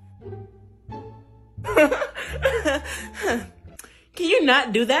 Mom! Can you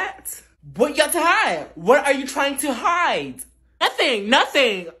not do that? What you got to hide? What are you trying to hide?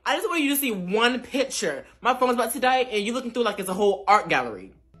 Nothing. I just want you to see one picture. My phone's about to die and you're looking through like it's a whole art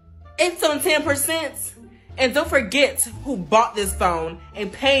gallery. It's on 10%. And don't forget who bought this phone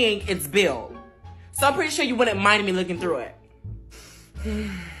and paying its bill. So I'm pretty sure you wouldn't mind me looking through it.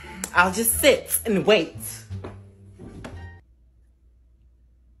 I'll just sit and wait.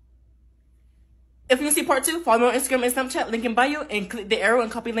 If you want to see part 2, follow me on Instagram and Snapchat, link in bio, and click the arrow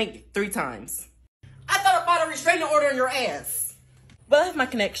and copy link 3 times. I thought I filed a restraining order on your ass. Well, I have my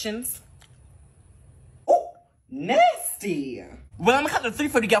connections. Oh, nasty. Well, I'm gonna cut the 3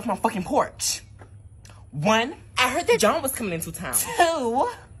 for you get off my fucking porch. 1, I heard that John was coming into town. 2,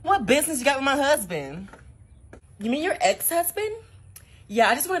 What business you got with my husband? You mean your ex-husband? Yeah,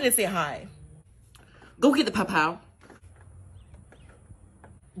 I just wanted to say hi. Go get the pow-pow.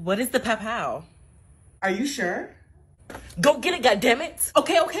 What is the pow-pow? Are you sure? Go get it, goddammit.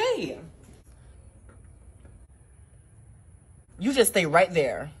 Okay. You just stay right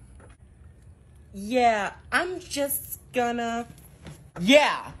there. Yeah, I'm just gonna...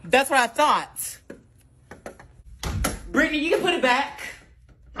 Yeah, that's what I thought. Brittany, you can put it back.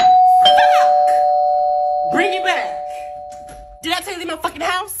 Fuck! Bring it back. Did I tell you to leave my fucking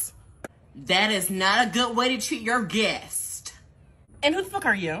house? That is not a good way to treat your guest. And who the fuck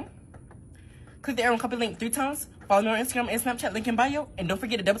are you? Click the arrow and copy link 3 times. Follow me on Instagram and Snapchat, link in bio. And don't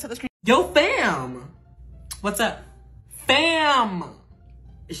forget to double tap the screen. Yo, fam. What's up? Fam.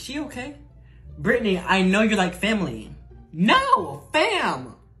 Is she okay? Brittany, I know you're like family. No,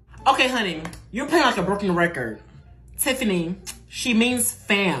 fam. Okay, honey, you're playing like a broken record. Tiffany, she means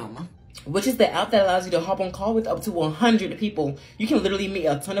fam. Which is the app that allows you to hop on call with up to 100 people. You can literally meet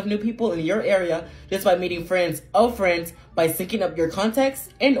a ton of new people in your area just by meeting friends of friends by syncing up your contacts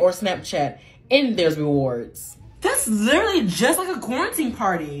and or Snapchat. And there's rewards. That's literally just like a quarantine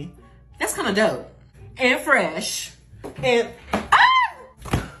party. That's kind of dope. And fresh. And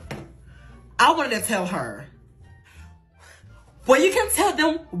I wanted to tell her. Well, you can tell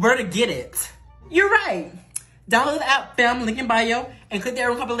them where to get it. You're right. Download the app, fam, link in bio, and click the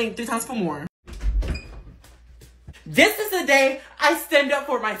arrow copy link 3 times for more. This is the day I stand up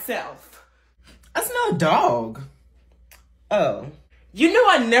for myself. I smell a dog. Oh. You know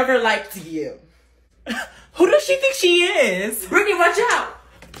I never liked you. Who does she think she is? Brittany, watch out.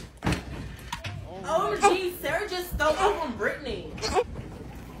 Oh, gee, Sarah just stole off on Brittany.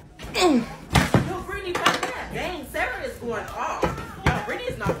 Yo, Brittany, back there. Dang, Sarah is going off. Yo, Brittany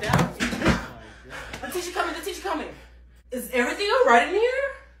is knocked out. The teacher coming. Is everything all right in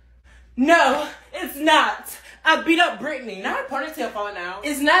here? No, it's not. I beat up Brittany. Not her ponytail falling out.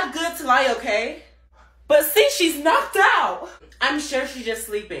 It's not good to lie, okay? But see, she's knocked out. I'm sure she's just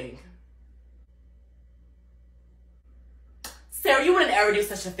sleeping. Sarah, you wouldn't ever do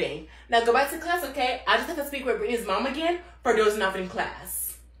such a thing. Now go back to class, okay? I just have to speak with Brittany's mom again for dozing off in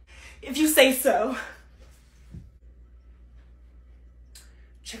class. If you say so.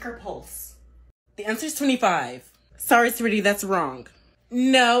 Check her pulse. The answer's 25. Sorry, sweetie, that's wrong.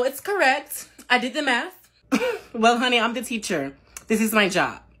 No, it's correct. I did the math. Well, honey, I'm the teacher. This is my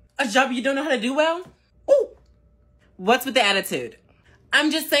job. A job you don't know how to do well? Ooh. What's with the attitude?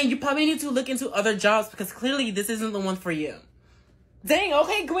 I'm just saying you probably need to look into other jobs because clearly this isn't the one for you. Dang,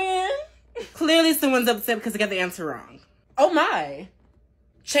 okay, Gwen. Clearly someone's upset because they got the answer wrong. Oh my.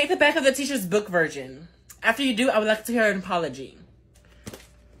 Check the back of the teacher's book version. After you do, I would like to hear an apology.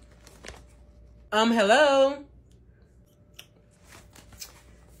 Hello?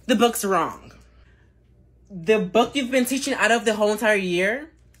 The book's wrong. The book you've been teaching out of the whole entire year?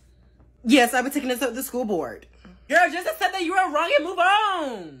 Yes, I've been taking this up to the school board. Girl, just accept that you were wrong and move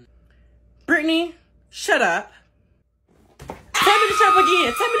on. Brittany, shut up. Tell me to shut up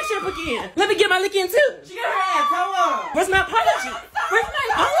again. Let me get my lick in too. She got her ass, hold on. Where's my apology? Where's my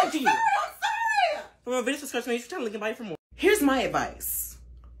apology? I'm sorry. For more video subscription, you should try to link in bio for more. Here's my advice.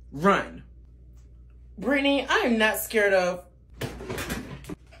 Run. Brittany, I am not scared of.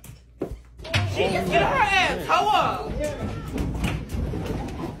 She just get her ass, hold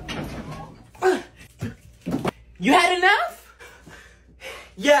on. You had enough?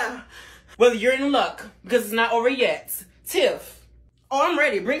 Yeah. Well, you're in luck because it's not over yet. Tiff. Oh, I'm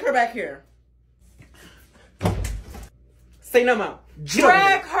ready. Bring her back here. Say no more.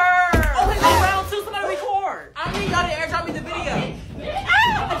 Drag her. Okay, go round two. Somebody record. I need y'all to airdrop me the video.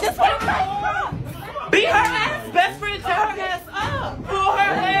 I just want to beat her ass. Best friend, tear her ass up. Pull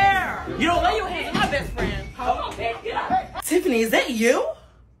her hair. You don't lay your hands on my best friend. Hold on, bitch. Get up. Tiffany, is that you?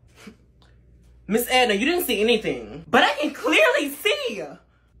 Miss Edna, you didn't see anything. But I can clearly see.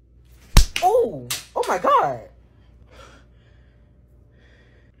 Oh my God.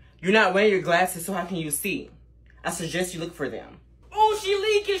 You're not wearing your glasses, so how can you see? I suggest you look for them. Oh, she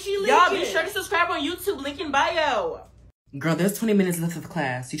leaking. Y'all be sure to subscribe on YouTube, link in bio. Girl, there's 20 minutes left of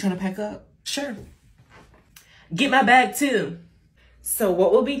class. You trying to pack up? Sure. Get my bag too. So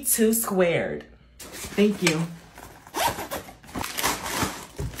what will be 2 squared? Thank you.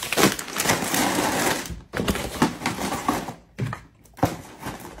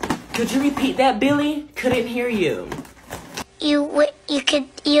 Could you repeat that, Billy? Couldn't hear you. You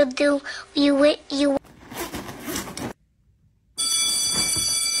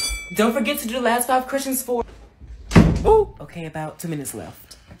Don't forget to do the last 5 questions for... Ooh. Okay, about 2 minutes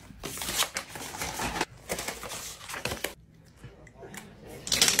left.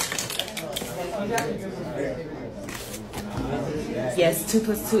 Yes, 2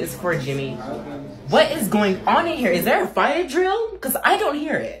 plus 2 is 4, Jimmy. What is going on in here? Is there a fire drill? Because I don't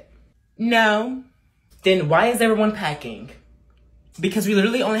hear it. No. Then why is everyone packing? Because we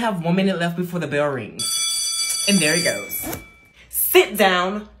literally only have 1 minute left before the bell rings. And there he goes. Sit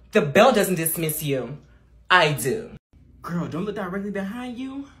down. The bell doesn't dismiss you. I do. Girl, don't look directly behind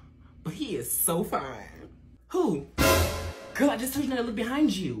you. But he is so fine. Who? Girl, I just told you not to look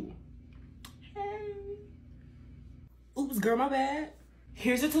behind you. Hey. Oops, girl, my bad.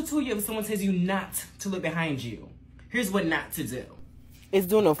 Here's a tutorial if someone tells you not to look behind you. Here's what not to do. It's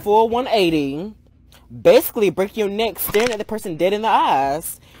doing a full 180. Basically, breaking your neck, staring at the person dead in the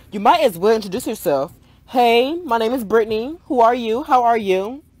eyes. You might as well introduce yourself. Hey, my name is Brittany. Who are you? How are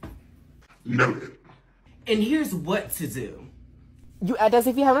you? Noted. And here's what to do. You act as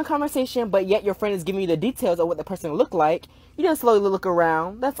if you're having a conversation, but yet your friend is giving you the details of what the person looked like. You just slowly look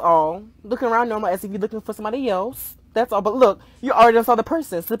around. That's all. Looking around normal as if you're looking for somebody else. That's all. But look, you already saw the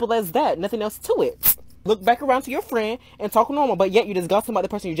person. Simple as that. Nothing else to it. Look back around to your friend and talk normal, but yet you just gossip about the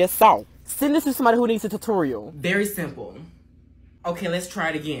person you just saw. Send this to somebody who needs a tutorial. Very simple. Okay, let's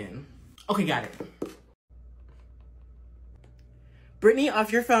try it again. Okay, got it. Brittany,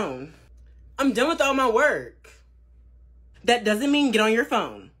 off your phone. I'm done with all my work. That doesn't mean get on your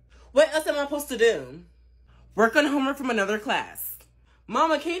phone. What else am I supposed to do? Work on homework from another class.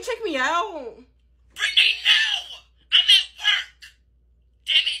 Mama, can you check me out? Brittany, no! I'm at work!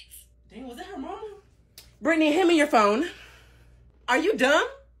 Damn it! Dang, was that her mama? Brittany, hand me your phone. Are you dumb?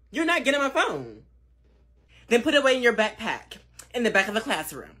 You're not getting my phone. Then put it away in your backpack, in the back of the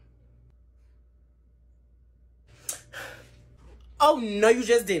classroom. Oh, no, you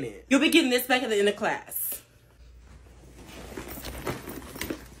just didn't. You'll be getting this back at the end of class.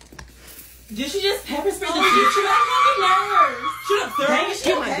 Did she just pepper spray the teacher? Shut up, sir. Dang,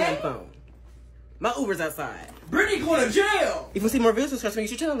 get my damn phone. My Uber's outside. Brittany going to jail! If you see more videos, subscribe to my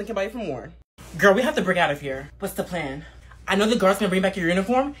YouTube channel and can buy it for more. Girl, we have to break out of here. What's the plan? I know the guard's gonna bring back your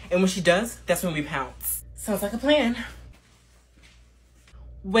uniform, and when she does, that's when we pounce. Sounds like a plan.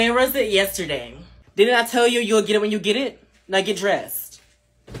 Where was it yesterday? Didn't I tell you you'll get it when you get it? Now get dressed.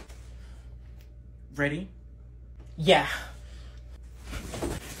 Ready? Yeah.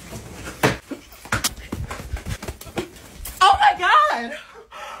 Oh my God!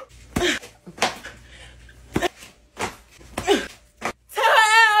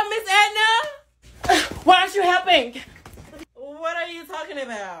 Miss Edna! Why aren't you helping? What are you talking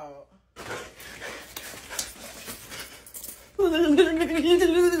about?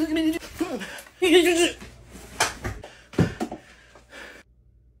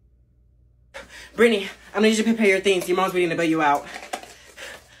 Brittany, I'm gonna need you to prepare your things. Your mom's waiting to bail you out.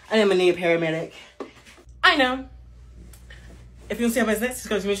 I am gonna need a paramedic. I know. If you want to see how much next, just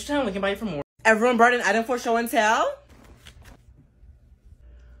go to my channel. We can buy it for more. Everyone brought an item for show and tell.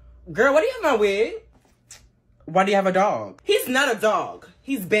 Girl, why do you have my wig? Why do you have a dog? He's not a dog.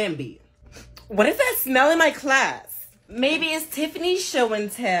 He's Bambi. What is that smell in my class? Maybe it's Tiffany's show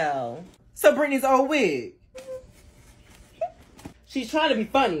and tell. So Brittany's old wig. She's trying to be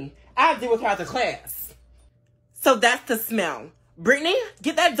funny. I'll deal with her after class. So that's the smell. Brittany,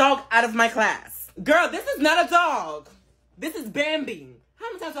 get that dog out of my class. Girl, this is not a dog. This is Bambi. How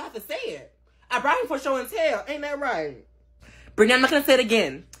many times do I have to say it? I brought him for show and tell. Ain't that right? Brittany, I'm not going to say it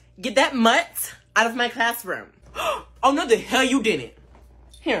again. Get that mutt out of my classroom. Oh, no, the hell you didn't.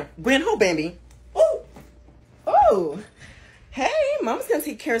 Here, bring home, Bambi. Ooh. Ooh. Hey, Mom's going to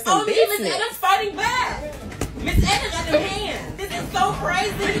take care of some business. Miss Edna's fighting back. Miss Edna got them hands. This is so crazy.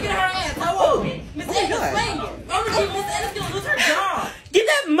 Look at her ass. How old? Miss Edna's swinging. Oh, Miss Edna's going to lose her job. Get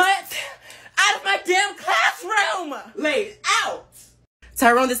that mutt out of my damn classroom. Laid out.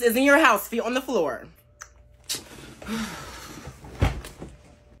 Tyrone, this isn't your house. Feet on the floor.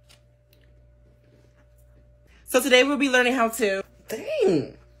 So today we'll be learning how to...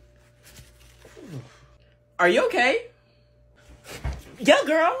 Dang. Are you okay? Yeah,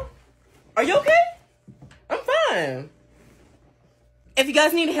 girl. Are you okay? I'm fine. If you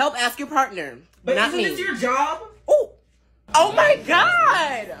guys need help, ask your partner. But not isn't me. this your job? Oh. Oh my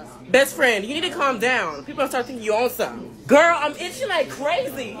God. Best friend, you need to calm down. People are start thinking you own something. Girl, I'm itching like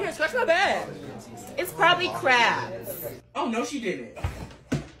crazy. Here, scratch my back. It's probably crabs. Oh, no, she didn't.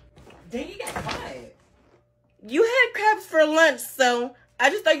 Dang, you got quiet. You had crabs for lunch, so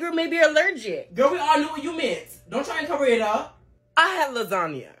I just thought you were maybe allergic. Girl, we all knew what you meant. Don't try and cover it up. I had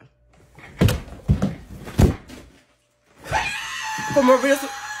lasagna. For more videos.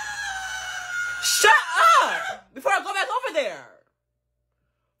 Shut up! Before I go back over there.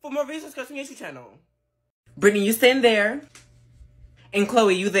 For more videos, subscribe to my YouTube channel. Brittany, you stand there. And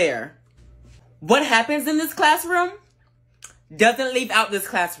Chloe, you there. What happens in this classroom? doesn't leave out this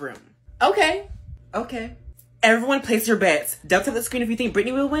classroom. Okay. Everyone place your bets. Double tap the screen if you think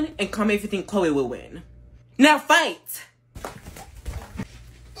Brittany will win, and comment if you think Chloe will win. Now fight!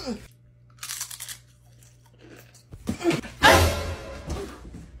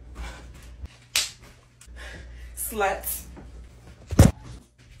 Sluts.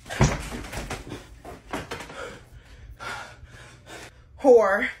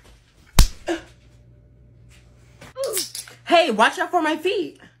 Whore. Hey, watch out for my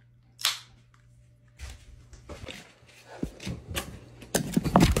feet.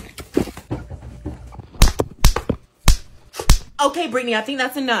 Okay, Brittany, I think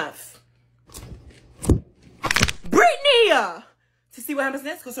that's enough. Brittany! To see what happens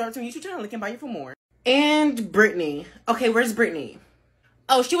next, go subscribe to my YouTube channel. Link in bio for more. And Brittany. Okay, where's Brittany?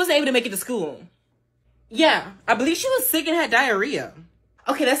 Oh, she wasn't able to make it to school. Yeah, I believe she was sick and had diarrhea.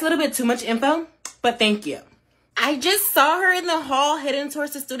 Okay, that's a little bit too much info, but thank you. I just saw her in the hall heading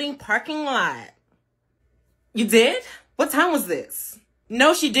towards the student parking lot. You did? What time was this?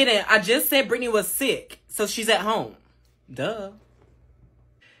 No, she didn't. I just said Brittany was sick, so she's at home. Duh.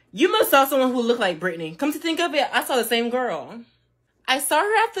 You must saw someone who looked like Brittany. Come to think of it, I saw the same girl. I saw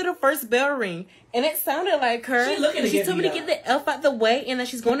her after the first bell ring, and it sounded like her. She told me to get the F out the way, and that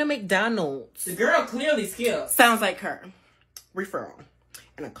she's going to McDonald's. The girl clearly skilled. Sounds like her. Referral.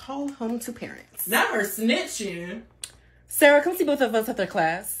 And a call home to parents. Not her snitching. Sarah, come see both of us after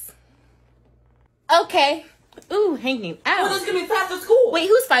class. Okay. Ooh, hanging out. Well, this gonna be past the school. Wait,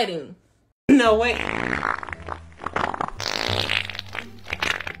 who's fighting? No, wait.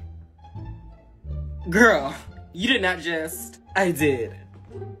 Girl, you did not just. I did.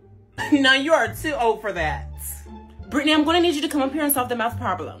 Now you are too old for that. Brittany, I'm going to need you to come up here and solve the math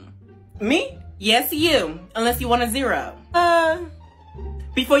problem. Me? Yes, you. Unless you want a 0.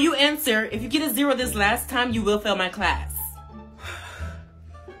 Before you answer, if you get a 0 this last time, you will fail my class.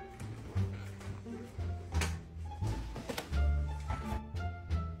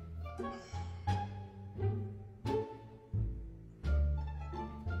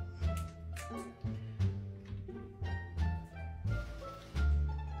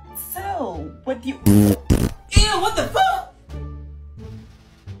 So, what do you... Ew, what the fuck?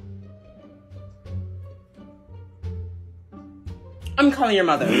 I'm calling your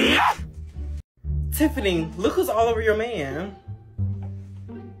mother. Tiffany, look who's all over your man.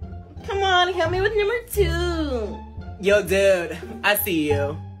 Come on, help me with number 2. Yo, dude, I see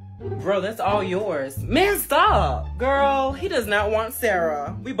you. Bro, that's all yours. Man, stop. Girl, he does not want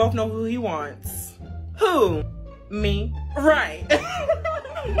Sarah. We both know who he wants. Who? Me. Right.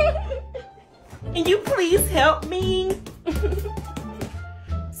 Can you please help me?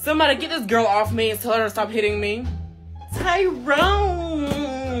 Somebody get this girl off me and tell her to stop hitting me. Tyrone!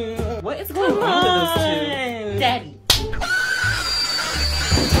 What is going on with those two? Daddy.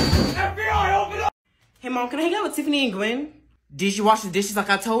 FBI, open up! Hey, Mom, can I hang out with Tiffany and Gwen? Did you wash the dishes like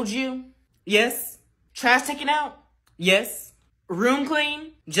I told you? Yes. Trash taken out? Yes. Room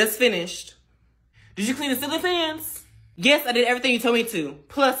clean? Just finished. Did you clean the ceiling fans? Yes, I did everything you told me to.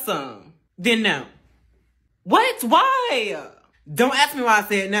 Plus some. Then no. What? Why? Don't ask me why I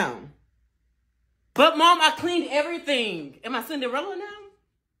said no. But Mom, I cleaned everything. Am I Cinderella now?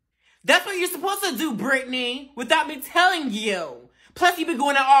 That's what you're supposed to do, Brittany, without me telling you. Plus, you've been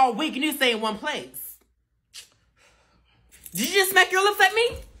going out all week and you stay in one place. Did you just smack your lips at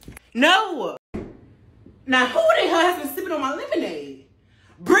me? No. Now, who the hell has been sipping on my lemonade?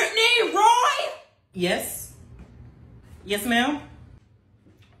 Brittany, Roy? Yes. Yes, ma'am.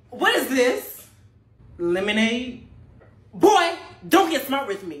 What is this? Lemonade? Boy, don't get smart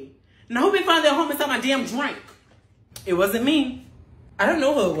with me. Now, who been finding their home inside my damn drink? It wasn't me. I don't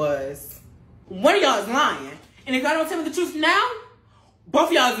know who it was. One of y'all is lying. And if y'all don't tell me the truth now, both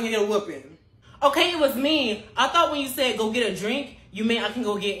of y'all is gonna get a whooping. Okay, it was me. I thought when you said go get a drink, you meant I can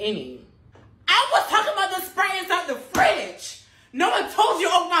go get any. I was talking about the Sprite inside the fridge. No one told you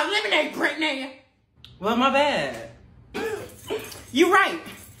to open my lemonade, Brittany. Well, my bad. You're right.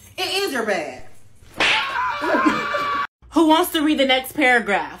 It is your bad. Who wants to read the next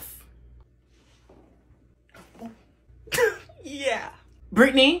paragraph? Yeah.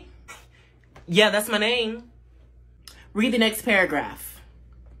 Brittany? Yeah, that's my name. Read the next paragraph.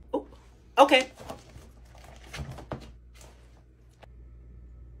 Ooh, okay.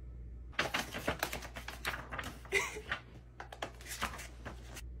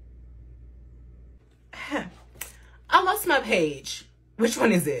 I lost my page. Which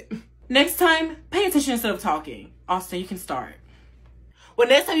one is it? Next time, pay attention instead of talking. Austin, you can start. Well,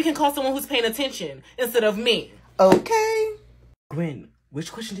 next time you can call someone who's paying attention instead of me. Okay. Gwen,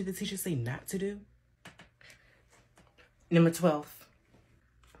 which question did the teacher say not to do? Number 12.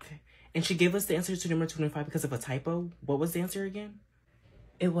 Okay. And she gave us the answer to number 25 because of a typo. What was the answer again?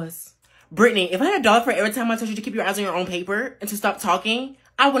 It was... Brittany, if I had $1 for every time I told you to keep your eyes on your own paper and to stop talking,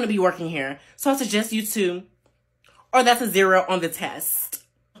 I wouldn't be working here. So I suggest you to... Or that's a 0 on the test.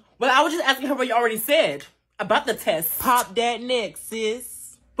 Well, I was just asking her what you already said about the test. Pop that next,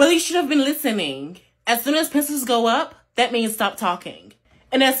 sis. Well, you should have been listening. As soon as pencils go up, that means stop talking.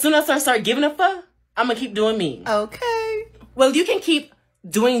 And as soon as I start giving a fuck, I'm gonna keep doing me. Okay. Well, you can keep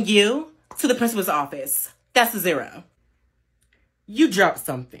doing you to the principal's office. That's a 0. You dropped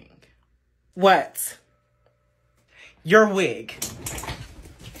something. What? Your wig.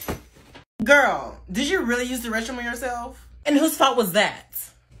 Girl, did you really use the restroom on yourself? And whose fault was that?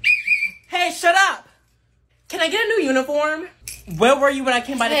 Hey, shut up! Can I get a new uniform? Where were you when I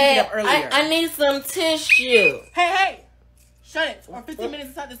came by to pick it up earlier? I need some tissue. Hey! Shut it. Or 15 minutes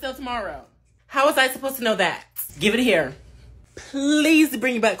inside the cell tomorrow. How was I supposed to know that? Give it here. Please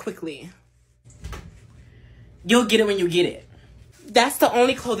bring it back quickly. You'll get it when you get it. That's the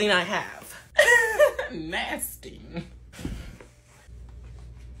only clothing I have. Nasty.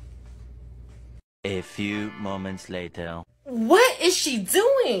 A few moments later. What is she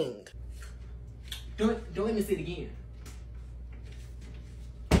doing? Don't let me see it again.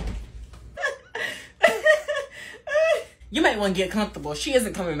 You might want to get comfortable. She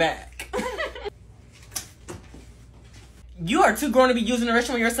isn't coming back. You are too grown to be using the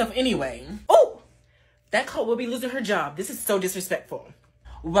restroom yourself anyway. Oh! That cop will be losing her job. This is so disrespectful.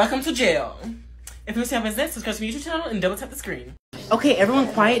 Welcome to jail. If you see how next, subscribe to my YouTube channel and double tap the screen. Okay, everyone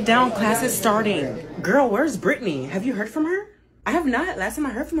quiet down. Class is starting. Girl, where's Brittany? Have you heard from her? I have not. Last time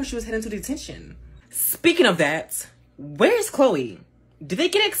I heard from her, she was heading to detention. Speaking of that, where's Chloe? Did they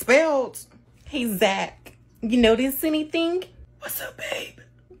get expelled? Hey, Zach, you notice anything? What's up, babe?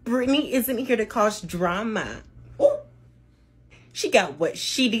 Brittany isn't here to cause drama. Ooh. She got what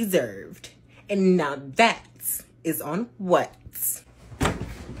she deserved. And now that is on what?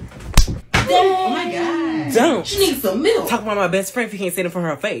 Oh my God. Don't. She needs some milk. Talk about my best friend if you can't say it in front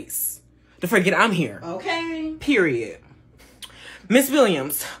of her face. Don't forget I'm here. Okay. Period. Miss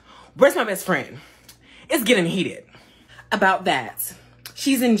Williams, where's my best friend? It's getting heated. About that.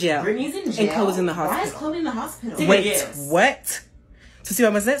 She's in jail. Brittany's in jail? And Chloe's in the hospital. Why is Chloe in the hospital? Wait, what? To see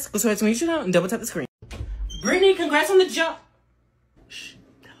what happens next, go to our YouTube channel and double tap the screen. Brittany, congrats on the job. Shh,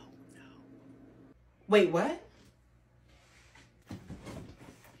 no. Wait, what?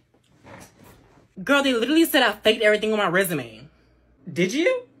 Girl, they literally said I faked everything on my resume. Did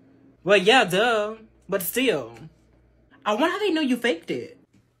you? Well, yeah, duh. But still. I wonder how they know you faked it.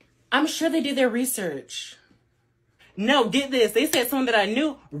 I'm sure they did their research. No, get this. They said someone that I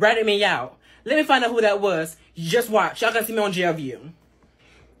knew ratted me out. Let me find out who that was. Just watch. Y'all gonna see me on Jail View.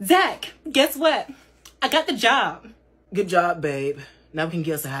 Zach, guess what? I got the job. Good job, babe. Now we can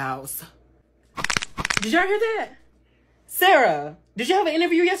get us a house. Did y'all hear that? Sarah, did you have an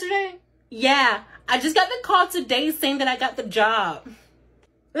interview yesterday? Yeah, I just got the call today saying that I got the job.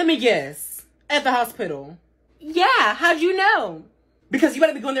 Let me guess. At the hospital. Yeah, how'd you know? Because you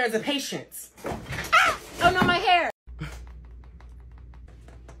better be going there as a patient. Ah! Oh no, my hair.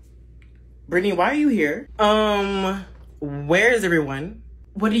 Brittany, why are you here? Where is everyone?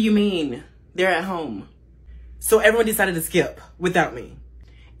 What do you mean? They're at home. So everyone decided to skip without me.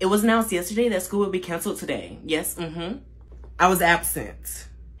 It was announced yesterday that school would be canceled today. Yes, I was absent.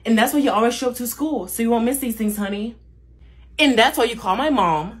 And that's why you always show up to school, so you won't miss these things, honey. And that's why you call my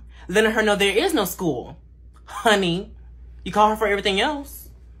mom, letting her know there is no school. Honey, you call her for everything else.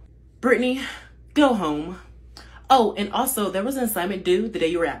 Brittany, go home. Oh, and also, there was an assignment due the day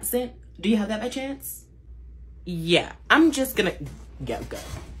you were absent. Do you have that by chance? Yeah, I'm just gonna go.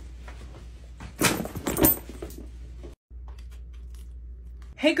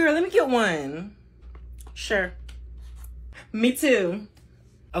 Hey girl, let me get one. Sure. Me too.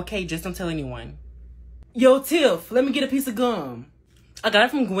 Okay, just don't tell anyone. Yo, Tiff, let me get a piece of gum. I got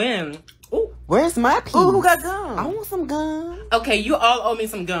it from Gwen. Ooh, where's my piece? Ooh, who got gum? I want some gum. Okay, you all owe me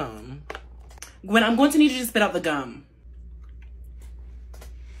some gum. Gwen, I'm going to need you to spit out the gum.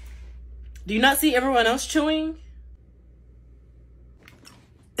 Do you not see everyone else chewing?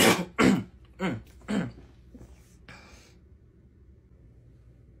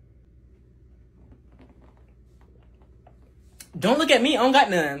 Don't look at me, I don't got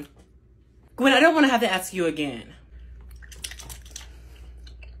none. Gwen, I don't want to have to ask you again.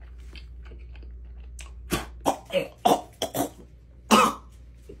 To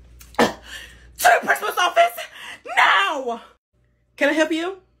the principal's office, now! Can I help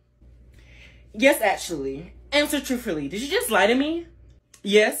you? Yes, actually. Answer truthfully. Did you just lie to me?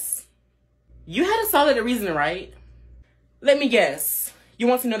 Yes. You had a solid reason, right? Let me guess. You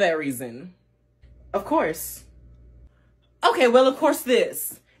want to know that reason? Of course. Okay, well, of course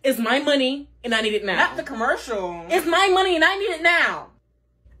this. It's my money, and I need it now. Not the commercial. It's my money, and I need it now.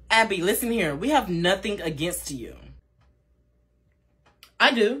 Abby, listen here. We have nothing against you.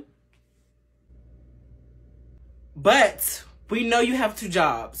 I do. But we know you have 2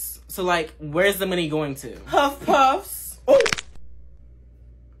 jobs. So, like, where's the money going to? Huff Puffs. Oh!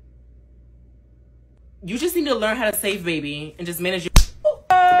 You just need to learn how to save, baby, and just manage your...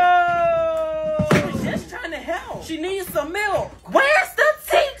 Oh! She's just trying to help. She needs some milk. Where's the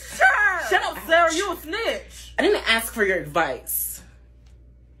teacher? Shut up, Sarah. You a snitch. I didn't ask for your advice.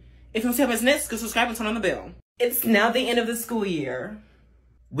 If you want to see how it's next, go subscribe and turn on the bell. It's now the end of the school year.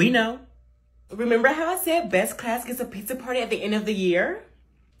 We know. Remember how I said best class gets a pizza party at the end of the year?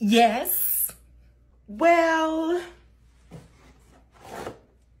 Yes. Well...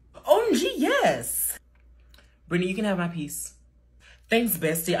 OMG, yes. Brittany, you can have my piece. Thanks,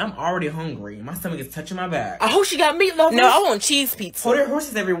 bestie. I'm already hungry. My stomach is touching my back. I hope she got meatloaf. No, I want cheese pizza. Hold your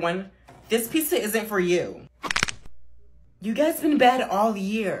horses, everyone. This pizza isn't for you. You guys been bad all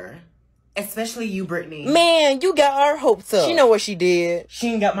year. Especially you, Brittany. Man, you got our hopes up. She know what she did. She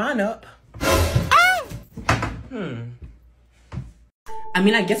ain't got mine up. I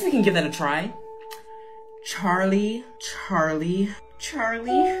mean, I guess we can give that a try. Charlie, Charlie,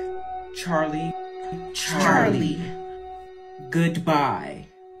 Charlie, Charlie, Charlie. Goodbye.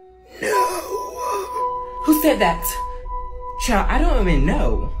 No. Who said that? Child, I don't even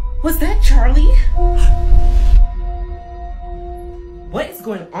know. Was that Charlie? What is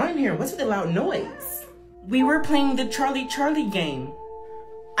going on in here? What's with the loud noise? We were playing the Charlie Charlie game.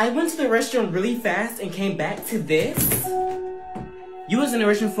 I went to the restroom really fast and came back to this. You was in the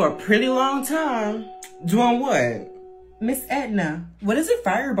restroom for a pretty long time. Doing what? Miss Edna, what is a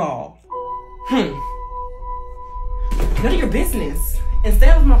fireball? None of your business. And stay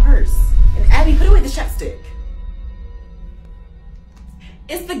out of my purse. And Abby, put away the chapstick.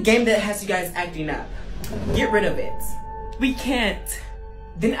 It's the game that has you guys acting up. Get rid of it. We can't.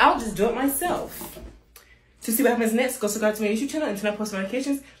 Then I'll just do it myself. To see what happens next, go subscribe to my YouTube channel and turn on post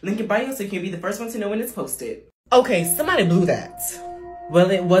notifications. Link in bio so you can be the first one to know when it's posted. Okay, somebody blew that.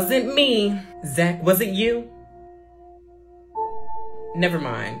 Well, it wasn't me. Zach, was it you? Never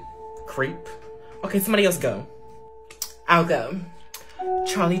mind. Creep. Okay, somebody else go. I'll go.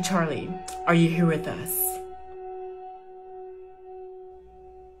 Charlie, Charlie, are you here with us?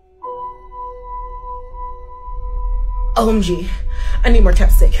 OMG, I need more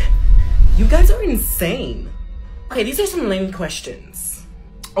chapstick. You guys are insane. Okay, these are some lame questions.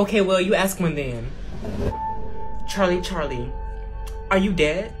 Okay, well, you ask one then. Charlie, Charlie, are you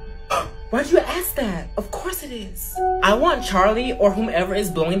dead? Why'd you ask that? Of course it is. I want Charlie or whomever is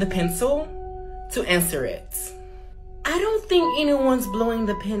blowing the pencil to answer it. I don't think anyone's blowing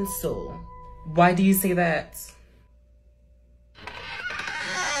the pencil. Why do you say that?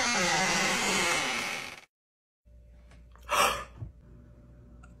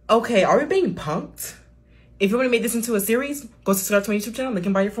 Okay, are we being punked? If you want to make this into a series, go subscribe to my YouTube channel, link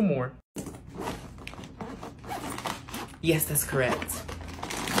in bio for more. Yes, that's correct.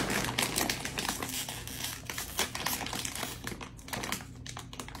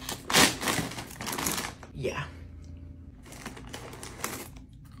 Yeah.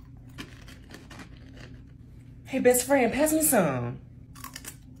 Hey, best friend, pass me some.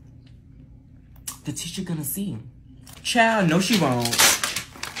 The teacher gonna see. Child, no she won't.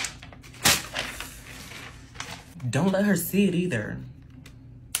 Don't let her see it either.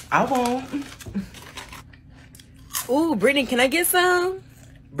 I won't. Ooh, Brittany, can I get some?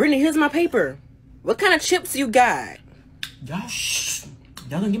 Brittany, here's my paper. What kind of chips you got? Y'all, shh.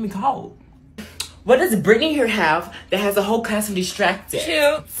 Y'all gonna get me called. What does Brittany here have that has the whole classroom distracted?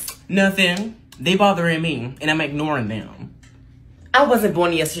 Chips. Nothing. They bothering me, and I'm ignoring them. I wasn't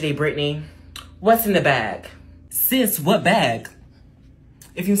born yesterday, Brittany. What's in the bag? Sis, what bag?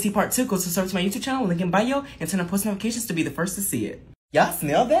 If you want to see part 2, go subscribe to my YouTube channel, link in bio, and turn on post notifications to be the first to see it. Y'all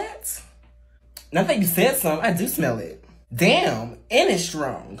smell that? Now that you said something, I do smell it. Damn, and it's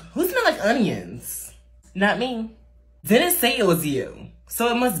strong. Who smells like onions? Not me. Didn't say it was you, so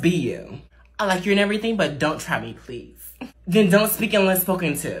it must be you. I like you and everything, but don't try me, please. Then don't speak unless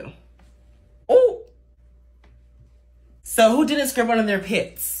spoken to. Oh. So who didn't scrub under their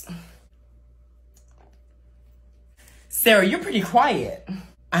pits? Sarah, you're pretty quiet.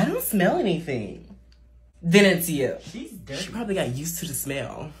 I don't smell anything. Then it's you. She's dirty. She probably got used to the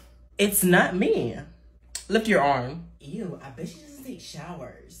smell. It's not me. Lift your arm. Ew, I bet she doesn't take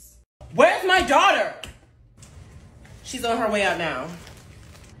showers. Where's my daughter? She's on her way out now.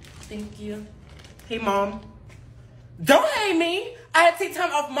 Thank you. Hey, Mom. Don't hate me. I had to take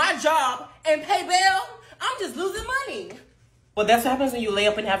time off my job and pay bail. I'm just losing money. Well, that's what happens when you lay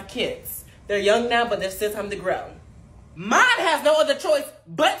up and have kids. They're young now, but there's still time to grow. Mine has no other choice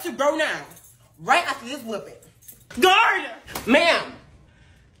but to grow now. Right after this whooping. Guard! Ma'am.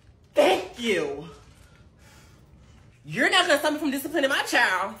 Thank you. You're not gonna stop me from disciplining my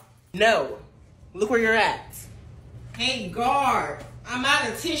child. No. Look where you're at. Hey, guard. I'm out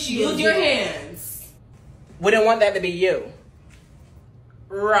of tissue. Use your hands. We don't want that to be you.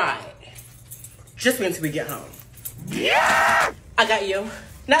 Right. Just wait until we get home. Yeah! I got you.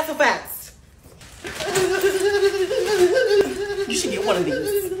 Not so fast. You should get one of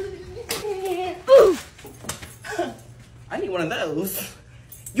these. I need one of those.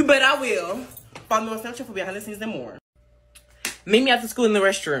 You bet I will. Follow me on Snapchat for behind the scenes and more. Meet me after school in the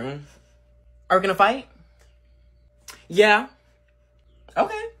restroom. Are we gonna fight? Yeah.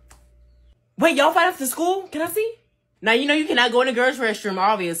 Okay. Wait, y'all fight after school? Can I see? Now, you know you cannot go in the girls' restroom,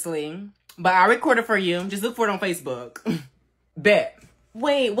 obviously. But I recorded for you. Just look for it on Facebook. Bet.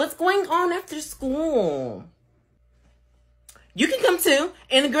 Wait, what's going on after school? You can come too,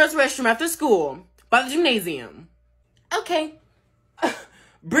 in the girls' restroom after school. By the gymnasium. Okay.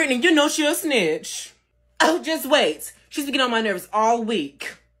 Brittany, you know she a snitch. Oh, just wait. She's been getting on my nerves all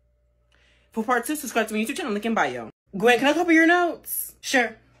week. For part 2, subscribe to my YouTube channel, link in bio. Gwen, can I copy your notes?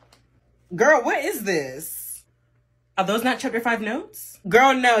 Sure. Girl, what is this? Are those not chapter 5 notes?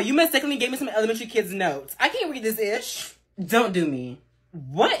 Girl, no. You mistakenly gave me some elementary kids' notes. I can't read this ish. Don't do me.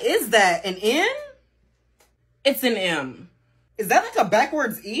 What is that? An N? It's an M. Is that like a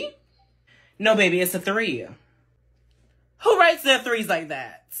backwards E? No, baby, it's a 3. Who writes their 3s like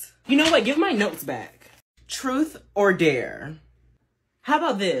that? You know what? Give my notes back. Truth or dare? How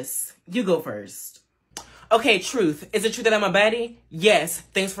about this? You go first. Okay, truth. Is it true that I'm a baddie? Yes.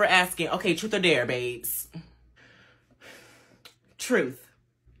 Thanks for asking. Okay, truth or dare, babes? Truth.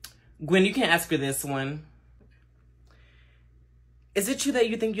 Gwen, you can't ask her this one. Is it true that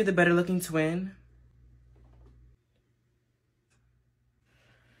you think you're the better looking twin?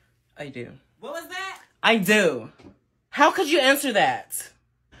 I do. What was that? I do. How could you answer that?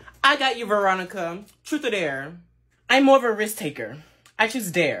 I got you, Veronica. Truth or dare? I'm more of a risk taker. I choose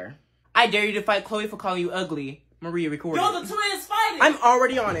dare. I dare you to fight Chloe for calling you ugly. Maria recorded. Yo, the twins fighting. I'm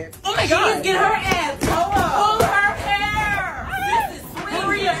already on it. Oh my god. Get her ass. Pull her hair. This is sweet.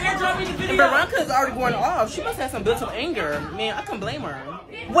 Maria, airdrop me the video. And Veronica's already going off. She must have some built-up anger. Man, I can blame her.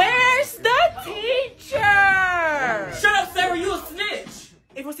 Where's the teacher? Shut up, Sarah. You a snitch.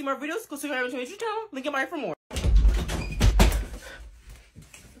 If you want to see more videos, go subscribe to my YouTube channel. Link in bio for more.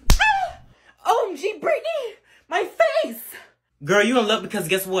 OMG, Brittany! My face! Girl, you in luck because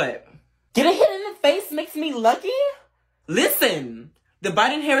guess what? Getting hit in the face makes me lucky? Listen! The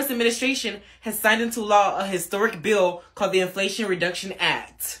Biden-Harris administration has signed into law a historic bill called the Inflation Reduction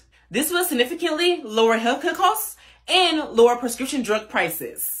Act. This will significantly lower healthcare costs and lower prescription drug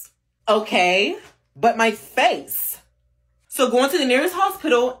prices. Okay, but my face. So going to the nearest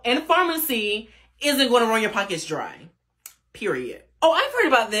hospital and pharmacy isn't going to run your pockets dry. Period. Oh, I've heard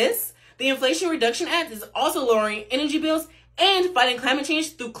about this. The Inflation Reduction Act is also lowering energy bills and fighting climate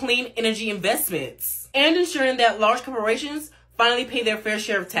change through clean energy investments and ensuring that large corporations finally pay their fair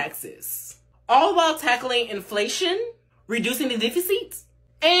share of taxes. All while tackling inflation, reducing the deficit,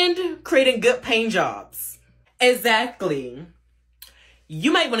 and creating good paying jobs. Exactly.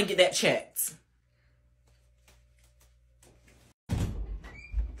 You might want to get that checked.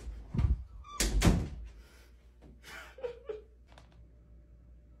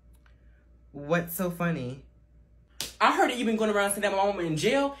 What's so funny? I heard that you've been going around saying that my mama in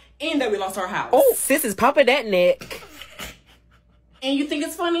jail and that we lost our house. Oh, sis is popping that neck. And you think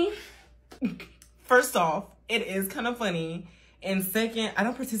it's funny? First off, it is kind of funny. And second, I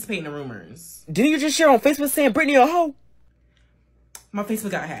don't participate in the rumors. Didn't you just share on Facebook saying Brittany a hoe? My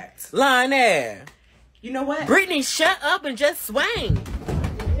Facebook got hacked. Lying there. You know what? Brittany, shut up and just swing.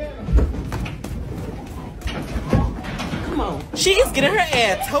 Come on. She's getting her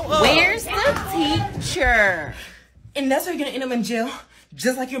ass toe up. Where's the teacher? And that's why you're gonna end up in jail,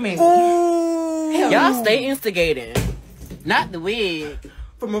 just like your man. Ooh. Hell Y'all no. stay instigating. Not the wig.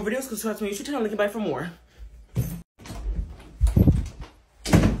 For more videos, subscribe to my YouTube channel, link in bio for more.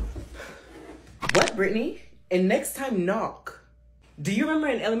 What, Brittany? And next time, knock. Do you remember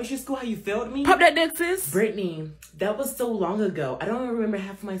in elementary school how you failed me? Pop that neck, sis. Brittany, that was so long ago. I don't even remember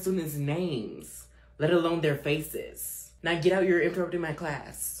half of my students' names, let alone their faces. Now get out, you're interrupting my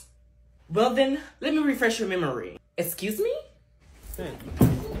class. Well then, let me refresh your memory. Excuse me?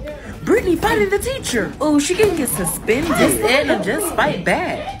 Brittany fighting the teacher. Oh, she can get suspended. Miss Edna just fight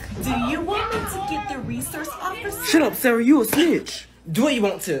back. Do you want me to get the resource officer? Shut up, Sarah. You a snitch. Do what you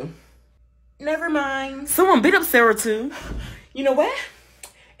want to. Never mind. Someone beat up Sarah too. You know what?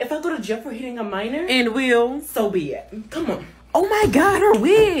 If I go to jail for hitting a minor, And Will. so be it. Come on. Oh my God, her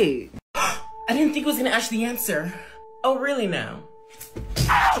wig. I didn't think it was gonna actually answer. Oh, really now?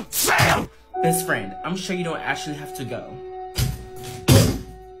 Sam! Best friend, I'm sure you don't actually have to go.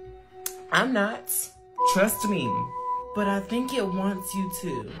 I'm not. Trust me. But I think it wants you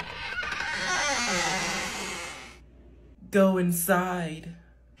to. Go inside.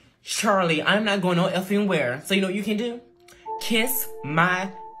 Charlie, I'm not going no effing where. So you know what you can do? Kiss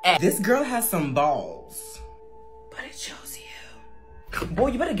my ass. This girl has some balls. But it chose you.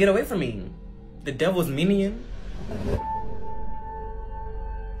 Boy, you better get away from me. The devil's minion.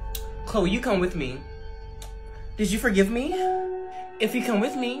 Chloe, you come with me. Did you forgive me? If you come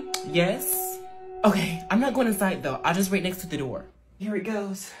with me, yes. Okay, I'm not going inside though. I'll just wait next to the door. Here it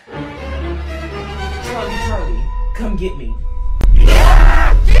goes. Charlie, come get me.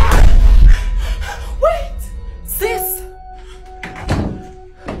 Wait! Sis!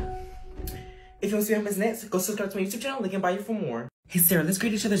 If you want to see what happens next, go subscribe to my YouTube channel. Link in bio for more. Hey Sarah, let's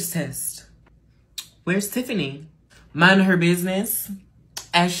grade each other's test. Where's Tiffany? Mind her business.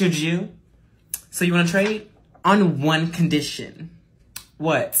 As should you. So you want to trade? On one condition.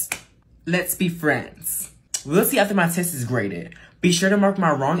 What? Let's be friends. We'll see after my test is graded. Be sure to mark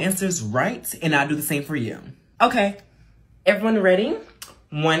my wrong answers right, and I'll do the same for you. Okay. Everyone ready?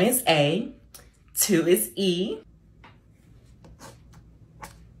 1 is A. 2 is E.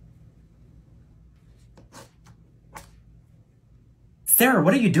 Sarah,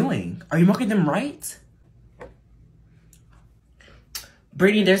 what are you doing? Are you marking them right?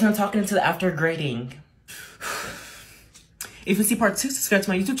 Brittany, there's no talking until after grading. If you see part 2, subscribe to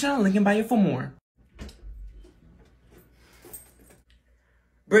my YouTube channel. Link in bio for more.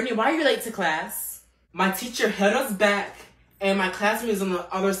 Brittany, why are you late to class? My teacher held us back, and my classroom is on the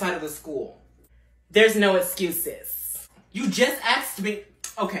other side of the school. There's no excuses. You just asked me.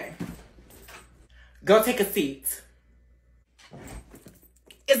 Okay. Go take a seat.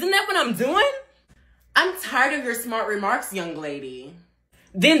 Isn't that what I'm doing? I'm tired of your smart remarks, young lady.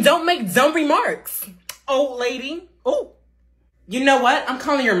 Then don't make dumb remarks, old lady. Oh. You know what? I'm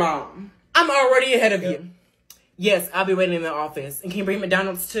calling your mom. I'm already ahead of you. Yes, I'll be waiting in the office. And can you bring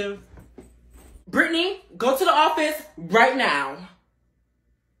McDonald's too? Brittany, go to the office right now.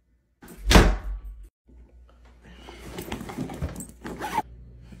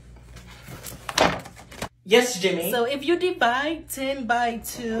 Yes, Jimmy. So if you divide 10 by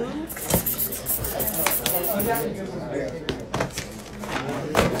 2...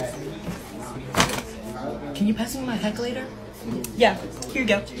 Can you pass me my calculator? Yeah, here you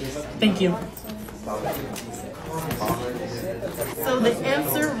go. Thank you. So the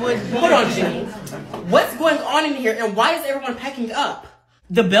answer would be... Hold on, Jimmy. What's going on in here and why is everyone packing up?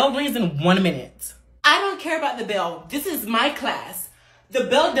 The bell rings in 1 minute. I don't care about the bell. This is my class. The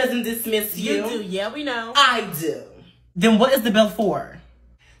bell doesn't dismiss you. You do, yeah, we know. I do. Then what is the bell for?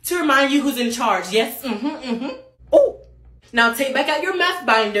 To remind you who's in charge. Yes, Oh, now take back out your math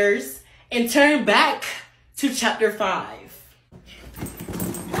binders and turn back to chapter 5.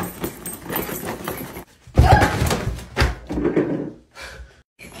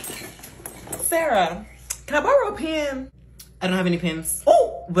 Sarah, can I borrow a pen? I don't have any pens.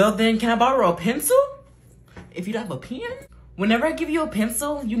 Oh, well then, can I borrow a pencil? If you don't have a pen? Whenever I give you a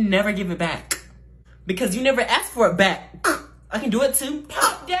pencil, you never give it back. Because you never asked for it back. I can do it too.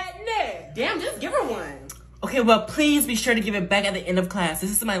 Pop that neck. Damn, just give her one. Okay, well, please be sure to give it back at the end of class.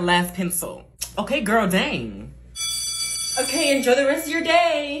 This is my last pencil. Okay, girl, dang. Okay, enjoy the rest of your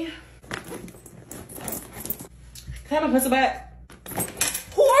day. Can I have my pencil back?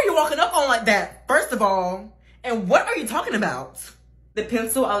 Who are you walking up on like that, first of all? And what are you talking about? The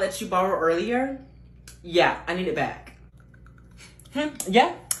pencil I let you borrow earlier? Yeah, I need it back.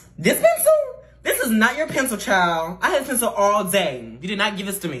 Yeah? This pencil? This is not your pencil, child. I had a pencil all day. You did not give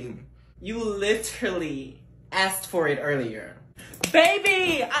this to me. You literally asked for it earlier.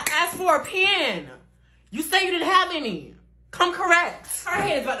 Baby, I asked for a pen. You say you didn't have any. Come correct. Her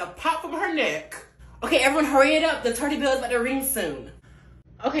head is about to pop from her neck. Okay, everyone hurry it up. The tardy bell is about to ring soon.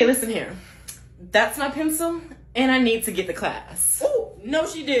 Okay, listen here. That's my pencil, and I need to get to class. Oh, no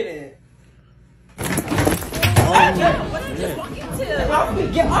she didn't. What did you just walk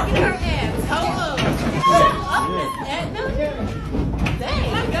into? Get off Her ass. Hello. Miss Edna.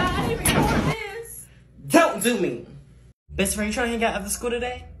 Dang, my God, I didn't record this. Don't do me. Best friend, you trying to hang out after school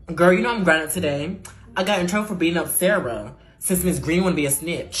today? Girl, you know I'm grinding today. I got in trouble for beating up Sarah. since Miss Green wanna be a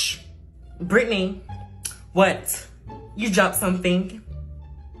snitch. Brittany, what? You dropped something.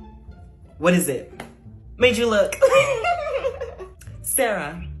 What is it? Made you look.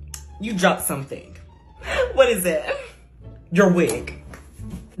 Sarah, you dropped something. What is it? Your wig.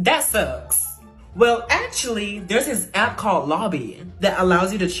 That sucks. Well, actually, there's this app called Lobby that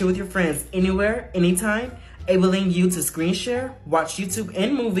allows you to chill with your friends anywhere, anytime, enabling you to screen share, watch YouTube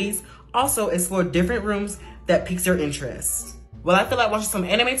and movies, also explore different rooms that piques your interest. Well, I feel like watching some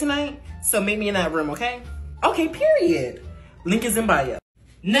anime tonight, so meet me in that room, okay? Okay, period. Link is in bio.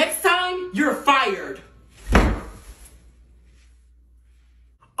 Next time, you're fired.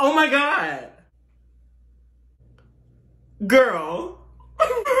 Oh my God. Girl.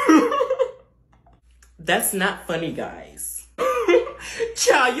 That's not funny, guys.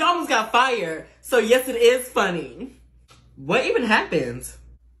 Child, you almost got fired. So yes, it is funny. What even happened?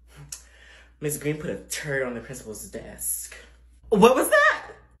 Miss Green put a turd on the principal's desk. What was that?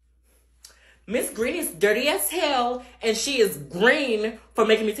 Miss Green is dirty as hell, and she is green for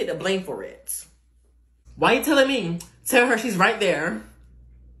making me take the blame for it. Why are you telling me? Tell her she's right there.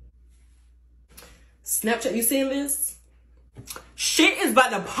 Snapchat, you seeing this? Shit is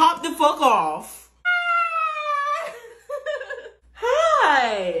about to pop the fuck off.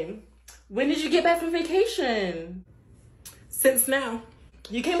 Hi. When did you get back from vacation? Since now.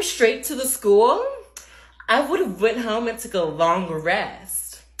 You came straight to the school? I would have went home and took a long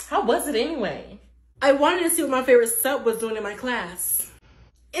rest. How was it anyway? I wanted to see what my favorite sub was doing in my class.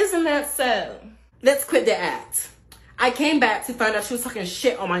 Isn't that so? Let's quit the act. I came back to find out she was talking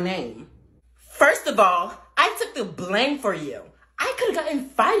shit on my name. First of all, I took the blame for you. I could have gotten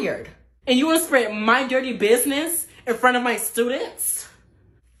fired. And you want to spread my dirty business in front of my students?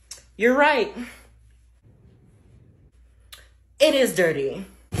 You're right. It is dirty.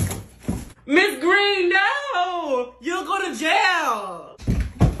 Miss Green, no! You'll go to jail!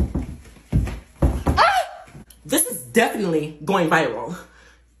 Ah! This is definitely going viral.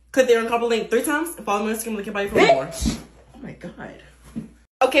 Click there and copy link 3 times and follow me on Instagram link in bio for more. Oh my God.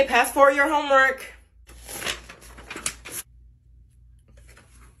 Okay, pass forward your homework.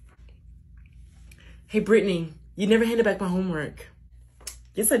 Hey, Brittany, you never handed back my homework.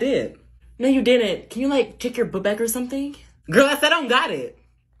 Yes, I did. No, you didn't. Can you, like, take your book back or something? Girl, I said I don't got it.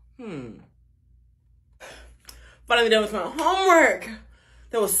 Finally done with my homework.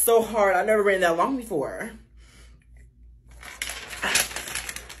 That was so hard. I've never written that long before.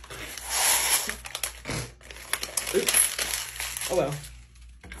 Oops. Oh, well.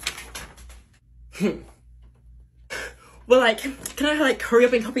 Well, like, can I, like, hurry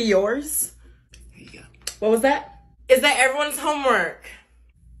up and copy yours? Here you go. What was that? Is that everyone's homework?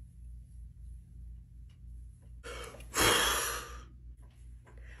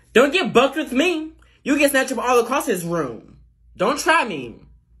 Don't get bucked with me. You get snatched up all across his room. Don't try me.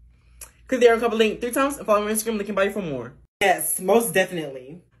 Click there and copy link 3 times and follow me on Instagram link in bio for more. Yes, most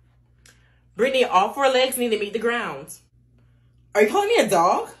definitely. Brittany, all 4 legs need to meet the ground. Are you calling me a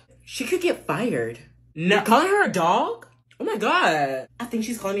dog? She could get fired. No. You're calling her a dog? Oh my God. I think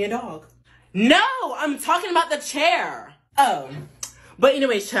she's calling me a dog. No, I'm talking about the chair. Oh. But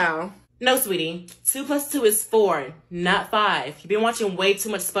anyways, child. No, sweetie. 2 + 2 is 4, not 5. You've been watching way too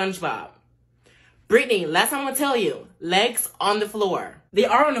much SpongeBob. Brittany, last time I'm gonna tell you, legs on the floor. They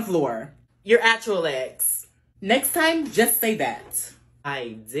are on the floor. Your actual legs. Next time, just say that.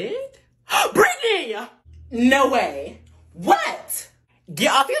 I did? Brittany! No way. What?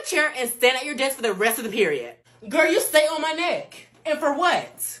 Get off your chair and stand at your desk for the rest of the period. Girl, you stay on my neck. And for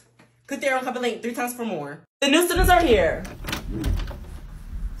what? Click there on copy link 3 times for more. The new students are here.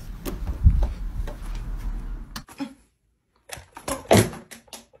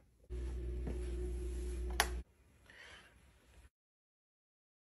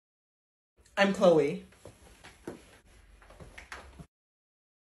 I'm Chloe.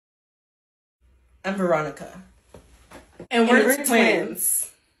 I'm Veronica. And we're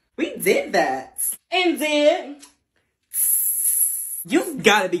twins. We did that. And did. You've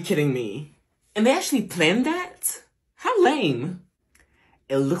got to be kidding me. And they actually planned that? How lame.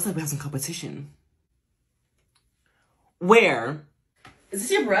 It looks like we have some competition. Where? Is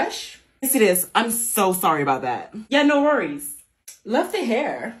this your brush? Yes, it is. I'm so sorry about that. Yeah, no worries. Love the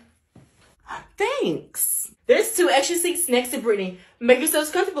hair. Thanks. There's 2 extra seats next to Brittany. Make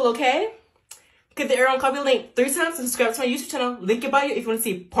yourselves comfortable, okay? Click the arrow and copy link 3 times and subscribe to my YouTube channel. Link in bio if you want to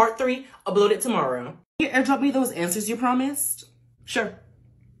see part 3 uploaded tomorrow. Can you airdrop me those answers you promised? Sure.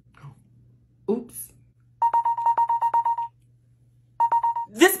 Oops.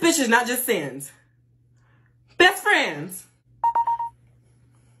 This bitch is not just sins. Best friends.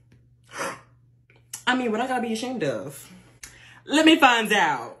 I mean, what I gotta be ashamed of? Let me find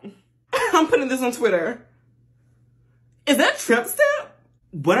out. I'm putting this on Twitter. Is that Trump stamp?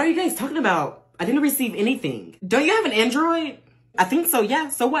 What are you guys talking about? I didn't receive anything. Don't you have an Android? I think so, yeah.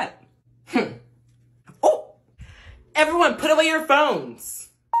 So what? Oh! Everyone, put away your phones.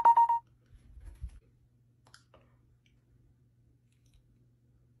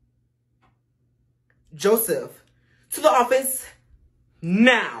 Joseph, to the office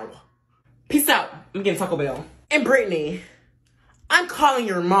now. Peace out. I'm getting Taco Bell. And Brittany, I'm calling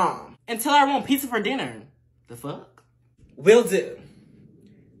your mom and tell her I want pizza for dinner. The fuck? Will do.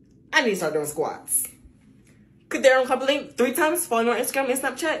 I need to start doing squats. Click there on Compilation 3 times. Follow me on Instagram and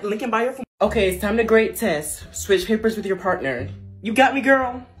Snapchat. Link in bio. Okay, it's time to grade test. Switch papers with your partner. You got me,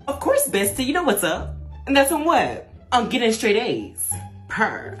 girl? Of course, bestie. You know what's up. And that's on what? I'm getting straight A's.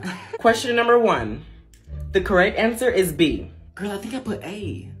 Purr. Question number 1. The correct answer is B. Girl, I think I put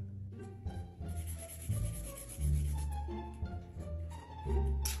A.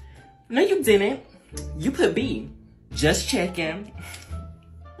 No, you didn't. You put B. Just checking.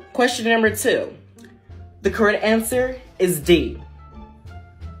 Question number 2. The correct answer is D.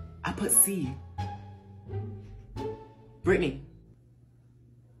 I put C. Brittany.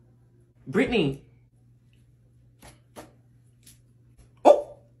 Brittany.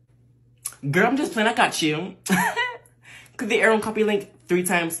 Oh! Girl, I'm just playing. I got you. Click the arrow and copy link 3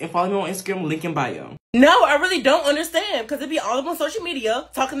 times and follow me on Instagram, link in bio. No, I really don't understand because it be all up on social media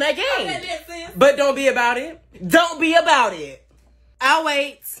talking that game. But don't be about it. Don't be about it. I'll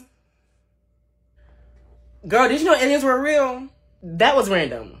wait. Girl, did you know aliens were real? That was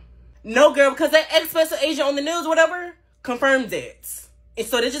random. No, girl, because that ex-special agent on the news, whatever, confirmed it. And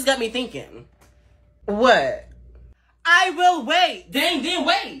so that just got me thinking. What? I will wait. Dang, then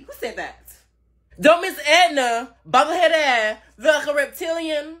wait. Who said that? Don't Miss Edna, bobblehead ass, look like a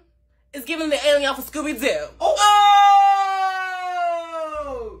reptilian, is giving the alien off of Scooby-Doo. Oh!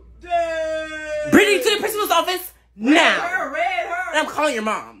 Dang! Brittany, to the principal's office now. Read her. And I'm calling your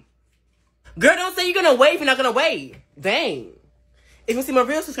mom. Girl, don't say you're gonna wait if you're not gonna wait. Dang. If you want to see more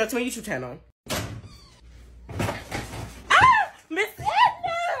videos, subscribe to my YouTube channel. Ah! Miss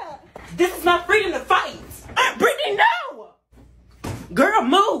Edna! This is my freedom to fight. Brittany, no! Girl,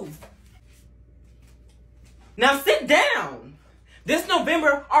 move. Now sit down. This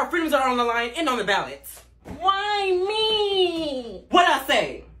November, our freedoms are on the line and on the ballot. Why me? What'd I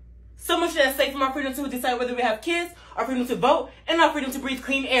say? So much at stake from our freedom to decide whether we have kids, our freedom to vote, and our freedom to breathe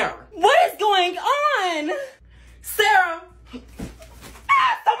clean air. What is going on? Sarah!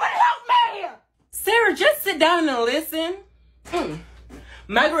 Somebody help me! Sarah, just sit down and listen.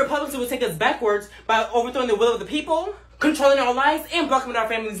 MAGA Republicans will take us backwards by overthrowing the will of the people, controlling our lives, and blocking what our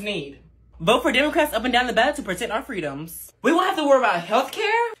families need. Vote for Democrats up and down the ballot to protect our freedoms. We won't have to worry about health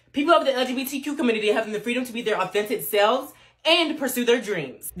care, people of the LGBTQ community having the freedom to be their authentic selves, and pursue their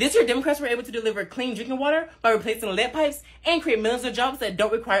dreams. This year, Democrats were able to deliver clean drinking water by replacing lead pipes and create millions of jobs that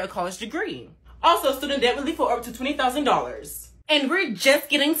don't require a college degree. Also, student debt relief for up to $20,000. And we're just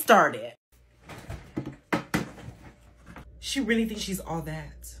getting started. She really thinks she's all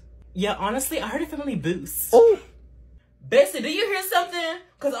that. Yeah, honestly, I heard a family boost. Oh, Bessie, do you hear something?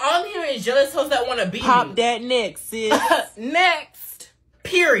 Because all I'm hearing is jealous hoes that want to be pop me. that next, sis. Next.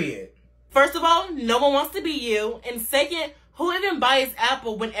 Period. First of all, no one wants to be you. And second, who even buys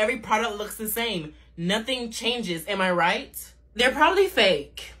Apple when every product looks the same? Nothing changes, am I right? They're probably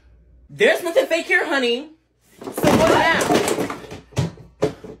fake. There's nothing fake here, honey. So what now?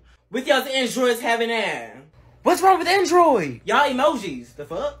 With y'all's Androids having ass. What's wrong with Android? Y'all emojis. The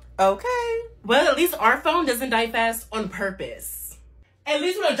fuck? Okay. Well, at least our phone doesn't die fast on purpose. At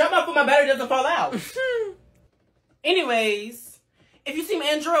least when I drop my phone, my battery doesn't fall out. Anyways, if you team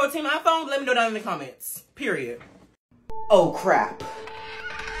Android or team iPhone, let me know down in the comments. Period. Oh, crap.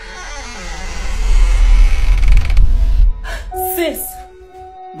 Sis,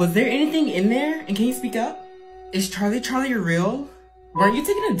 was there anything in there? And can you speak up? Is Charlie real? Weren't you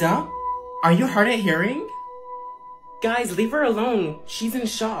taking a dump? Are you hard at hearing? Guys, leave her alone. She's in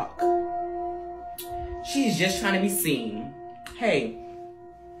shock. She's just trying to be seen. Hey.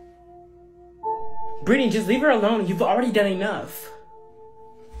 Brittany, just leave her alone. You've already done enough.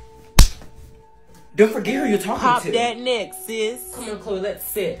 Don't forget who you're talking Pop to. that next, sis. Come on, Chloe, let's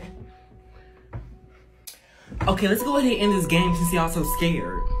sit. Okay, let's go ahead and end this game since y'all so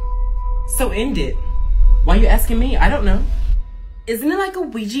scared. So end it. Why are you asking me? I don't know. Isn't it like a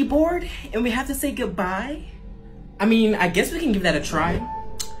Ouija board and we have to say goodbye? I mean, I guess we can give that a try.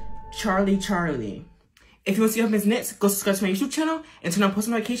 Charlie. If you want to see what happens next, go subscribe to my YouTube channel and turn on post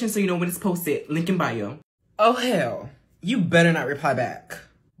notifications so you know when it's posted. Link in bio. Oh hell, you better not reply back.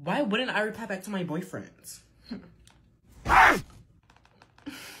 Why wouldn't I reply back to my boyfriend?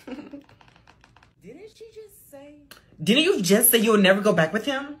 Didn't you just say you would never go back with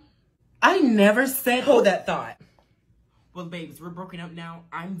him? I never said... Hold that thought. Well, babes, we're broken up now.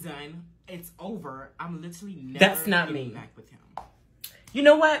 I'm done. It's over. I'm literally never That's not getting me. back with him. You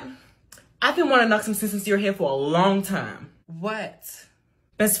know what? I've been wanting to knock some sense into your head for a long time. What?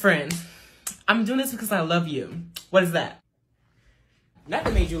 Best friend, I'm doing this because I love you. What is that? Not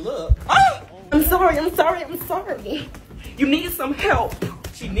that made you look. Oh! I'm sorry. You need some help.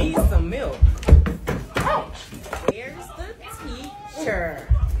 She needs some milk. Oh! Where's the teacher?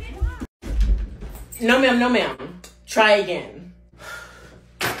 No, ma'am. No, ma'am. Try again.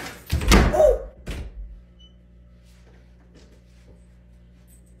 Ooh.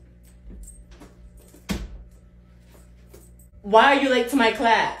 Why are you late to my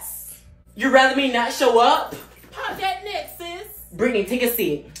class? You'd rather me not show up? Pop that neck, sis. Brittany, take a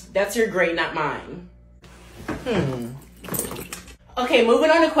seat. That's your grade, not mine. Okay, moving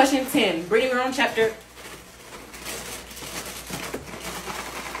on to question 10. Brittany, we're on chapter...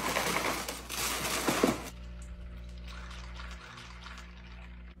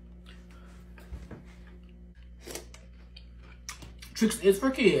 Tricks is for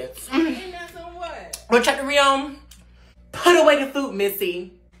kids. And that's on what? What chapter we on? Put away the food,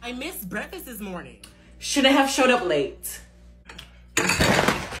 Missy. I missed breakfast this morning. Shouldn't have showed up late.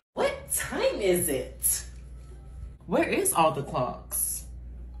 What time is it? Where is all the clocks?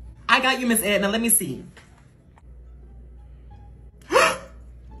 I got you, Miss Edna. Let me see.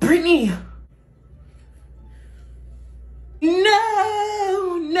 Brittany! No,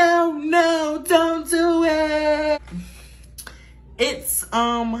 don't do it. It's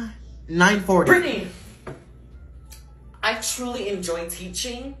 9:40. Brittany! I truly enjoy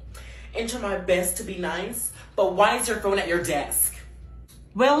teaching and try my best to be nice, but why is your phone at your desk?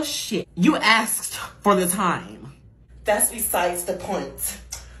 Well, shit. You asked for the time. That's besides the point.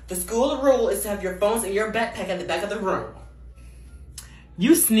 The school rule is to have your phones in your backpack at the back of the room.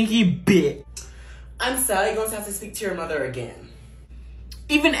 You sneaky bitch. I'm sorry, you're going to have to speak to your mother again.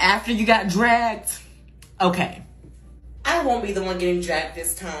 Even after you got dragged? Okay. I won't be the one getting dragged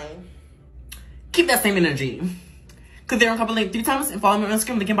this time. Keep that same energy. Click there on Compilation 3 times and follow me on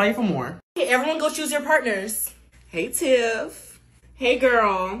Instagram. They can buy you for more. Okay, everyone go choose your partners. Hey, Tiff. Hey,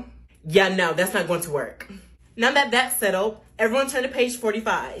 girl. Yeah, no, that's not going to work. Now that that's settled, everyone turn to page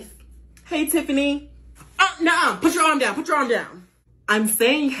 45. Hey, Tiffany. Nuh-uh. Put your arm down. Put your arm down. I'm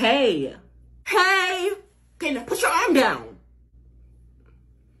saying hey. Hey. Okay, now put your arm down.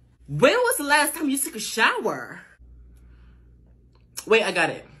 When was the last time you took a shower? Wait, I got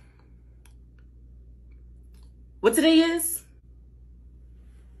it. What today is?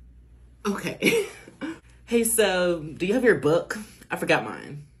 Okay. Hey, so, do you have your book? I forgot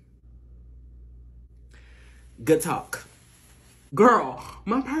mine. Good talk. Girl,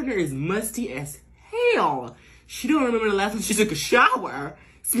 my partner is musty as hell. She don't remember the last time she took a shower.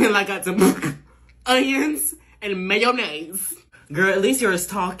 Smell like I got some onions and mayonnaise. Girl, at least yours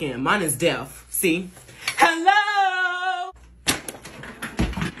talking. Mine is deaf. See? Hello!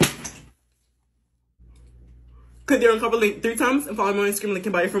 Click there on Compilation 3 times and follow me on Instagram. Link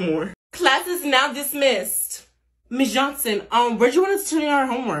in bio for more. Class is now dismissed. Miss Johnson, where'd you want us to turn in our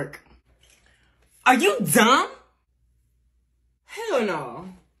homework? Are you dumb? Hell no.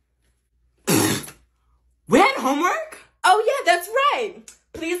 We had homework? Oh yeah, that's right.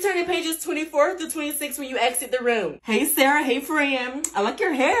 Please turn to pages 24 through 26 when you exit the room. Hey Sarah, hey Fran. I like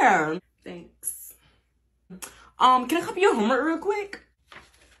your hair. Thanks. Can I copy your homework real quick?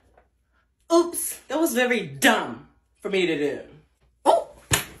 Oops, that was very dumb for me to do.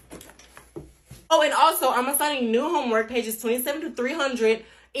 Oh, and also, I'm assigning new homework, pages 27 to 300,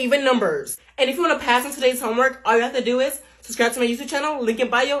 even numbers. And if you want to pass on today's homework, all you have to do is subscribe to my YouTube channel, link in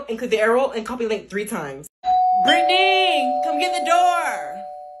bio, and click the arrow and copy link 3 times. Brittany, come get the door.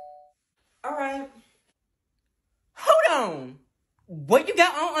 All right. Hold on. What you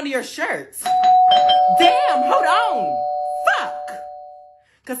got on under your shirts? Damn, hold on. Fuck.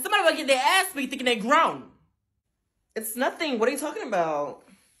 Because somebody will get their ass beat thinking they grown. It's nothing. What are you talking about?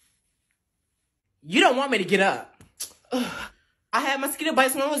 You don't want me to get up. Ugh. I had mosquito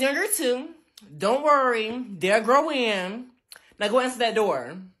bites when I was younger, too. Don't worry. They'll grow in. Now go answer that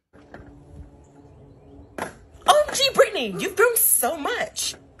door. OMG, Brittany, you've grown so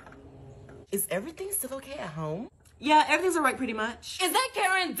much. Is everything still okay at home? Yeah, everything's alright pretty much. Is that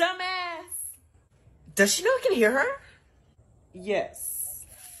Karen, dumbass? Does she know I can hear her? Yes.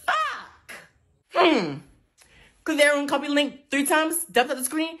 Fuck! Click there and copy link 3 times, dump at the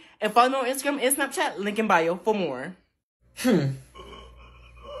screen, and follow me on Instagram and Snapchat, link in bio for more.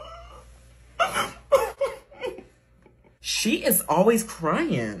 She is always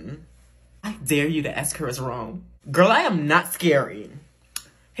crying. I dare you to ask her what's wrong. Girl, I am not scary.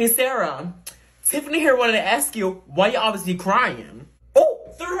 Hey, Sarah. Tiffany here wanted to ask you why you always be crying.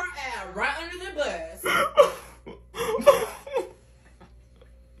 Oh, threw her ass right under the bus.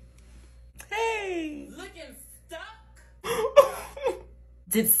 Hey. Looking stuck.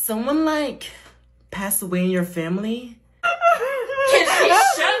 Did someone, like, pass away in your family? Can she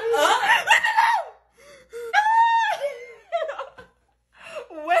shut up?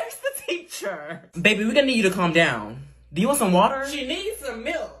 Where's the teacher? Baby, we're gonna need you to calm down. Do you want some water? She needs some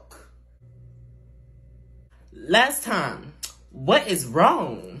milk. Last time, what is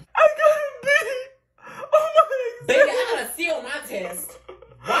wrong? I got a B. Oh my. Baby, I got a C on my test.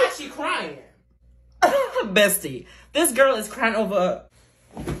 Why is she crying? Bestie, this girl is crying over.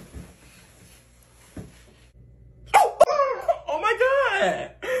 Oh my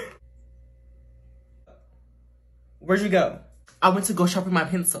god! Where'd you go? I went to go sharpen my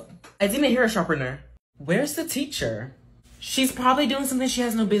pencil. I didn't hear a sharpener. Where's the teacher? She's probably doing something she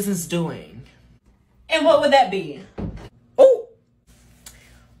has no business doing. And what would that be? Oh!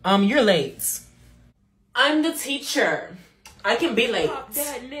 You're late. I'm the teacher. I can be late. Pop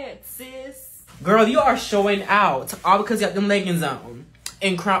that net, sis. Girl, you are showing out. All because you got them leggings on.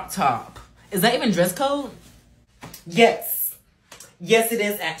 And crop top. Is that even dress code? Yes. Yes, it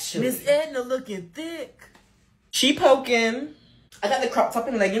is actually. Miss Edna looking thick. She poking. I got the crop top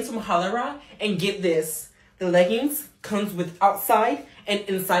and leggings from Hollera. And get this. The leggings comes with outside and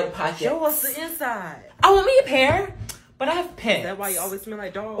inside pockets. Show us the inside. I want me a pair. But I have pets. Is that why you always smell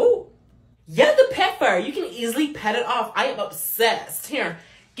like dog? Oh. Yeah, the pet fur. You can easily pet it off. I am obsessed. Here,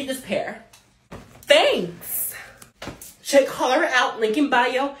 get this pair. Thanks. Check Hollera out, link in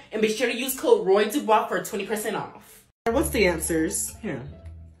bio, and be sure to use code Roy Dubois for 20% off. What's the answers? Here.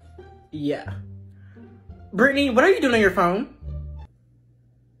 Yeah. Brittany, what are you doing on your phone?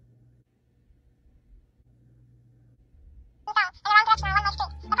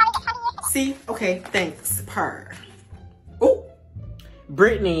 See? Okay, thanks. Purr. Oh.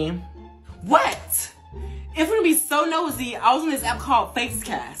 Brittany. What? If we're gonna be so nosy, I was on this app called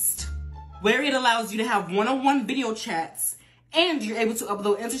Facecast, where it allows you to have one-on-one video chats and you're able to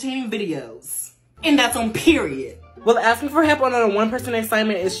upload entertaining videos. And that's on period. Well, asking for help on a one-person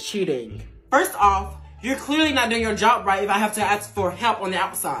assignment is cheating. First off, you're clearly not doing your job right if I have to ask for help on the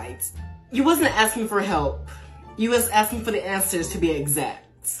outside. You wasn't asking for help. You was asking for the answers to be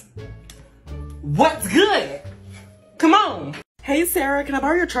exact. What's good? Come on. Hey, Sarah, can I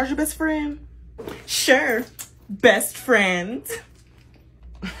borrow your charger, best friend? Sure. Best friend.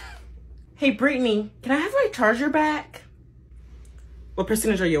 Hey, Brittany, can I have my charger back? What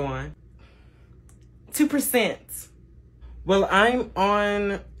percentage are you on? 2%. Well, I'm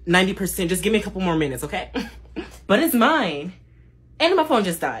on 90%. Just give me a couple more minutes, okay? But it's mine. And my phone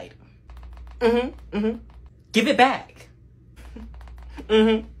just died. Give it back.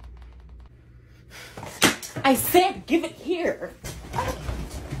 I said give it here.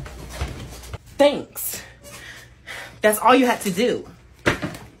 Thanks. That's all you had to do.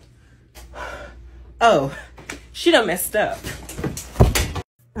 Oh, she done messed up.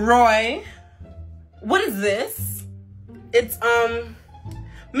 Roy, what is this? It's,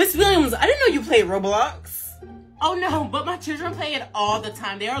 Miss Williams, I didn't know you played Roblox. Oh no, but my children play it all the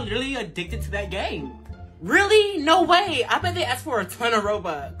time. They are literally addicted to that game. Really? No way. I bet they asked for a ton of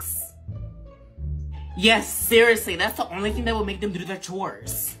Robux. Yes, seriously, that's the only thing that will make them do their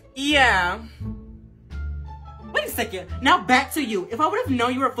chores. Yeah. Wait a second. Now back to you. If I would have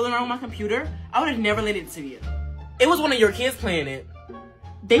known you were fooling around with my computer, I would have never let it to you. It was one of your kids playing it.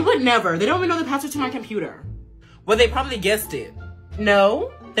 They would never. They don't even know the password to my computer. Well, they probably guessed it.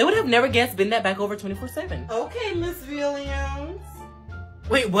 No, they would have never guessed bend that back over 24/7. Okay, Miss Williams.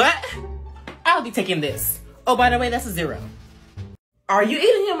 Wait, what? I'll be taking this. Oh, by the way, that's a 0. Are you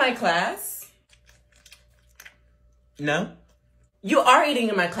eating in my class? No. You are eating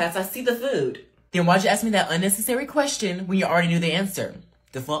in my class. I see the food. Then why'd you ask me that unnecessary question when you already knew the answer?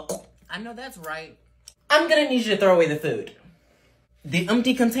 The fuck? I know that's right. I'm gonna need you to throw away the food. The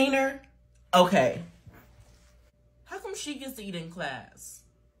empty container? Okay. How come she gets to eat in class?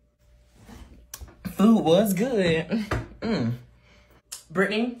 Food was good.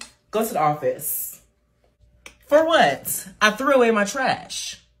 Brittany, go to the office. For what? I threw away my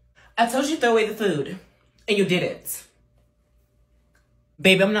trash. I told you to throw away the food, and you did it.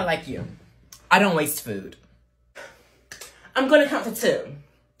 Baby, I'm not like you. I don't waste food. I'm gonna count to 2.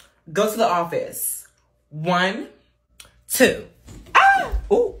 Go to the office. 1, 2. Ah!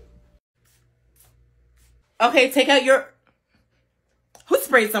 Ooh. Okay, take out your... Who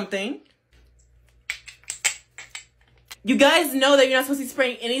sprayed something? You guys know that you're not supposed to be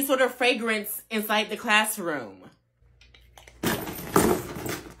spraying any sort of fragrance inside the classroom.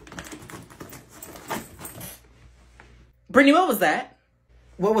 Brittany, what was that?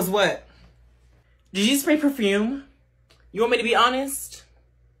 What was what? Did you spray perfume? You want me to be honest?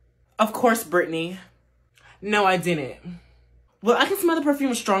 Of course, Brittany. No, I didn't. Well, I can smell the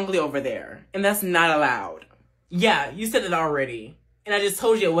perfume strongly over there, and that's not allowed. Yeah, you said it already, and I just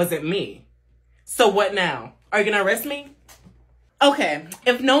told you it wasn't me. So what now? Are you gonna arrest me? Okay,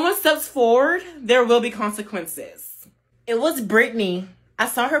 if no one steps forward, there will be consequences. It was Brittany. I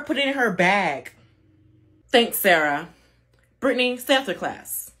saw her put it in her bag. Thanks, Sarah. Brittany, stay after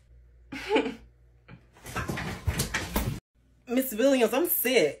class. Miss Williams, I'm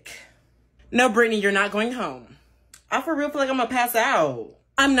sick. No, Brittany, you're not going home. I for real feel like I'm gonna pass out.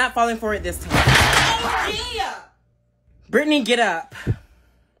 I'm not falling for it this time. Oh, yeah. Brittany, get up.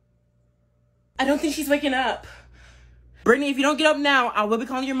 I don't think she's waking up. Brittany, if you don't get up now, I will be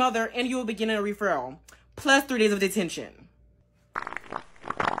calling your mother and you will be getting a referral. Plus 3 days of detention.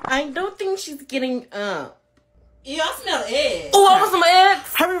 I don't think she's getting up. Ew, I smell eggs. Oh, I want some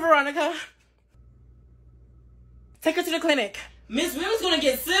eggs. Hurry, Veronica. Take her to the clinic. Miss Williams gonna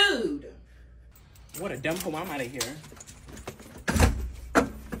get sued. What a dumb hoe, I'm out of here.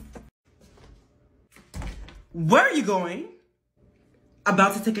 Where are you going?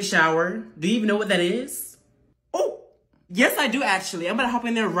 About to take a shower. Do you even know what that is? Oh, yes I do actually. I'm gonna hop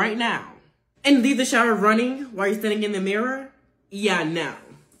in there right now. And leave the shower running while you're standing in the mirror? Yeah, no.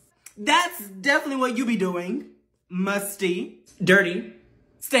 That's definitely what you be doing. Musty, dirty,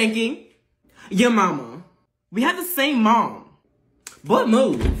 stinking. Your mama. We have the same mom. What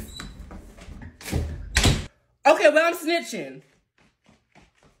move? Okay, well, I'm snitching.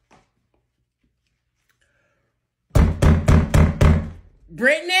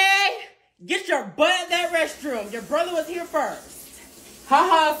 Brittany, get your butt in that restroom. Your brother was here first.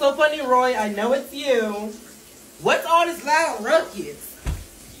 Haha, so funny, Roy. I know it's you. What's all this loud ruckus?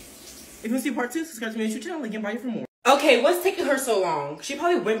 If you want to see part 2, subscribe to my YouTube channel. Link in bio for more. Okay, what's taking her so long? She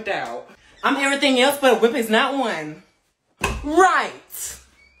probably wimped out. I'm everything else, but a whip is not one. Right.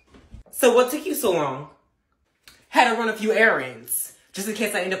 So what took you so long? Had to run a few errands, just in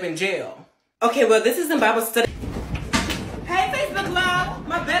case I end up in jail. Okay, well, this isn't Bible study. Hey, Facebook Live!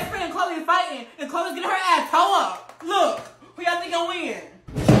 My best friend and Chloe are fighting, and Chloe's getting her ass toe up. Look, who y'all think I win?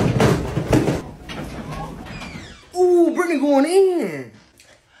 Ooh, Brittany going in.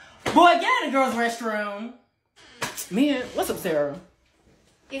 Boy, get in the girls' restroom. Man, what's up, Sarah?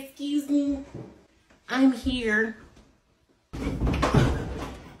 Excuse me. I'm here.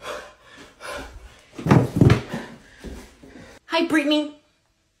 Hi, Brittany.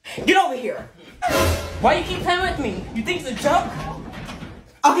 Get over here. Why you keep playing with me? You think it's a joke?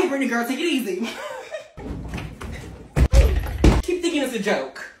 Okay, Brittany girl, take it easy. Keep thinking it's a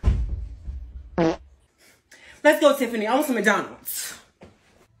joke. Let's go, Tiffany. I want some McDonald's.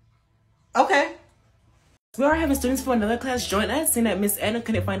 Okay. We are having students for another class join us, saying that Miss Anna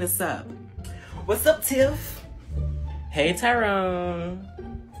couldn't find a sub. What's up, Tiff? Hey, Tyrone.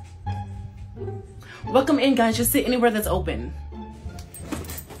 Welcome in, guys. Just sit anywhere that's open.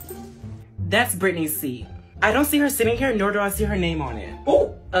 That's Brittany's seat. I don't see her sitting here, nor do I see her name on it.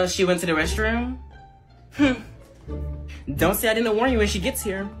 Oh, She went to the restroom? Don't say I didn't warn you when she gets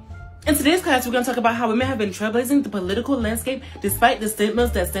here. In today's class, we're going to talk about how women have been trailblazing the political landscape despite the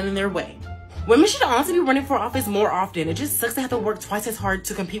stigmas that stand in their way. Women should honestly be running for office more often. It just sucks to have to work twice as hard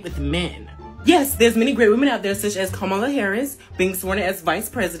to compete with men. Yes, there's many great women out there, such as Kamala Harris being sworn in as vice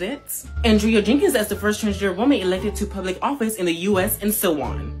president, Andrea Jenkins as the first transgender woman elected to public office in the US, and so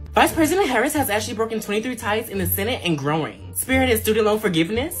on. Vice President Harris has actually broken 23 ties in the Senate and growing, spearheaded student loan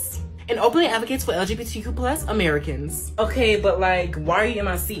forgiveness, and openly advocates for LGBTQ+ Americans. Okay, but like, why are you in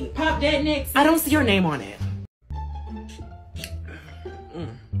my seat? pop that next. I don't see your name on it.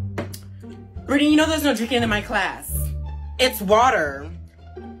 Brittany, you know there's no drinking in my class. It's water.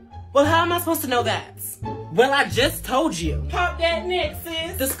 Well, how am I supposed to know that? Well, I just told you. Pop that next,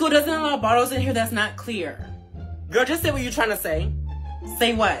 sis. The school doesn't allow bottles in here that's not clear. Girl, just say what you're trying to say.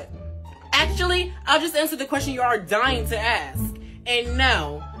 Say what? Actually, I'll just answer the question you are dying to ask. And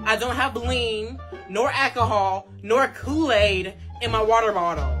no, I don't have lean, nor alcohol, nor Kool-Aid in my water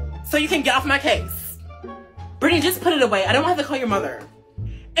bottle. So you can get off my case. Brittany, just put it away. I don't have to call your mother.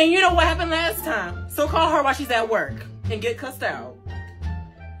 And you know what happened last time. So call her while she's at work and get cussed out.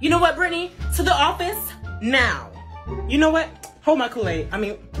 You know what, Brittany? To the office now. You know what? Hold my Kool-Aid. I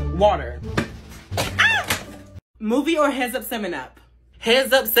mean, water. Ah! Movie or Heads Up 7-Up?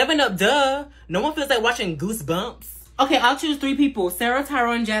 Heads Up 7-Up, duh. No one feels like watching Goosebumps. Okay, I'll choose 3 people. Sarah,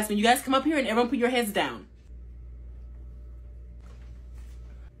 Tyrone, and Jasmine. You guys come up here and everyone put your heads down.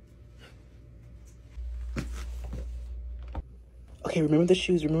 Okay, remember the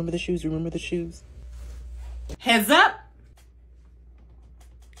shoes, remember the shoes, remember the shoes. Heads up.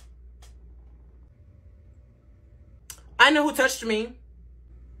 I know who touched me.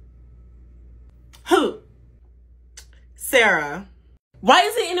 Who? Sarah. Why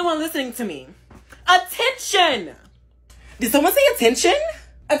isn't anyone listening to me? Attention! Did someone say attention?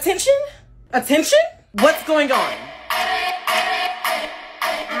 Attention? Attention? What's going on?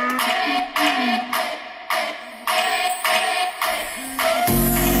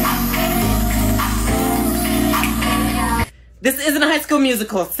 This isn't a High School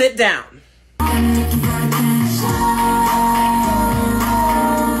Musical. Sit down.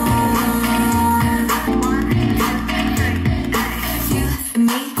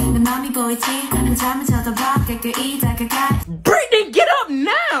 Brittany, get up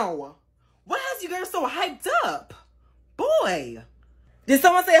now! What has you girls so hyped up? Boy. Did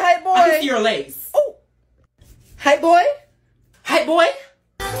someone say hype boy? I can see your legs. Oh. Hype boy? Hype boy?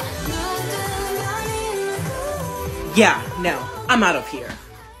 Yeah, no. I'm out of here.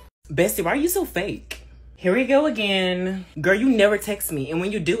 Bestie, why are you so fake? Here we go again. Girl, you never text me, and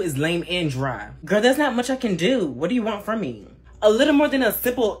when you do, it's lame and dry. Girl, there's not much I can do. What do you want from me? A little more than a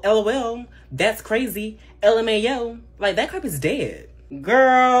simple LOL. That's crazy. LMAO. Like, that crap is dead.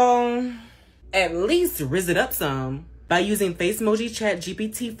 Girl, at least rizz it up some by using Facemoji Chat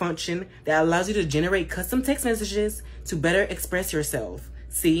GPT function that allows you to generate custom text messages to better express yourself.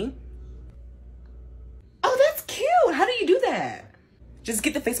 See? Oh, that's cute. How do you do that? Just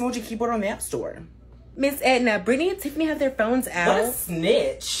get the Facemoji keyboard on the App Store. Miss Edna, Brittany and Tiffany have their phones out. What a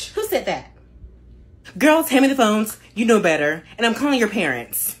snitch. Who said that? Girls, hand me the phones. You know better. And I'm calling your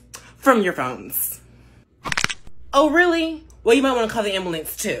parents. From your phones. Oh, really? Well, you might want to call the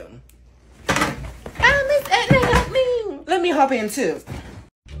ambulance, too. Miss Edna, help me. Let me hop in, too.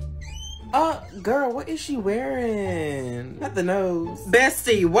 Girl, what is she wearing? Not the nose.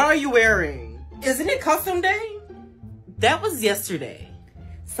 Bestie, what are you wearing? Isn't it costume day? That was yesterday.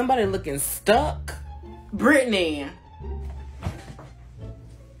 Somebody looking stuck. Brittany.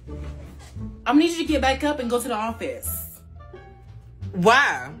 I'm gonna need you to get back up and go to the office.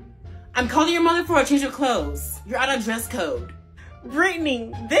 Why? I'm calling your mother for a change of clothes. You're out of dress code.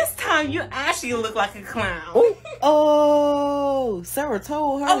 Brittany, this time you actually look like a clown. Ooh. Oh, Sarah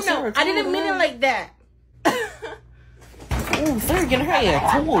told her. Oh no, I didn't mean it like that. Ooh, Sarah getting her hair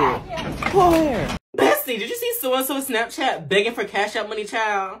pulled. Pull hair. Bestie, did you see so-and-so Snapchat begging for cash out money,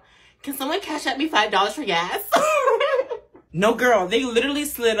 child? Can someone cash out me $5 for gas? No, girl, they literally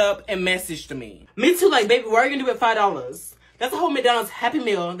slid up and messaged me. Me too, like, baby, what are you gonna do with $5? That's a whole McDonald's Happy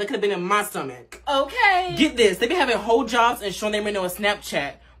Meal that could have been in my stomach. Okay. Get this, they be having whole jobs and showing their men on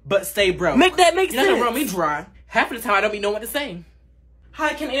Snapchat, but stay broke. Make that make sense. You're not gonna run me dry. Half of the time, I don't even know what to say.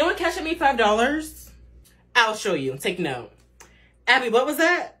 Hi, can anyone cash out me $5? I'll show you. Take note. Abby, what was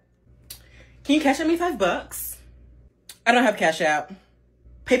that? Can you cash out me $5? I don't have cash out.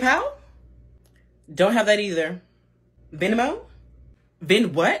 PayPal? Don't have that either. Venmo?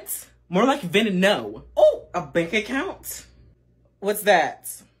 Vin what? More like Vin no. Oh, a bank account? What's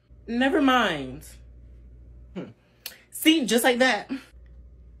that? Never mind. See, just like that.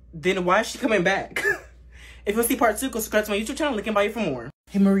 Then why is she coming back? If you want to see part 2, go subscribe to my YouTube channel. Link in bio for more.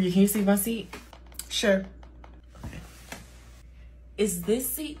 Hey Maria, can you see my seat? Sure. Okay. Is this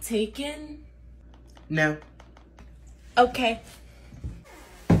seat taken? No. Okay.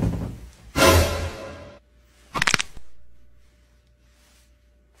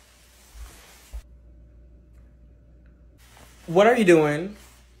 What are you doing?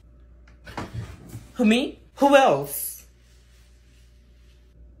 Who, me? Who else?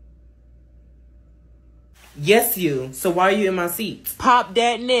 Yes, you. So why are you in my seat? Pop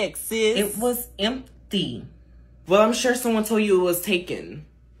that next, sis. It was empty. Well, I'm sure someone told you it was taken.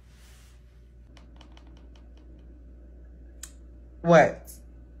 What?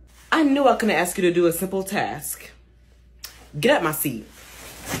 I knew I couldn't ask you to do a simple task. Get out my seat.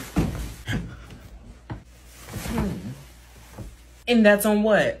 And that's on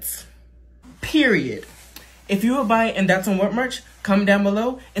what? Period. If you would buy And That's on What merch, comment down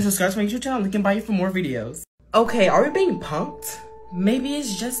below and subscribe to my YouTube channel. Link in bio for more videos. Okay, are we being punked? Maybe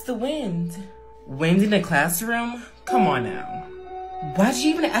it's just the wind. Wind in the classroom? Come on now. Why'd you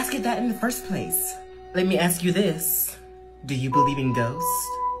even ask it that in the first place? Let me ask you this. Do you believe in ghosts?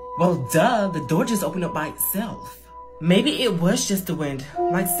 Well, duh, the door just opened up by itself. Maybe it was just the wind,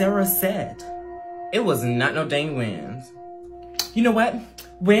 like Sarah said. It was not no dang wind. You know what?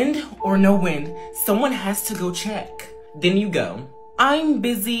 Wind or no wind, someone has to go check. Then you go. I'm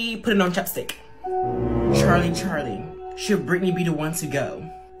busy putting on chapstick. Charlie, should Brittany be the one to go?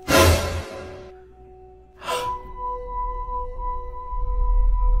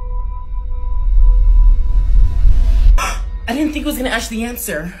 didn't think it was gonna actually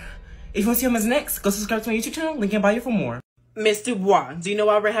answer. If you want to see him as next, go subscribe to my YouTube channel. Link in bio for more. Miss Dubois, do you know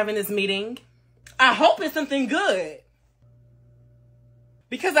why we're having this meeting? I hope it's something good.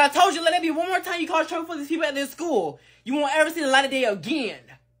 Because I told you, let it be one more time you cause trouble for these people at this school. You won't ever see the light of day again.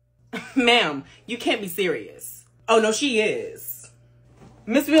 Ma'am, you can't be serious. Oh, no, she is.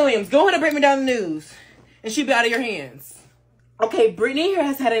 Miss Williams, go ahead and break me down the news. And she'll be out of your hands. Okay, Brittany here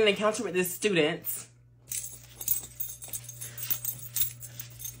has had an encounter with this student.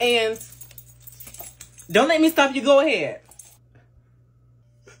 And don't let me stop you. Go ahead.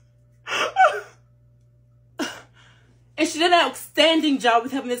 And she did an outstanding job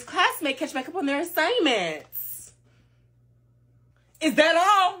with helping this classmate catch back up on their assignments. Is that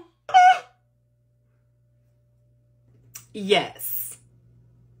all? Yes.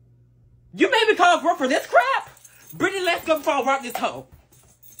 You made me call for work for this crap? Brittany, let's go before I rock this hoe.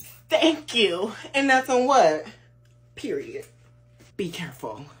 Thank you. And that's on what? Period. Be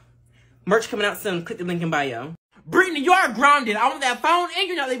careful. Merch coming out soon. Click the link in bio. Brittany, you are grounded. I want that phone and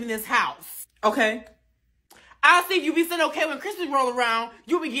you're not leaving this house. Okay. I'll see if you be saying okay when Christmas roll around.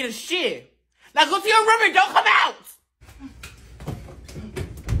 You'll be getting shit. Now go to your room and don't come out.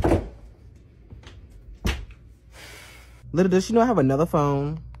 Little does she know I have another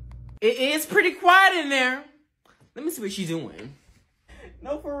phone. It is pretty quiet in there. Let me see what she's doing.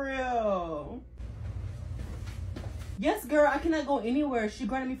 No, for real. Yes, girl, I cannot go anywhere. She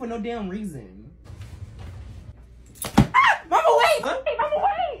granted me for no damn reason. Ah! Mama, wait! Mama,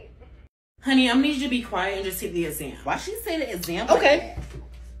 wait! Honey, I'm gonna need you to be quiet and just take the exam. Why she say the exam? Okay.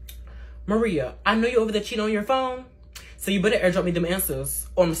 Maria, I know you're over there cheating on your phone, so you better airdrop me them answers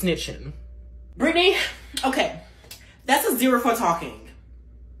or I'm snitching. Brittany, okay. That's a 0 for talking.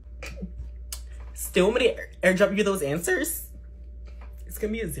 Still want me to airdrop you those answers? It's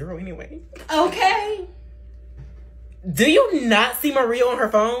gonna be a 0 anyway. Okay. Do you not see Maria on her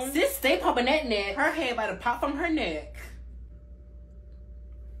phone? Sis, stay popping that neck. Her head about to pop from her neck.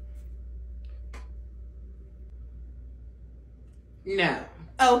 No.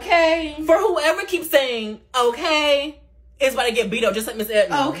 Okay. For whoever keeps saying, okay, it's about to get beat up just like Miss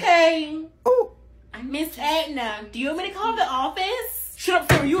Edna. Okay. Ooh. I'm Miss Edna. Do you want me to call the office? Shut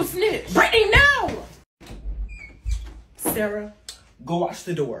up, Sarah. You a snitch. Brittany, no! Sarah, go watch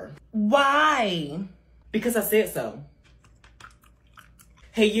the door. Why? Because I said so.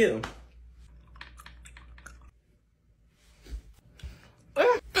 Hey, you.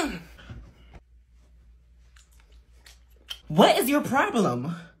 What is your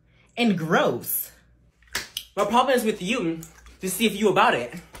problem? And gross. My problem is with you, to see if you about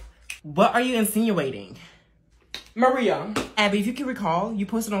it. What are you insinuating? Maria, Abby, if you can recall, you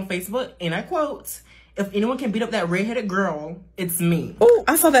posted on Facebook, and I quote, if anyone can beat up that redheaded girl, it's me. Oh,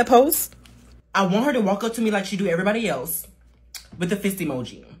 I saw that post. I want her to walk up to me like she do everybody else, with the fist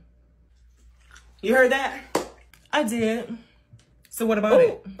emoji. You heard that? I did. So what about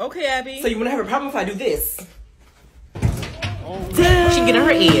it? Okay, Abby. So you wanna have a problem if I do this? Damn. She get in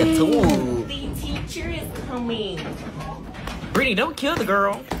her head too. The teacher is coming. Brittany, don't kill the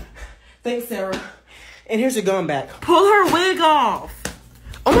girl. Thanks, Sarah. And here's your gun back. Pull her wig off.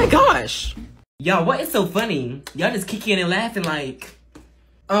 Oh my gosh. Y'all, what is so funny? Y'all just kicking and laughing like,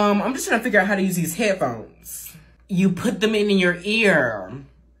 I'm just trying to figure out how to use these headphones. You put them in your ear.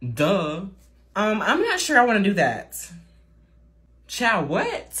 Duh. I'm not sure I want to do that. Child,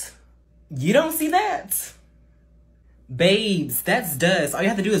 what? You don't see that? Babes, that's dust. All you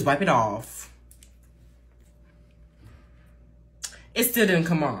have to do is wipe it off. It still didn't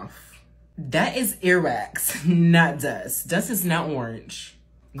come off. That is earwax, not dust. Dust is not orange.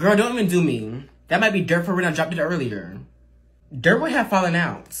 Girl, don't even do me. That might be dirt for when I dropped it earlier. Dirt would have fallen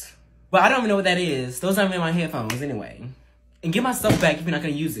out. But I don't even know what that is. Those aren't in my headphones anyway. And get my stuff back if you're not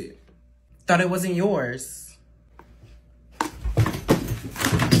gonna use it. Thought it wasn't yours.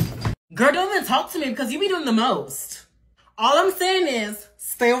 Girl, don't even talk to me because you be doing the most. All I'm saying is,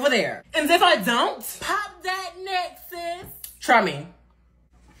 stay over there. And if I don't, Pop that neck, sis. try me.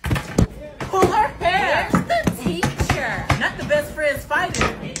 Pull her hair. Where's the teacher? Not the best friends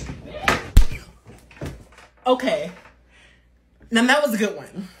fighting. Okay. Now that was a good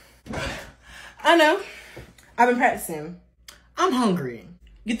one. I know. I've been practicing. I'm hungry.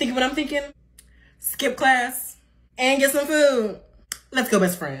 You thinking what I'm thinking? Skip class and get some food. Let's go,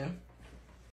 best friend.